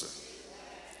concerns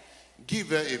her. Give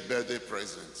her a birthday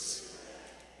present,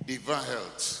 divine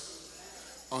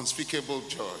health, unspeakable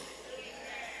joy,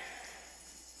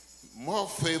 more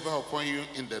favor upon you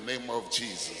in the name of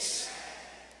Jesus.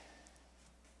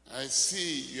 I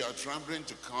see you are traveling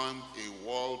to climb a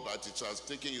wall, but it has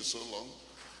taken you so long.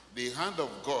 The hand of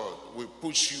God will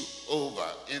push you over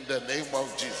in the name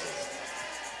of Jesus.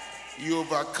 You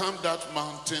overcome that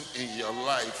mountain in your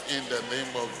life in the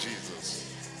name of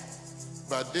Jesus.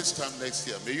 But this time next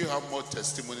year, may you have more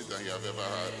testimony than you have ever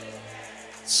had.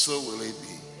 So will it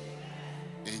be.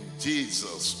 In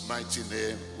Jesus' mighty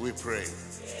name we pray.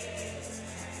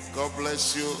 God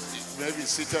bless you. You may be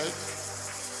seated.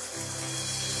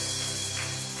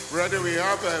 Brother, we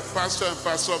have Pastor and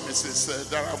Pastor Mrs.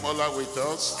 Daramola with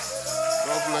us.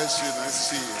 God bless you. Nice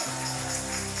to see you.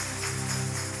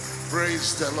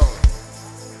 Praise the Lord.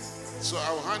 So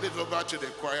I'll hand it over to the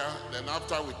choir. Then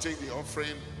after we take the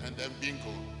offering and then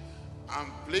bingo.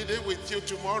 I'm pleading with you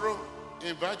tomorrow.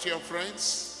 Invite your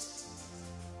friends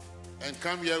and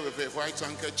come here with a white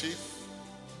handkerchief.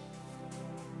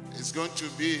 It's going to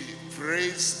be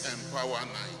praise and power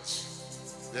night.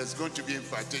 There's going to be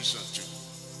impartation too.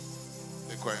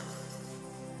 The choir.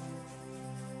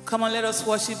 Come on, let us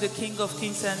worship the King of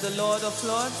Kings and the Lord of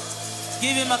Lords.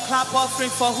 Give him a clap offering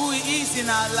for who he is in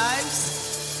our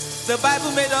lives. The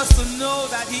Bible made us to know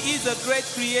that he is a great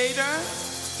creator.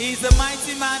 He is a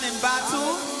mighty man in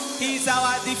battle. He is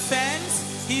our defense.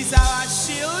 He is our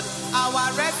shield, our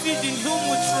refuge in whom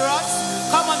we trust.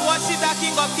 Come and worship that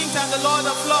King of Kings and the Lord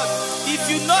of Lords.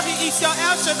 If you know he is your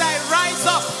El Shaddai, rise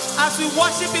up as we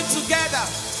worship him together.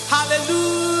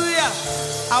 Hallelujah.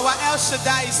 Our El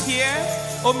Shaddai is here.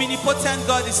 Omnipotent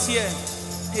God is here.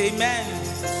 Amen.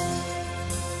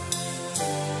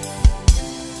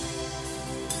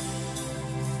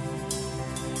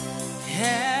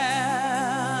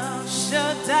 El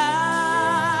Shaddai.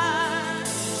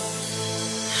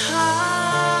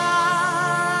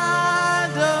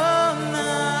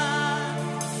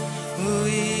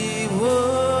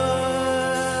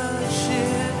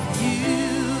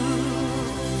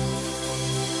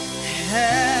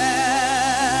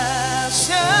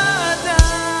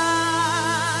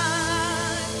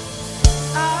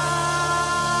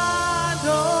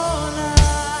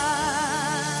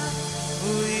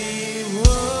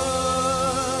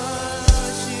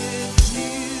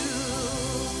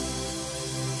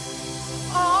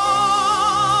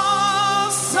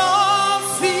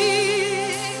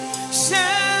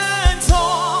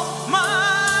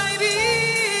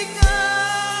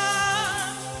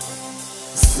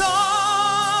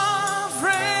 Song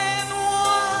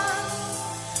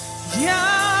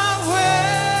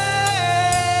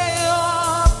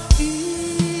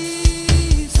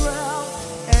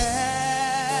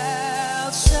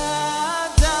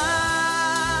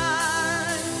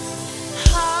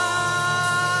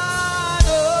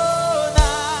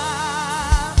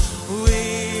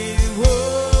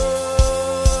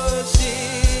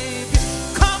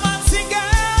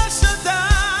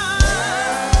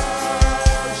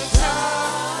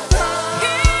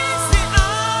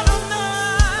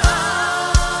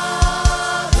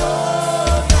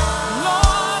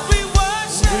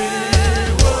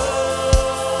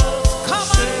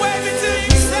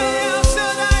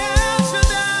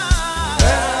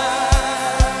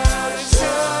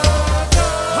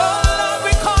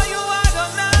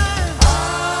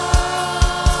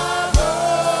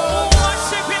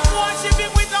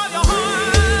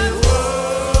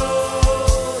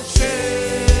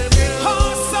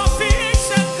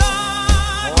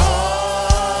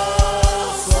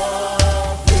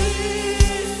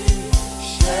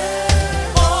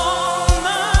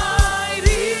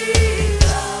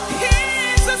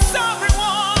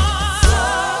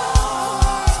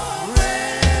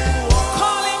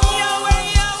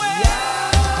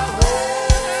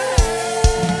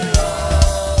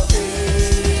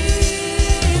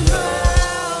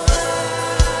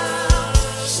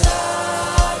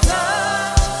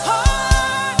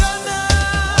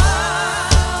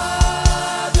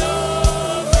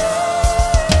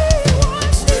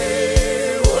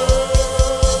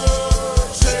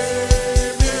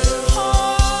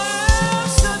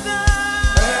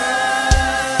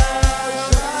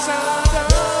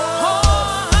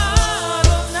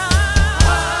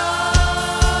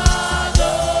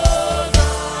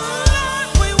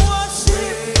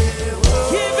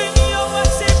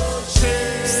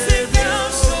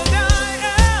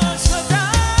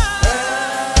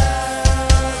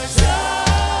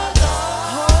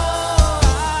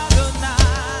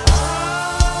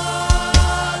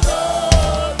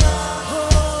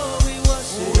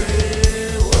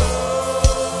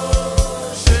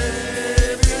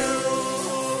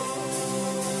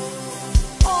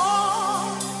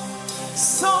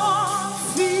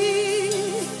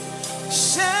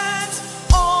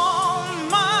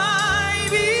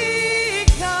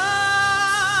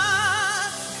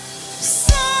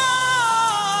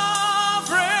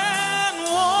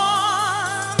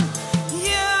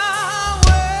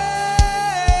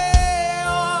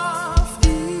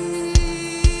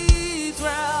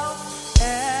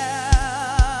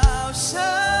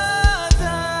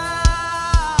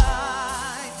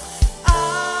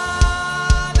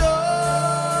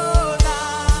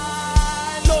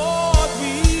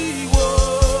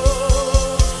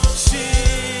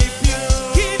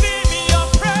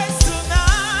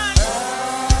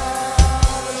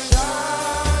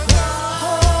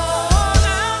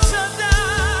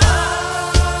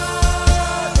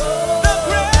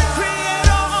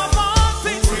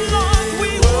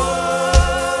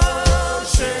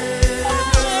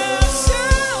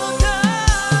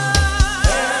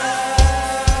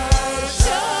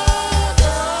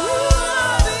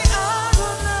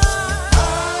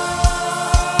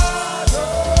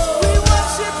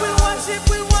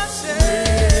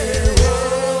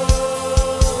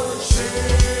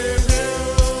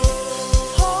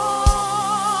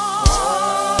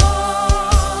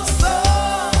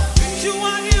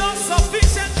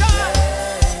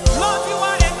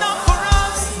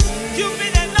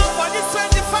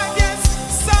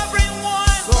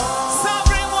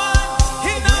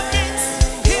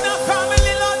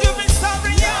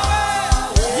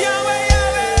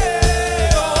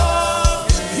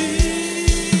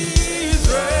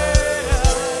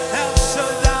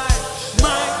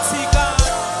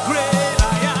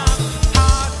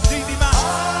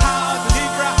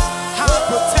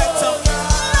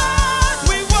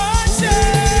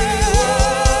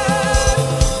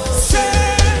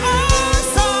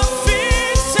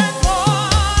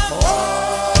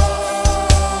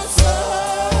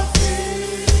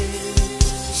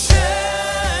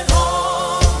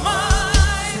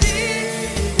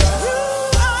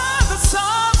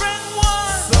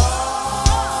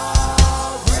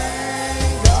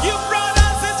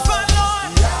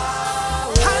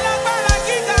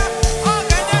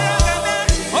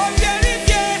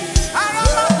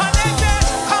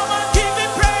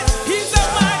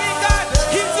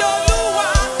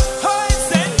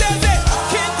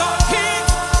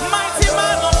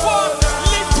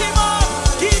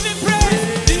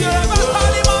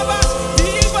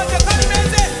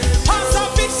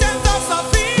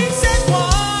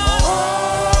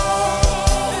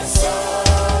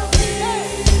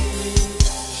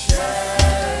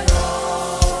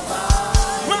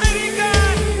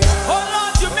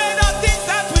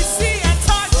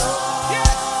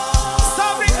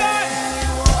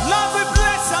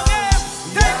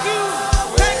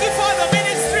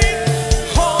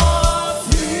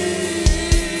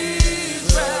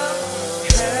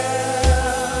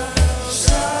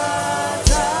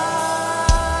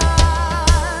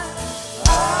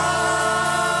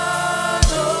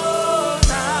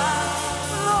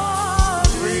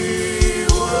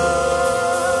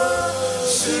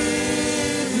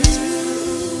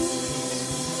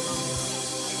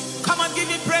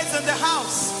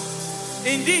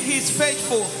is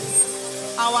faithful.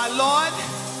 Our Lord,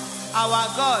 our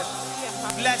God.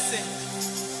 Blessing.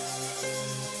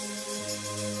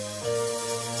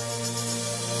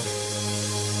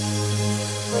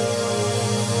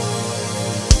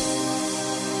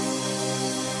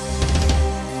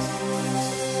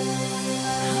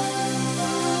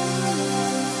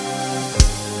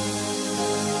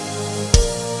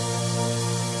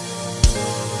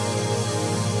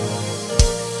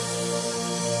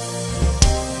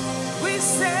 We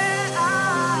say, ah,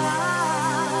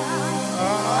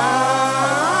 ah,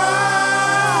 ah.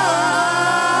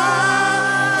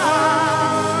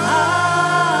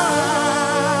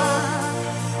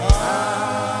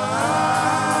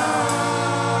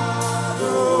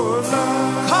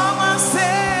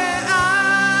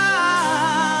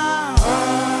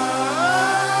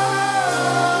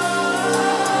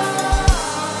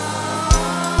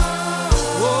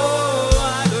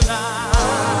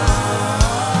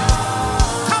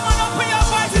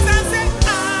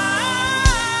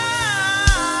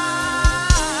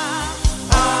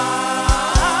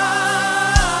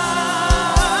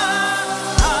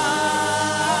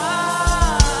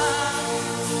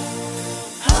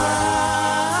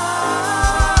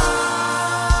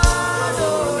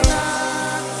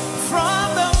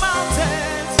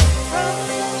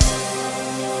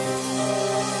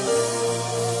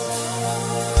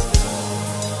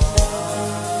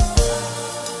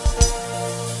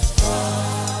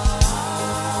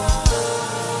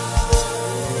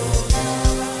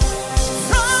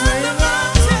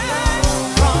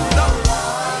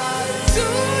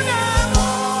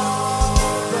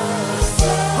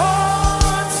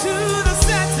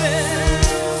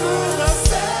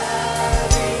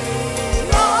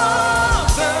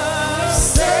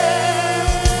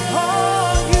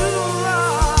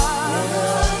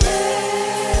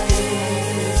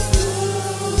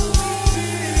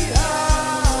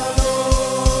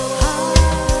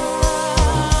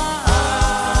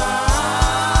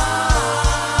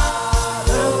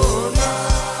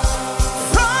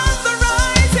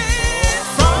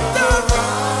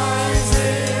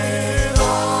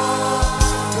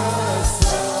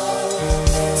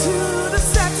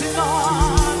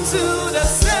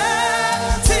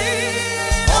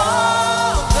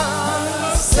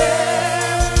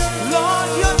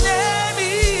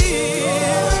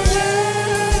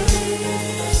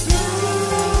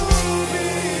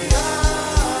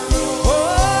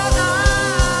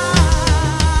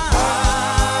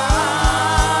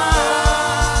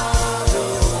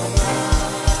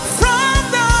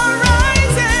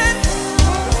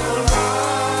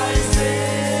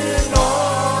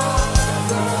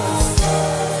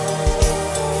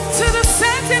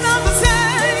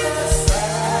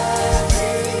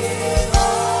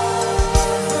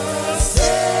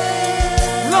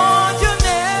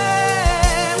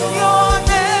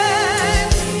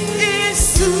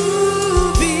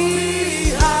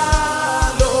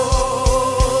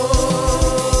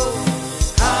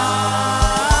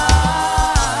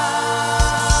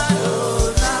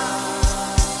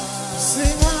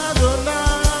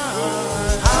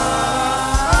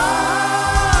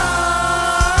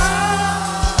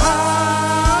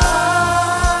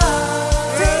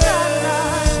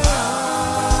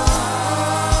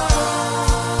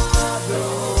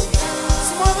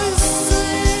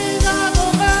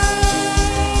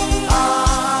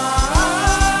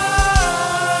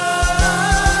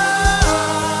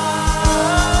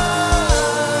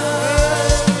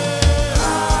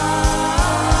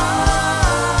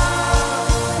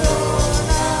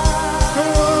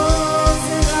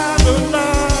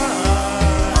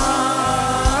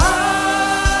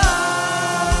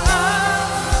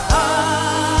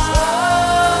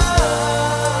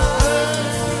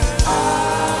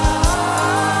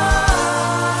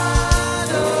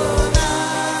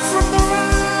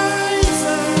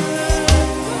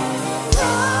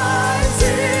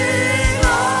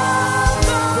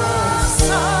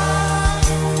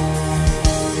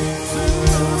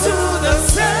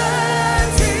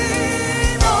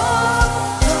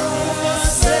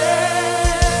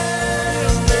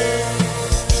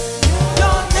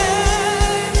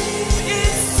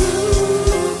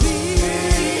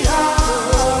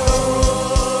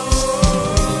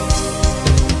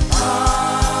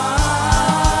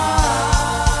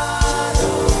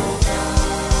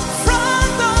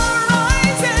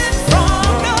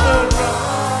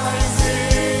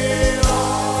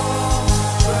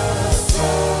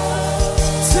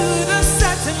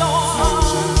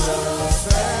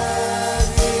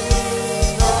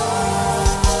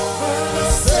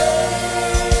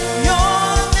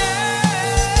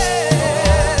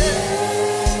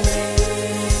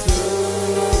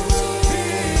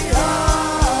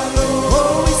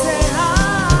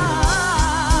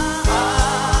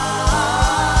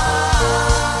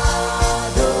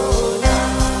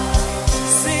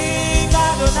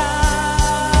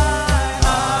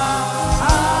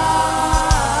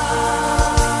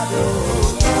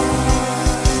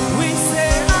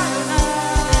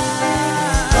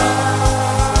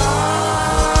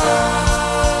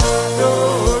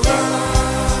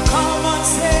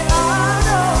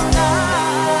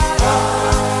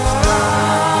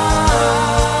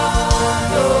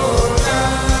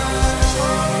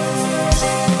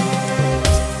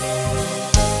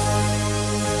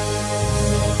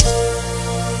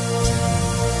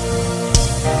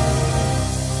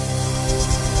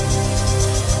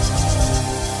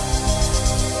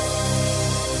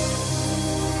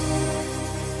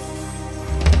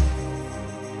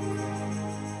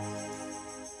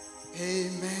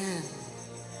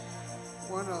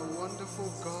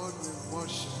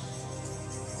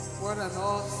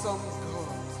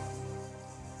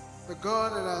 The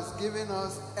God that has given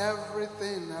us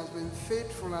everything, has been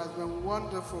faithful, has been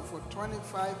wonderful for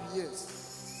 25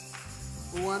 years.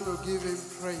 We want to give him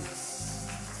praise.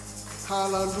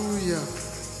 Hallelujah.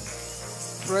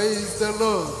 Praise the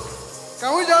Lord.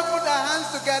 Can we just put our hands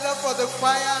together for the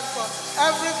choir and for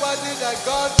everybody that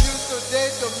God used today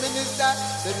to minister,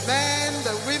 the men,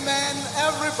 the women,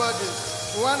 everybody.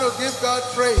 We want to give God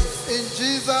praise in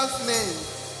Jesus' name.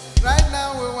 Right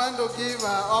now we want to give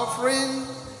our offering.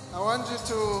 I want you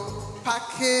to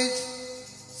package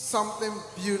something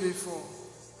beautiful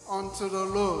unto the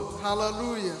Lord.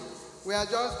 Hallelujah. We are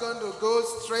just going to go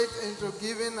straight into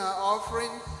giving our offering.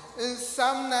 In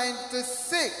Psalm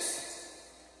 96,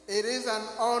 it is an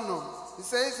honor. It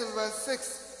says in verse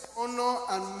 6, honor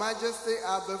and majesty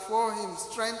are before him,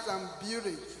 strength and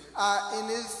beauty are in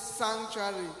his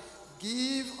sanctuary.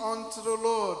 Give unto the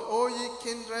Lord, O ye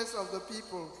kindreds of the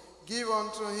people, give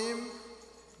unto him,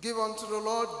 give unto the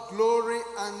Lord glory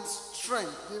and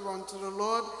strength. Give unto the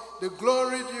Lord the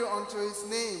glory due unto his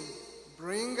name.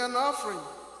 Bring an offering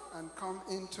and come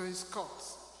into his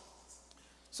courts.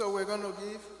 So we're going to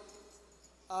give.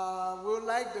 We would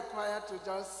like the choir to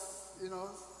just,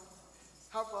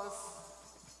 help us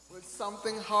with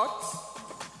something hot,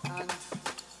 and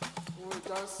we'll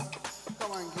just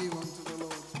come and give unto the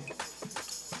Lord.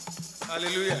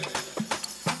 Hallelujah.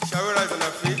 Shall we rise on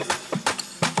our feet?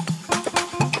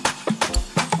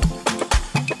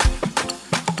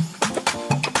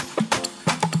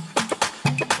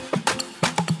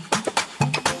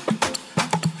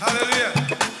 Hallelujah.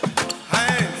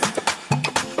 Hands.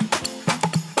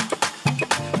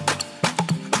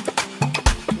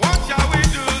 What shall we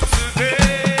do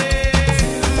today?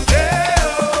 Today,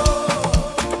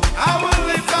 I will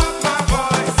lift up my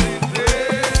voice in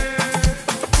praise.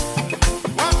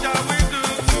 What shall we do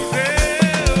today?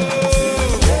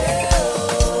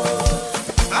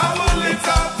 I will lift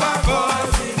up my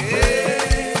voice in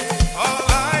praise. All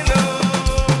I know,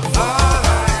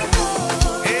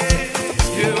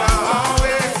 you are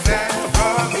always there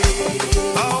for me.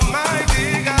 Almighty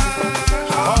God,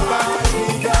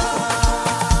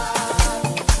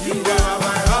 you are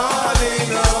my all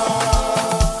in all.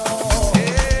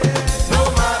 No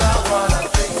matter what I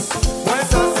face, when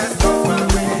success comes my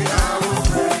way, I will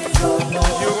praise your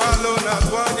Lord. You alone are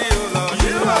worthy, O Lord.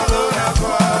 You alone are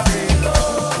worthy,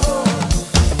 Lord.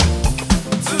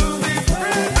 To be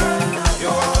praised, you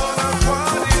alone are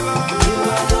worthy, Lord. You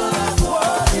alone are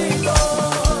worthy, Lord.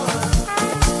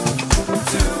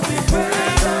 To be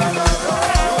praised, Lord.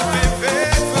 You've been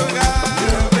faithful, God.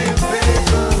 You've been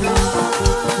faithful, God.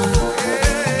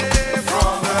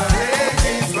 From the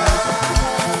ages past.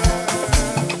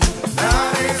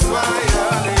 That is why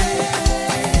your name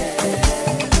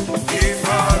is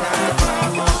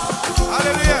forevermore.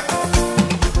 Hallelujah.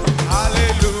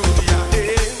 Hallelujah.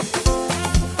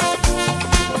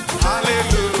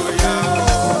 Hallelujah.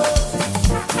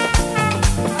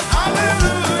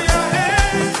 Hallelujah.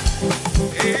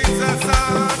 It's a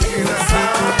sound of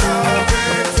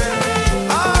victory.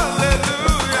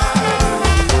 Hallelujah.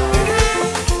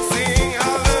 Sing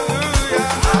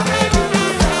hallelujah.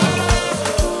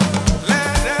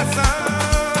 Let the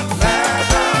sound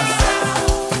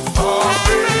of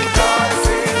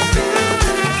rejoicing fill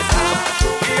this house.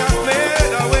 He has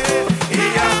made a way. He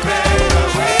has made a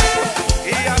way.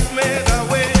 He has made a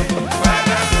way. Where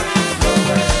there seems no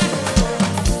way.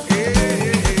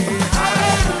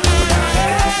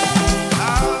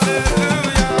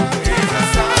 Hallelujah. It's a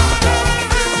sound of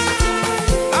victory.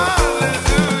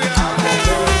 Hallelujah.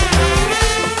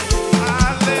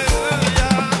 Hallelujah.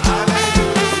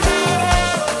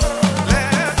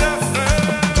 Let the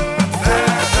sound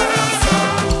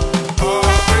of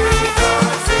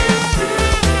rejoicing fill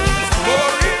this house.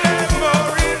 Morire,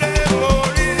 morire,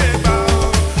 morire bow.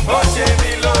 Oche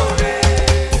mi lore,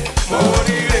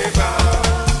 morire bow.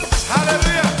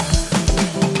 Hallelujah.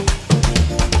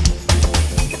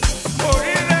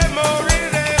 Morire,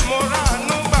 morire,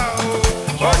 moranu bow.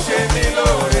 Oche mi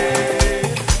lore,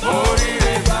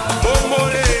 morire bow.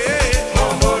 Momore,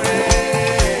 momore,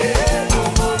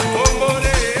 momore,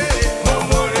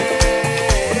 momore,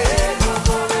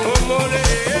 momore,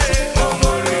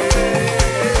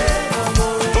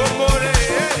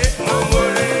 momore,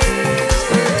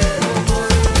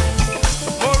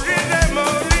 morire,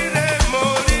 morire,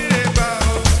 morire bow.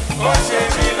 Oche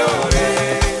mi lore,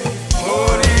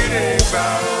 morire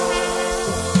bow.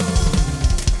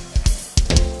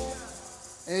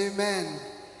 Amen.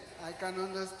 I can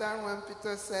understand when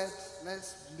Peter said,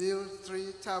 let's build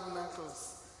 3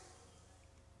 tabernacles.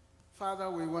 Father,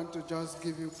 we want to just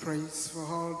give you praise for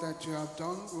all that you have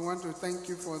done. We want to thank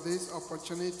you for this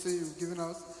opportunity you've given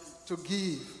us to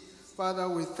give. Father,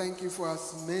 we thank you for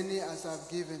as many as have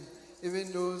given,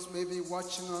 even those maybe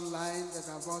watching online that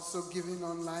have also given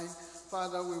online.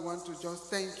 Father, we want to just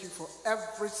thank you for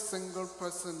every single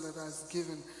person that has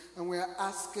given. And we are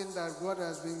asking that what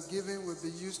has been given will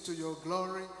be used to your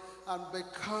glory. And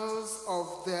because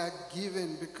of their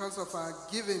giving, because of our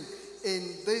giving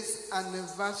in this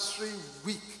anniversary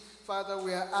week, Father,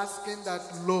 we are asking that,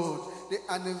 Lord, the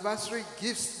anniversary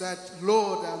gifts that,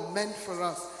 Lord, are meant for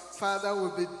us, Father,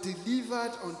 will be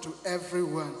delivered unto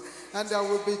everyone. And there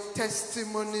will be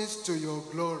testimonies to your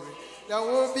glory. There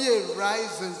will be a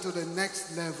rising to the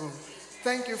next level.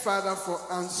 Thank you, Father, for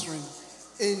answering.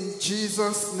 In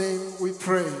Jesus' name we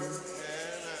pray.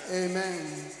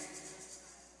 Amen.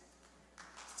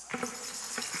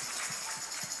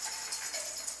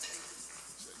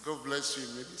 God bless you.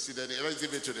 Maybe see that. Let's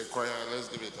give it to the choir. Let's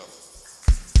give it up.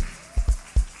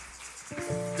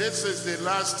 This is the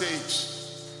last stage.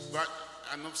 But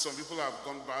I know some people have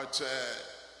gone back.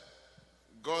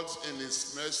 God in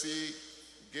his mercy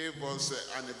gave us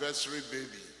an anniversary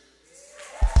baby.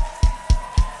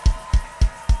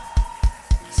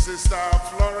 Sister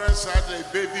Florence had a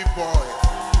baby boy.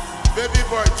 Baby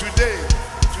boy today.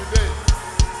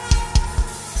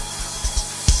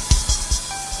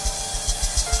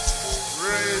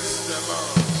 Praise the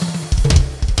Lord.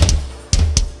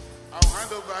 I'll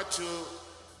hand over to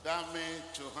Dami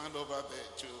to hand over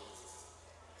to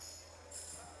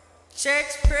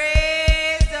Church,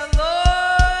 praise the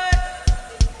Lord.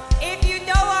 If you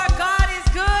know our God is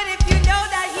good, if you know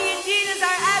that he indeed is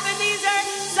our Ebenezer,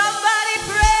 somebody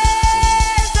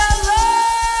praise the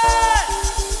Lord.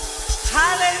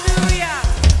 Hallelujah.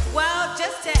 Well,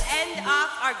 just to end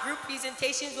off our group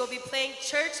presentations, we'll be playing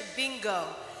church bingo.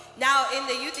 Now, in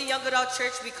the youth and young adult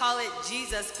church, we call it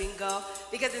Jesus Bingo,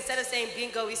 because instead of saying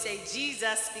bingo, we say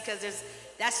Jesus, because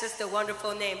that's just a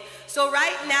wonderful name. So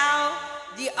right now,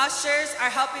 the ushers are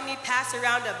helping me pass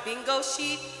around a bingo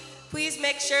sheet. Please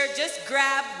make sure, just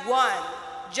grab one.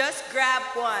 Just grab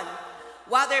one.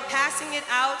 While they're passing it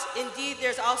out, indeed,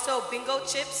 there's also bingo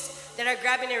chips that are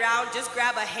grabbing around. Just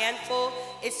grab a handful.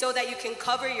 It's so that you can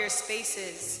cover your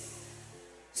spaces.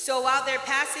 So while they're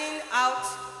passing out,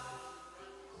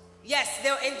 yes,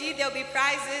 there'll be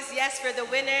prizes, yes, for the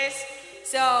winners.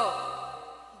 So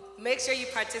make sure you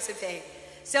participate.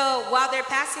 So while they're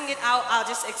passing it out, I'll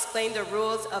just explain the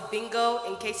rules of bingo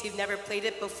in case you've never played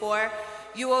it before.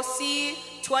 You will see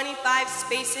 25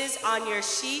 spaces on your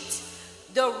sheet.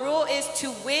 The rule is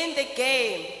to win the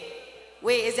game.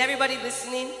 Wait, is everybody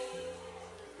listening?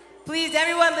 Please,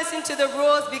 everyone listen to the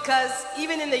rules, because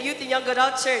even in the youth and young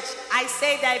adult church, I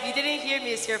say that if you didn't hear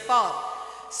me, it's your fault.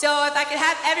 So if I could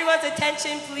have everyone's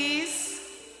attention, please.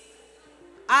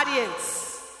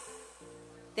 Audience.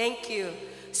 Thank you.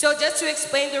 So just to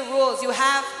explain the rules, you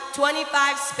have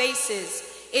 25 spaces.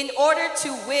 In order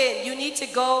to win, you need to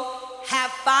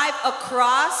have 5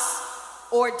 across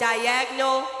or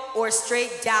diagonal or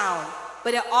straight down.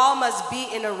 But it all must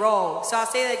be in a row. So I'll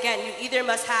say that again. You either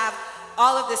must have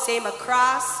all of the same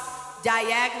across,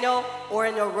 diagonal, or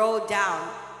in a row down.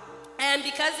 And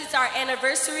because it's our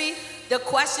anniversary, the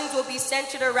questions will be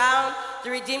centered around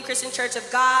the Redeemed Christian Church of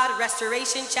God,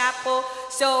 Restoration Chapel.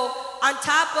 So on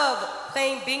top of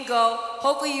playing bingo,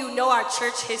 hopefully you know our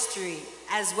church history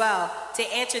as well to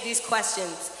answer these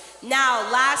questions. Now,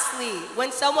 lastly,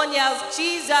 when someone yells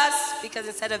Jesus, because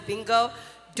instead of bingo,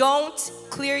 don't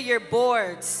clear your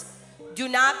boards. Do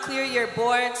not clear your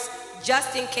boards,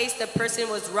 just in case the person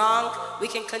was wrong. We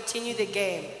can continue the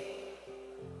game.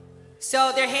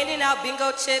 So they're handing out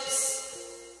bingo chips.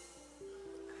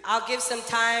 I'll give some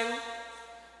time.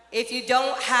 If you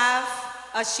don't have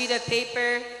a sheet of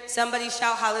paper, somebody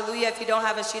shout hallelujah if you don't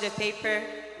have a sheet of paper.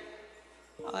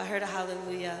 Oh, I heard a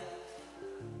hallelujah.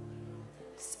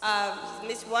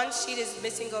 One sheet is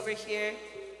missing over here.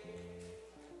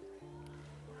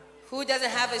 Who doesn't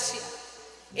have a sheet?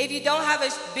 If you don't have a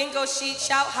bingo sheet,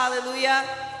 shout hallelujah.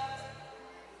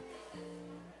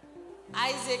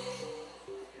 Isaac,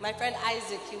 my friend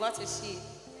Isaac, he wants a sheet.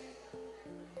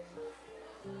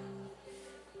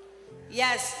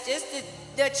 Yes, just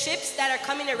the chips that are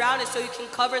coming around is so you can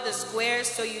cover the squares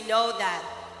so you know that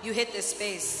you hit the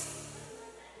space.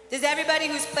 Does everybody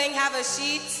who's playing have a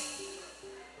sheet?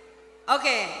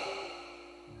 Okay,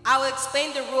 I will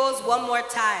explain the rules one more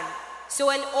time. So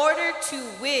in order to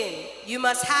win, you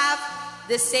must have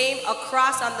the same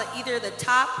across on either the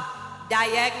top,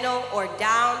 diagonal, or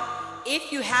down.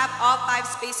 If you have all 5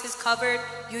 spaces covered,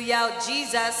 you yell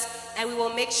Jesus, and we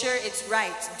will make sure it's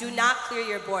right. Do not clear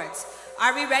your boards.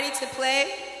 Are we ready to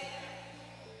play?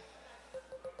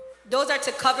 Those are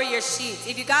to cover your sheets.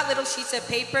 If you got little sheets of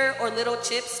paper or little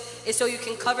chips, it's so you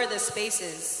can cover the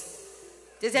spaces.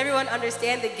 Does everyone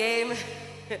understand the game?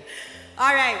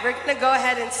 All right, we're gonna go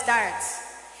ahead and start.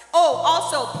 Oh,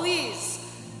 also, please,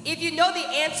 if you know the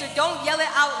answer, don't yell it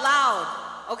out loud,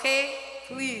 okay?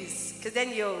 Please, because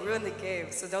then you'll ruin the game,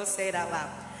 so don't say it out loud.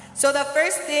 So the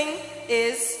first thing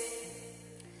is,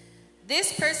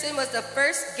 this person was the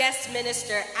first guest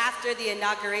minister after the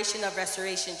inauguration of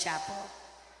Restoration Chapel.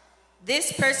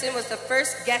 This person was the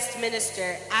first guest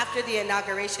minister after the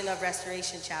inauguration of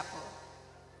Restoration Chapel.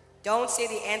 Don't say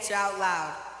the answer out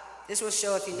loud. This will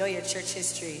show if you know your church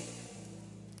history.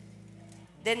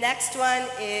 The next one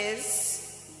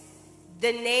is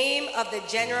the name of the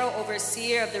general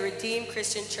overseer of the Redeemed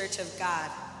Christian Church of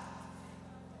God.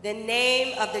 The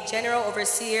name of the general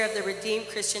overseer of the Redeemed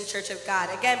Christian Church of God.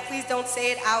 Again, please don't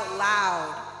say it out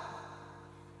loud.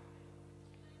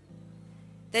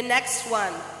 The next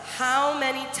one, how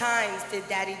many times did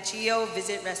Daddy Gio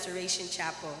visit Restoration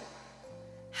Chapel?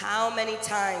 How many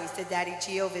times did Daddy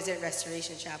Gio visit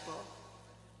Restoration Chapel?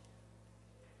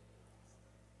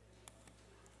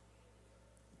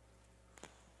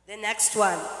 The next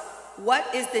one,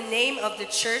 what is the name of the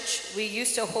church we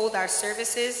used to hold our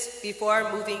services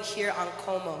before moving here on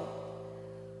Como?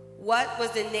 What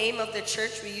was the name of the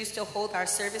church we used to hold our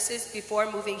services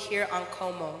before moving here on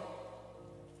Como?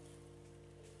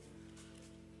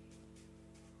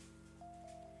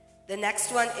 The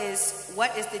next one is,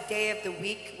 what is the day of the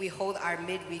week we hold our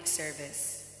midweek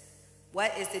service?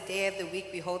 What is the day of the week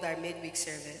we hold our midweek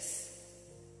service?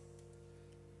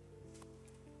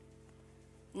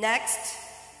 Next,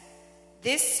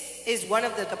 this is one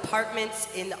of the departments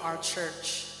in our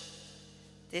church.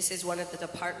 This is one of the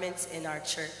departments in our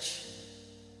church.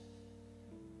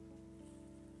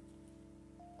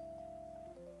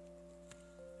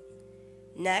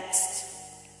 Next,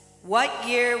 what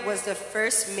year was the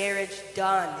first marriage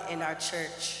done in our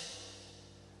church?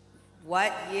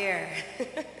 What year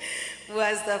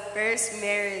was the first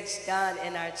marriage done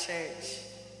in our church?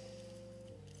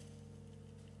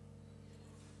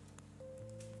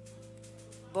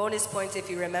 Bonus points if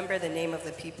you remember the name of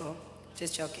the people.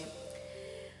 Just joking.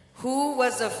 Who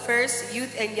was the first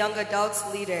youth and young adults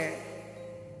leader?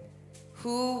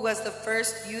 Who was the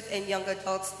first youth and young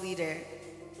adults leader?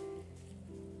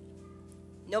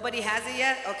 Nobody has it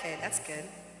yet? Okay, that's good.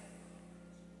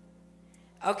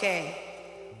 Okay.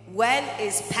 When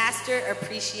is Pastor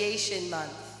Appreciation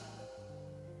Month?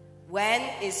 When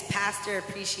is Pastor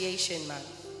Appreciation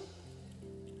Month?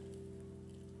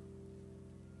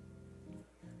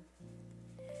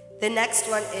 The next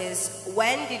one is,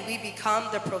 when did we become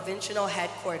the provincial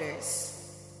headquarters?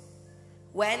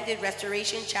 When did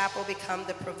Restoration Chapel become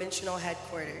the provincial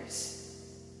headquarters?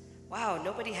 Wow,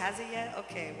 nobody has it yet?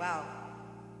 Okay, wow.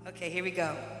 Okay, here we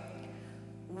go.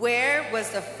 Where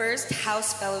was the first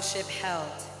house fellowship held?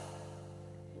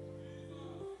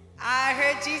 I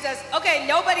heard Jesus. Okay,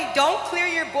 nobody, don't clear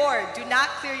your board. Do not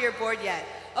clear your board yet.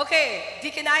 Okay,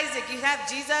 Deacon Isaac, you have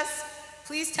Jesus?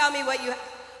 Please tell me what you have.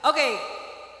 Okay,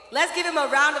 let's give him a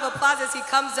round of applause as he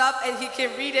comes up and he can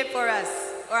read it for us.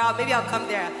 Or maybe I'll come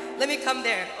there. Let me come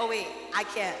there. Oh wait, I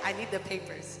can't. I need the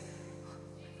papers.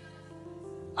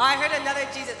 Oh, I heard another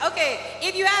Jesus. Okay,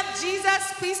 if you have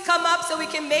Jesus, please come up so we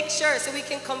can make sure, so we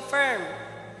can confirm.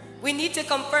 We need to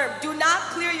confirm. Do not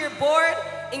clear your board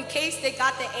in case they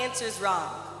got the answers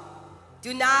wrong.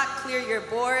 Do not clear your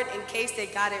board in case they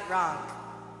got it wrong.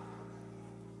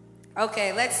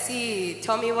 Okay, let's see.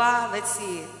 Tomiwa, let's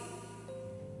see.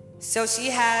 So she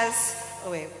has,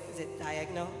 oh wait, is it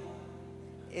diagonal?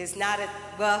 It's not,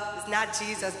 it's not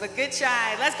Jesus, but good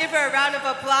try. Let's give her a round of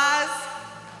applause.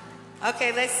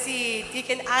 Okay, let's see,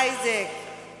 Deacon Isaac.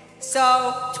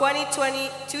 So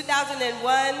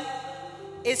 2001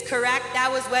 is correct.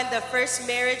 That was when the first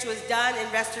marriage was done in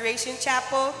Restoration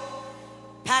Chapel.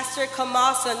 Pastor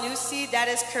Kamal Sanusi, that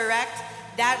is correct.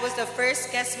 That was the first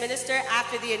guest minister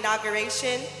after the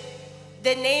inauguration.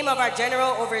 The name of our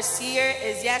general overseer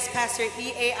is, yes, Pastor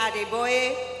E.A.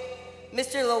 Adeboye.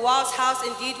 Mr. Lawal's house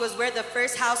indeed was where the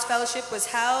first house fellowship was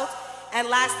held. And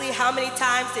lastly, how many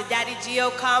times did Daddy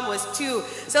Gio come? Was 2.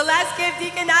 So let's give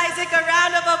Deacon Isaac a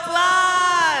round of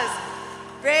applause.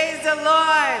 Praise the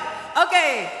Lord.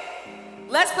 Okay,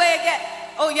 let's play again.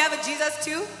 Oh, you have a Jesus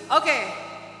too? Okay.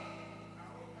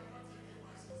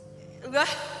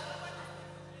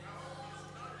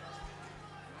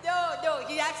 No,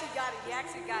 he actually got it. He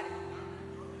actually got it.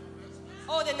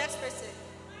 Oh, the next person.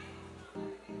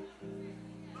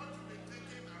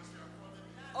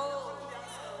 Oh.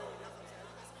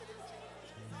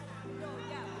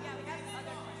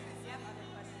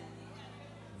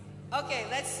 Okay,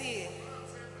 let's see.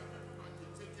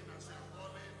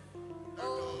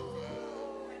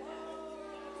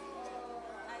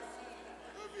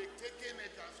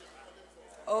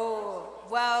 Oh,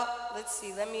 well, let's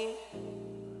see. Let me.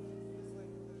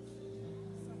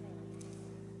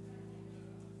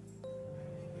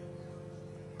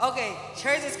 Okay,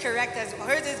 hers is correct as well.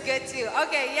 Hers is good too.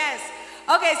 Okay, yes.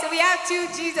 Okay, so we have 2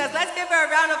 Jesus. Let's give her a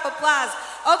round of applause.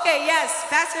 Okay, yes,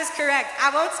 Pastor is correct.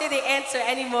 I won't say the answer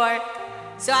anymore.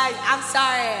 So I'm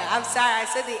sorry. I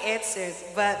said the answers,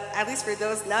 but at least for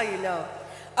those, now you know.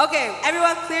 Okay,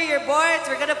 everyone clear your boards.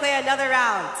 We're gonna play another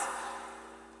round.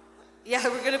 Yeah,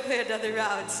 we're gonna play another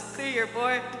round. Clear your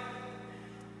board.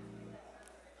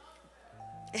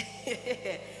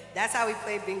 That's how we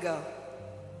play bingo.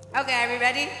 Okay, are we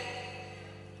ready?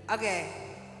 Okay.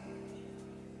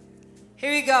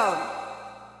 Here we go.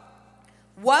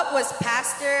 What was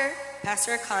Pastor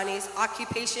Akanni's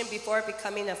occupation before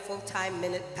becoming a full-time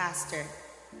pastor?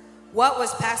 What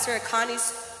was Pastor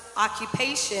Akanni's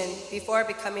occupation before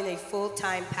becoming a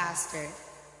full-time pastor?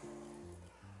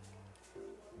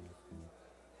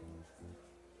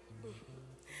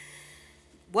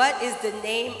 What is the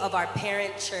name of our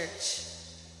parent church?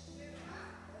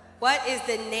 What is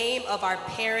the name of our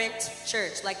parent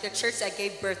church? Like the church that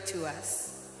gave birth to us.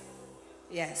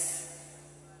 Yes.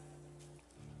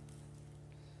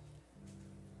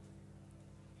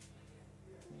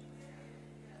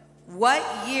 What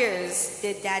years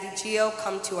did Daddy Gio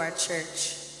come to our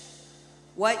church?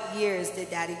 What years did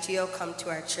Daddy Gio come to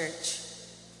our church?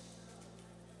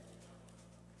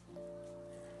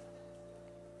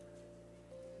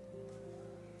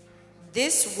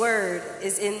 This word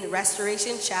is in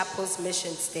Restoration Chapel's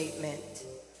mission statement.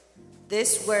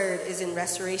 This word is in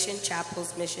Restoration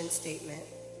Chapel's mission statement.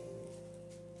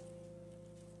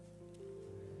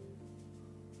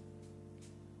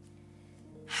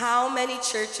 How many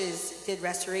churches did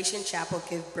Restoration Chapel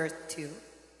give birth to?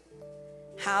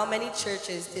 How many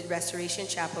churches did Restoration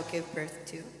Chapel give birth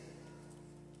to?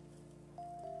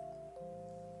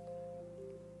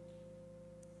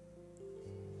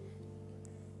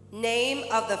 Name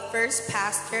of the first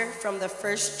pastor from the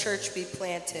first church we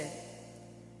planted.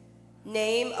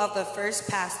 Name of the first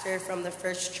pastor from the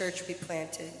first church we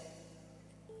planted.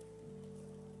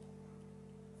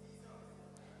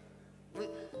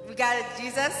 We got it,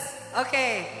 Jesus?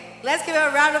 Okay, let's give him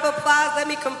a round of applause. Let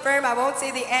me confirm. I won't say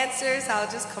the answers.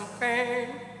 I'll just confirm.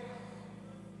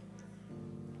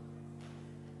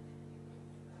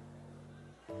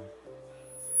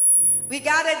 We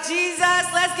got it, Jesus.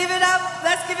 Let's give it up.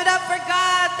 Let's give it up for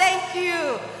God. Thank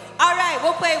you. All right,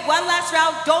 we'll play one last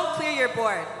round. Don't clear your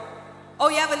board. Oh,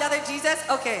 you have another Jesus?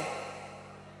 Okay.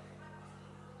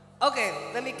 Okay,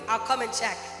 I'll come and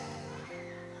check.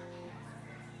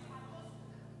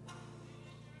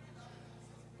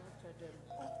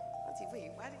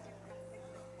 Wait, why did you...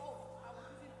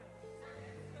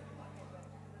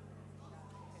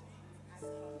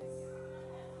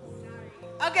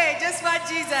 Okay, just one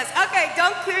Jesus. Okay,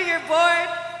 don't clear your board.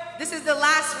 This is the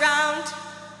last round.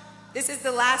 This is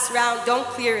the last round. Don't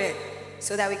clear it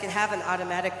so that we can have an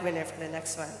automatic winner for the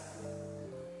next one.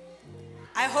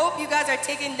 I hope you guys are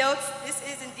taking notes. This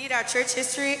is indeed our church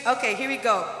history. Okay, here we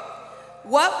go.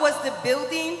 What was the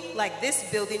building, like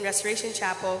this building, Restoration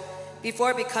Chapel,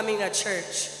 before becoming a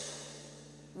church?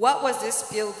 What was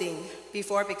this building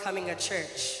before becoming a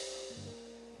church?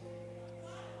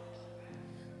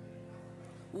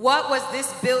 What was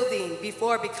this building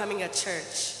before becoming a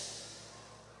church?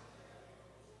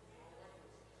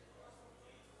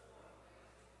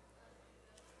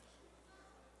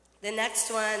 The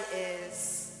next one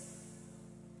is,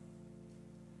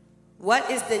 what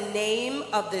is the name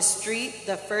of the street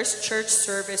the first church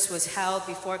service was held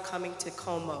before coming to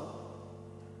Como?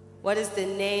 What is the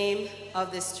name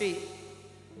of the street?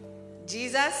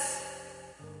 Jesus?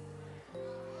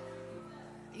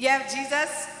 You have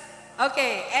Jesus?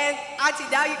 Okay, and Auntie,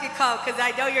 now you can come because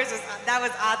I know yours was, that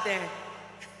was out there.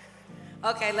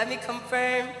 Okay, let me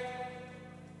confirm.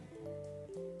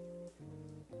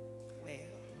 Wait.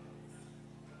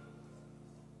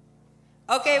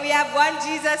 Okay, we have one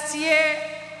Jesus here.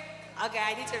 Okay,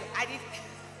 I need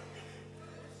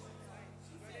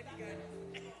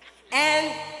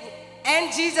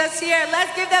and Jesus here.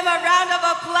 Let's give them a round of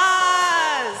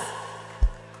applause.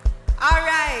 All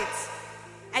right.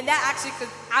 And that actually could,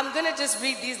 I'm gonna just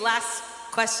read these last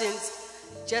questions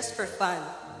just for fun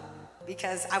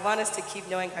because I want us to keep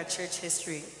knowing our church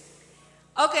history.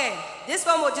 Okay, this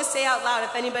one we'll just say out loud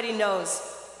if anybody knows.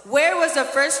 Where was the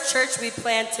first church we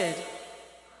planted?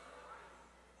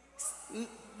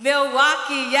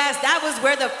 Milwaukee, yes, that was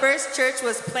where the first church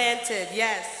was planted,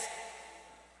 yes.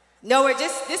 No, we're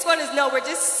just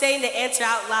saying the answer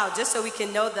out loud, just so we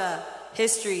can know the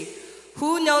history.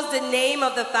 Who knows the name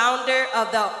of the founder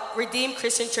of the Redeemed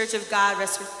Christian Church of God,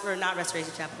 or not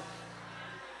Restoration Chapel?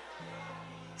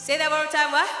 Say that one more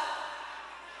time, what?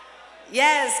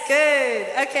 Yes,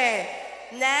 good. Okay,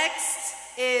 next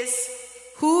is,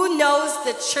 who knows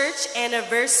the church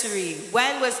anniversary?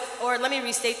 Let me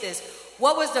restate this.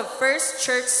 What was the first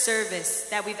church service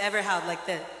that we've ever held? Like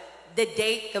the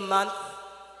date, the month?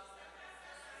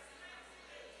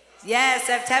 Yes,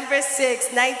 September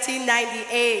 6,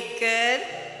 1998. Good.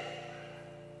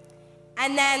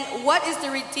 And then, what is the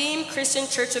Redeemed Christian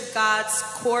Church of God's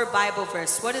core Bible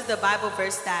verse? What is the Bible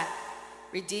verse that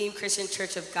Redeemed Christian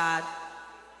Church of God?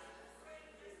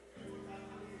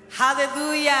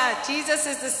 Hallelujah. Jesus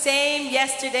is the same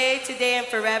yesterday, today, and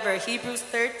forever. Hebrews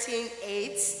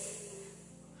 13:8.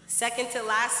 Second to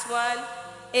last one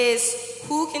is,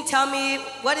 who can tell me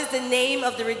what is the name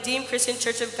of the Redeemed Christian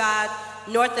Church of God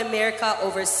North America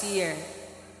overseer?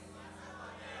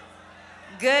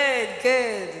 Good,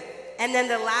 good. And then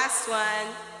the last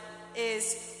one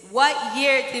is, what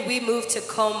year did we move to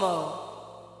Como?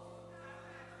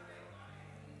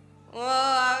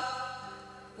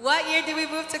 What year did we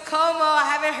move to Como? I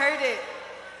haven't heard it.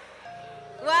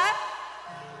 What?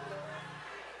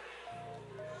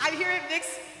 I hear it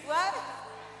mixed. What?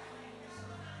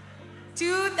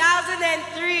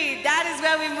 2003. That is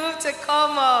when we moved to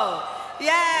Como.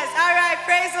 Yes. All right.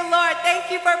 Praise the Lord.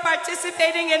 Thank you for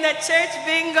participating in the church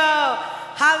bingo.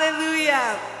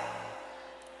 Hallelujah.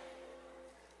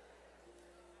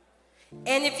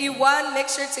 And if you won, make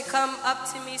sure to come up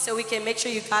to me so we can make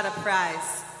sure you got a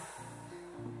prize.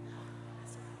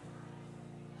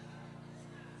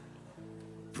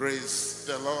 Praise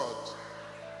the Lord.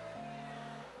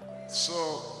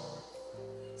 So,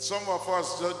 some of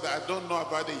us don't know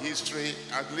about the history,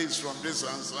 at least from this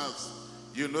answers.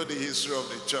 You know the history of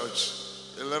the church,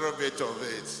 a little bit of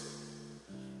it.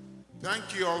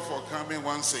 Thank you all for coming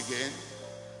once again.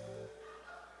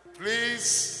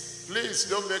 Please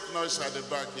don't make noise at the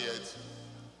back yet.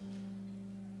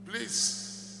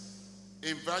 Please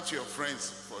invite your friends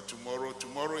for tomorrow.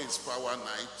 Tomorrow is Power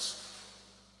Night.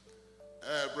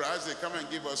 Brazil, come and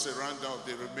give us a rundown of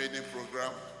the remaining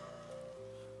program.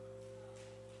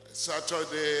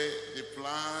 Saturday, the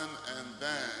plan, and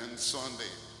then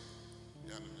Sunday.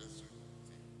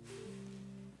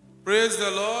 Praise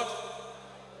the Lord.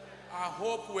 I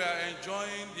hope we are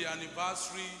enjoying the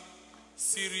anniversary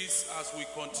series as we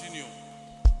continue.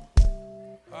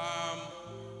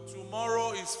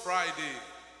 Tomorrow is Friday,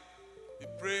 the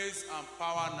Praise and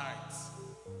Power Night.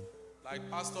 Like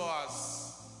Pastor has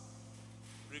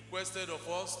requested of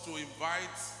us to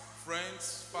invite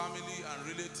friends, family, and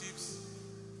relatives,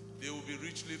 they will be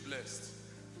richly blessed.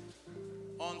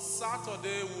 On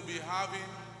Saturday, we'll be having,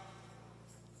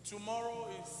 tomorrow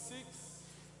is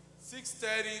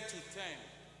 6:30 to 10.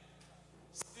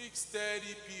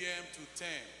 6:30 p.m. to 10.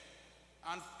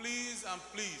 And please,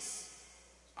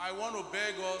 I want to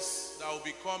beg us that will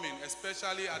be coming,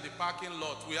 especially at the parking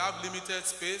lot. We have limited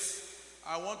space.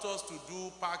 I want us to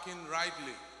do parking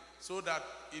rightly so that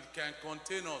it can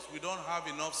contain us. We don't have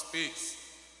enough space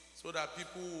so that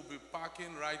people will be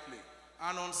parking rightly.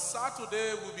 And on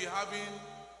Saturday, we'll be having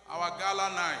our gala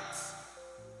night.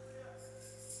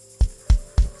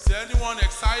 Is anyone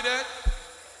excited?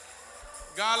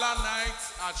 Gala night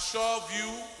at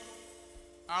Shoreview,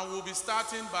 and we'll be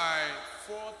starting by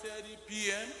 4:30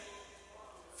 p.m.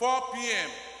 4 p.m.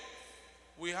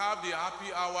 We have the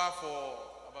happy hour for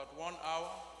about 1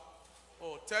 hour.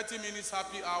 30 minutes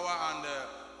happy hour, and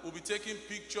we'll be taking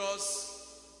pictures.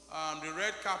 The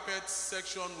red carpet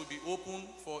section will be open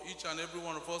for each and every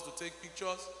one of us to take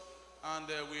pictures, and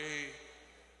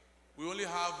we only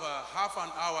have half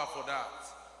an hour for that.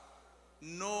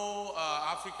 No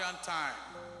African time.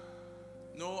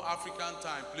 No African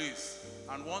time, please.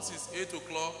 And once it's 8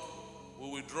 o'clock, we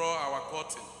will draw our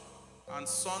curtain. And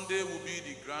Sunday will be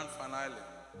the grand finale.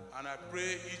 And I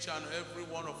pray each and every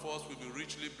one of us will be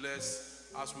richly blessed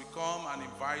as we come and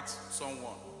invite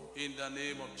someone in the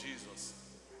name of Jesus.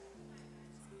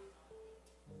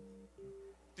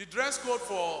 The dress code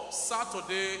for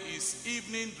Saturday is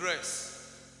evening dress.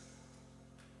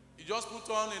 You just put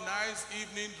on a nice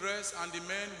evening dress, and the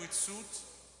men with suit.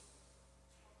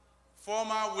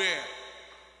 Formal wear,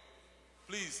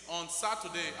 please, on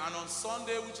Saturday. And on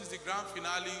Sunday, which is the grand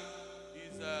finale,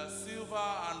 is silver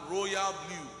and royal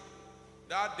blue.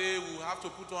 That day, we'll have to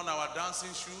put on our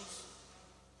dancing shoes.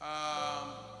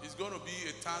 It's going to be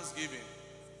a Thanksgiving.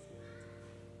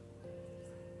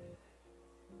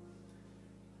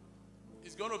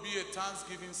 It's going to be a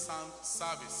Thanksgiving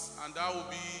service, and that will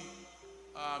be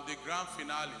the grand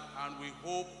finale. And we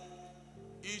hope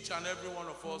each and every one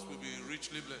of us will be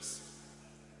richly blessed.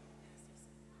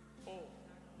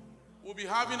 We'll be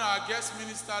having our guest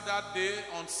minister that day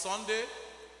on Sunday,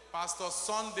 Pastor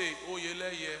Sunday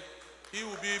Oyeleye. He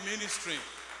will be ministering.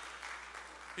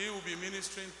 He will be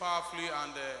ministering powerfully,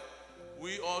 and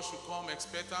we all should come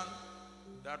expectant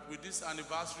that with this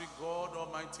anniversary, God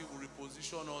Almighty will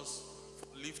reposition us for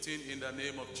lifting in the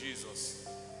name of Jesus.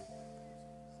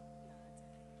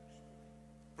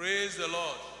 Praise the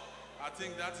Lord. I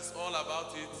think that is all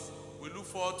about it. We look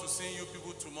forward to seeing you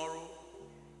people tomorrow.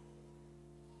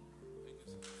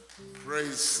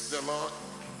 Praise the Lord.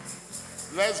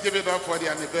 Let's give it up for the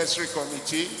anniversary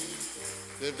committee.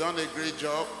 They've done a great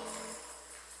job.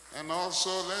 And also,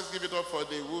 let's give it up for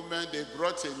the women. They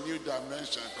brought a new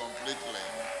dimension completely.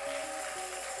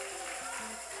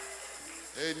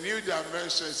 A new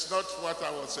dimension. It's not what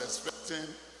I was expecting.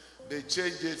 They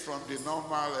changed it from the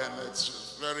normal, and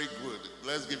it's very good.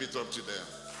 Let's give it up to them.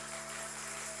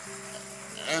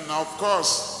 And of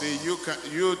course, the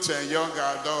youth and young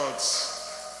adults.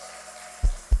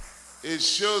 It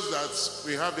shows that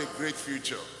we have a great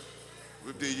future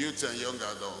with the youth and young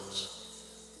adults.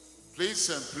 Please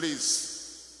and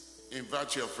please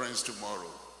invite your friends tomorrow.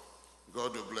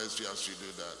 God will bless you as you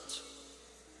do that.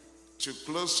 To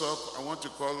close up, I want to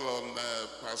call on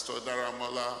Pastor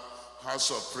Daramola, House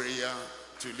of Prayer,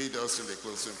 to lead us in the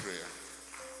closing prayer.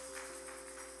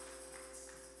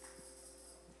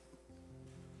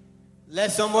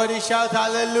 Let somebody shout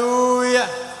hallelujah.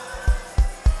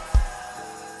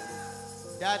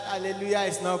 That hallelujah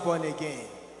is not born again.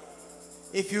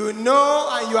 If you know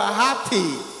and you are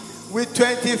happy with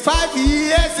 25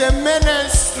 years in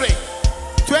ministry,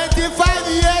 25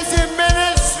 years in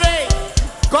ministry,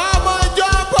 come on,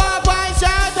 jump up and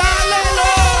shout hallelujah.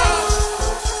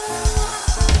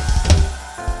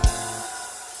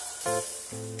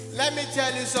 Let me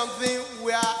tell you something.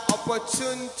 We are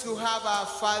opportune to have our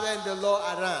Father in the Lord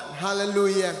around.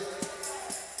 Hallelujah.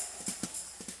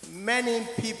 Many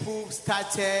people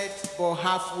started, but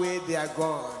halfway they are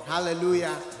gone.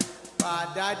 Hallelujah. But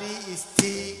our daddy is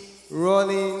still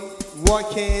rolling,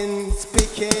 walking,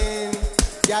 speaking.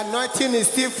 The anointing is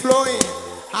still flowing.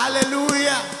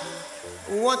 Hallelujah.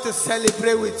 We want to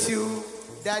celebrate with you.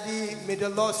 Daddy, may the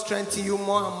Lord strengthen you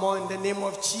more and more in the name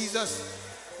of Jesus.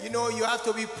 You know, you have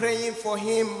to be praying for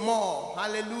him more.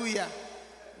 Hallelujah.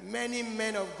 Many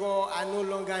men of God are no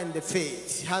longer in the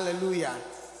faith. Hallelujah.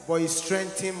 But he's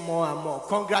strengthening more and more.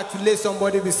 Congratulate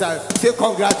somebody beside. Say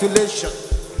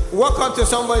congratulations. Welcome to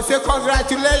somebody. Say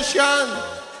congratulations.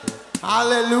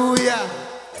 Hallelujah.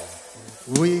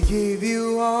 We give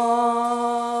you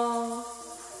all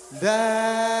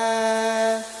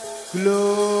the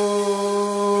glory.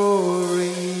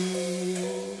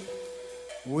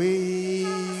 We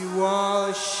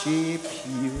worship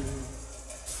you,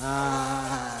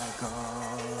 our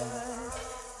God.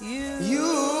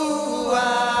 You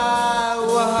are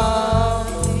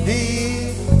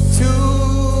worthy to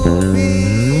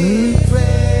be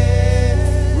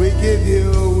praised. We give you,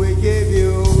 we give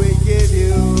you, we give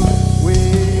you, we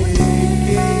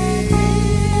give you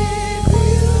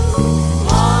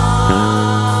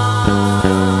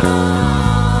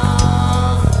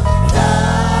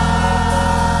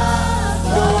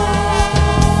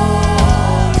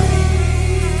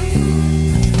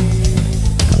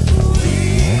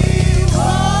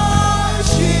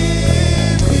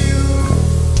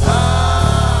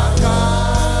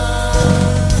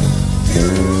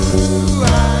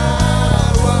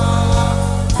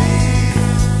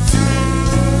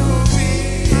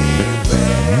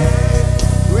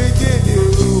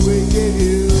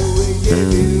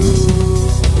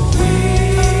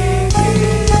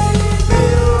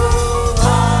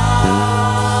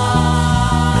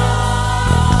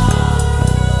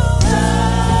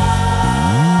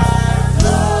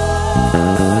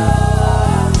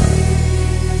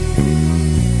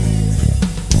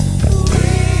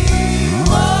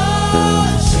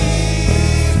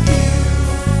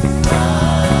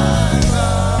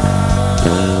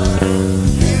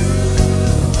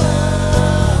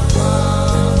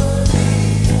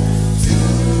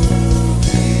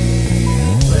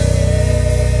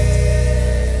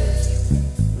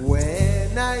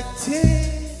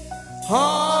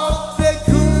of the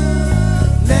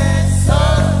goodness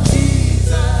of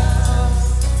Jesus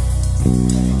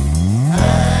and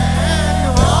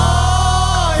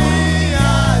all he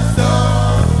has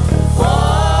done for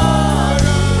us.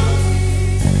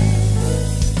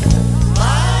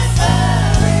 My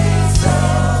very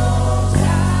soul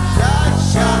shall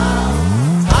shout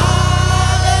hallelujah.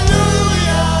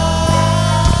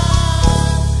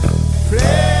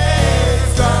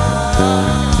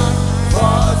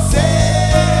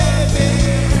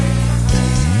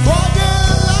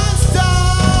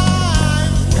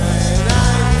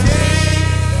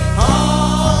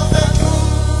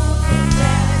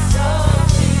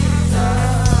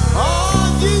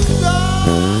 is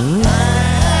done,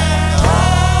 and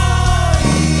all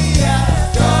He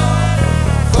has done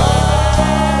for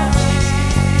me.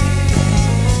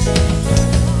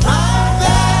 My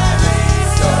very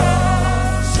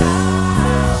soul shall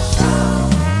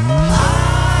shout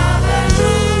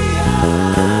hallelujah.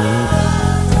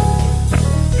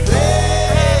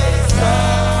 Praise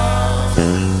God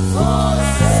for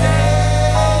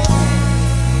saving me.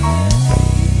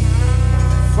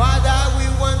 Father, we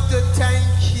want to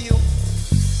thank you.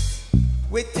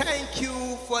 We thank you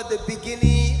for the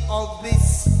beginning of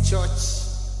this church.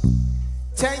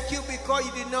 Thank you because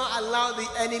you did not allow the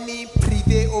enemy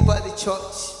prevail over the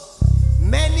church.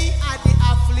 Many are the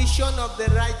affliction of the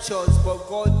righteous, but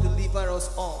God delivered us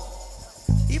all.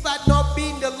 If had not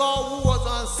been the Lord who was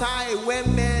on side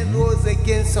when men rose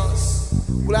against us,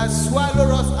 would have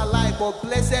swallowed us alive. But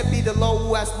blessed be the Lord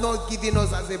who has not given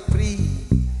us as a prey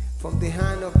from the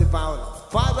hand of the violent.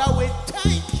 Father, we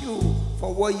thank you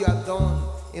for what you have done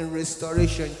in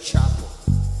Restoration Chapel.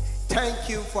 Thank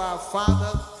you for our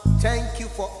Father. Thank you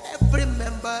for every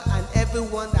member and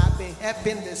everyone that have been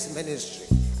helping this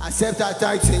ministry. Accept our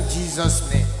thanks in Jesus'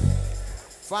 name.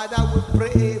 Father, we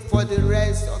pray for the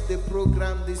rest of the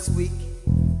program this week.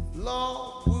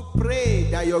 Lord, we pray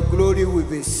that your glory will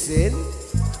be seen.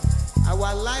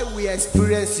 Our life will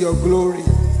experience your glory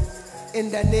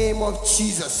in the name of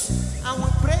Jesus. And we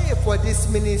pray for this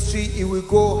ministry, it will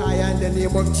go higher in the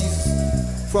name of Jesus.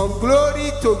 From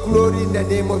glory to glory in the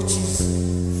name of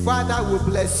Jesus. Father, we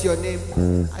bless your name.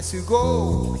 As we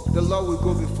go, the Lord will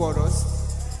go before us.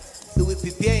 He will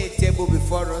prepare a table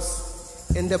before us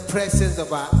in the presence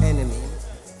of our enemy.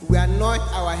 We anoint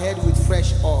our head with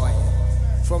fresh oil.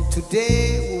 From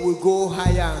today, we will go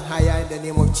higher and higher in the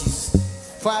name of Jesus.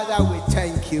 Father, we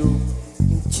thank you.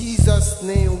 In Jesus'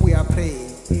 name we are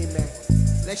praying. Amen.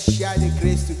 Let's share the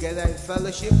grace together in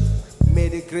fellowship. May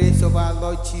the grace of our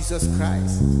Lord Jesus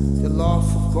Christ, the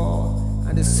love of God,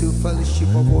 and the sweet fellowship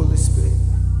of Holy Spirit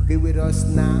be with us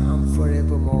now and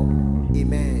forevermore.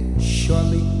 Amen.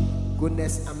 Surely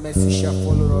goodness and mercy shall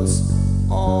follow us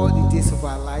all the days of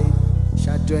our life,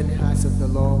 shall dwell in the house of the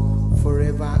Lord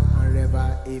forever and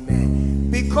ever. Amen.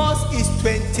 Because it's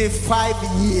 25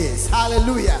 years.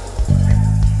 Hallelujah.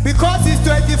 Because it's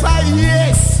 25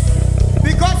 years.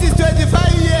 Because it's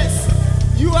 25 years.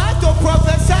 You have to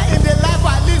prophesy in the life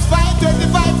of at least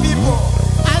 25 people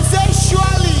and say,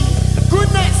 surely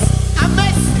goodness and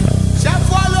mercy shall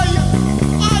follow you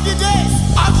all the days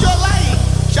of your life,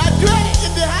 shall dwell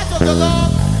in the house of the Lord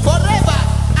forever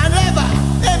and ever.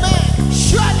 Amen.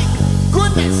 Surely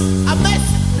goodness and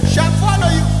mercy shall follow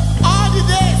you all the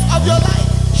days of your life,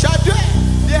 shall dwell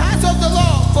in the house of the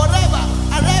Lord forever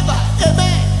and ever.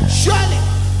 Amen. Surely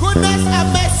goodness and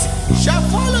mercy shall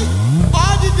follow you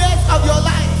all the days of your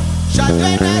life, shall dwell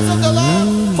in the house of the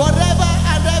Lord forever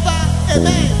and ever.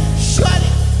 Amen. Surely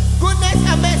goodness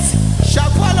and mercy shall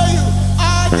follow you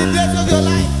all the days of your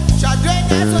life, shall dwell in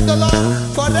the house of the Lord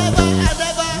forever and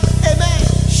ever. Amen.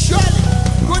 Surely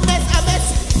goodness and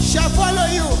mercy shall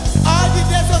follow you all the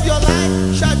days of your life,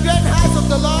 shall dwell in the house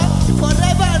of the Lord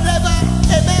forever and ever.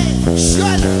 Amen.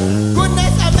 Surely goodness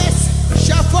and mercy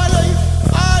shall follow you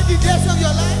all the days of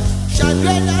your life, shall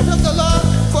dwell in the house of the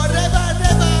Lord forever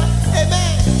and ever. Amen. Surely goodness and mercy shall follow you all the days of your life, shall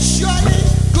dwell in the house of the Lord forever and ever. Amen. Surely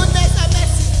goodness and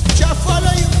mercy shall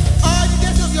follow you all the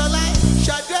days of your life,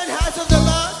 shall dwell in the house of the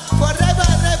Lord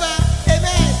forever and ever.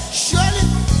 Amen. Surely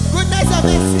goodness and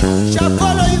mercy shall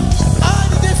follow you all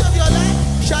the days of your life,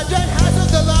 shall dwell in the house of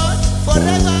the Lord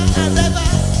forever and ever.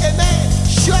 Amen.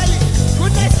 Surely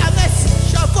goodness and mercy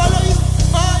shall follow you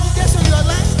all the days of your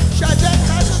life, shall dwell in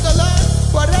the house of the Lord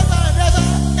forever and ever.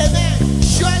 Amen.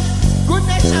 Surely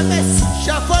goodness and mercy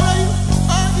shall follow you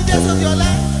all the days of your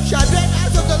life, shall dwell in the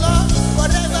house of the Lord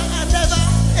forever and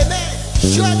ever. Amen.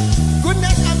 Surely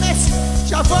goodness and mercy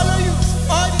shall follow you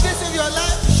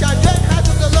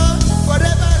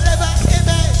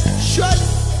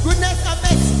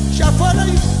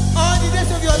all the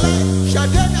days of your life, shall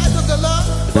dwell in the house of the Lord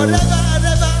forever and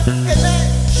ever. Amen.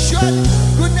 Surely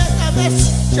goodness and mercy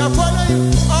shall follow you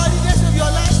all the days of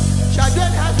your life, shall dwell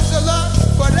in the house of the Lord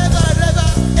forever and ever.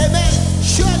 Amen.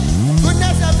 Surely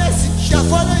goodness and mercy shall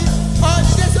follow you all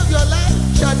the days of your life,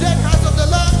 shall dwell in the house of the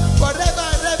Lord forever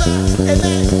and ever.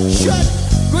 Amen. Surely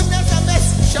goodness and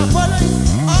mercy shall follow you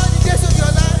all the days of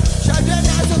your life, shall dwell in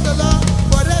the house of the Lord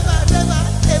forever and ever.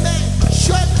 Amen.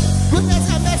 Surely goodness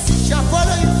and mercy shall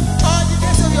follow you all the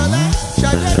days of your life,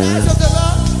 shall dwell in the house of the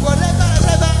Lord forever and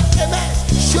ever. Amen.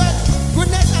 Surely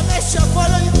goodness and mercy shall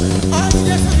follow you all the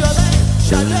days of your life,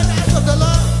 shall dwell in the house of the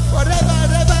Lord forever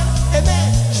and ever. Amen.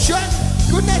 Surely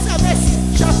goodness and mercy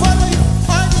shall follow you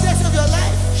all the days of your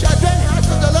life, shall dwell in the house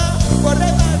of the Lord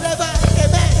forever and ever.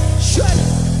 Amen.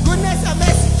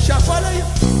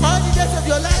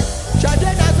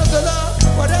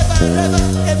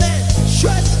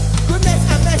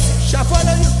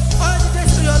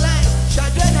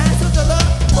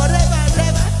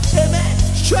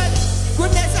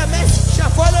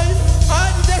 shall follow you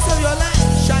all the days of your life.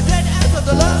 Shall dwell in the house of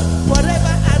the Lord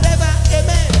forever and ever.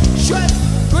 Amen. Surely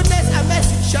goodness and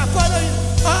mercy shall follow you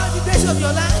all the days of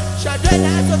your life. Shall dwell in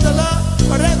the house of the Lord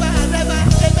forever and ever.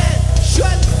 Amen.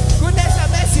 Surely goodness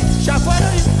and mercy shall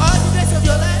follow you all the days of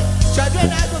your life. Shall dwell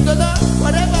in the house of the Lord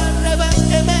forever and ever.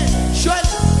 Amen.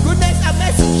 Surely goodness and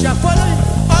mercy shall follow you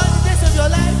all the days of your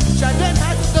life. Shall dwell in the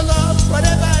house of the Lord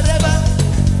forever and ever.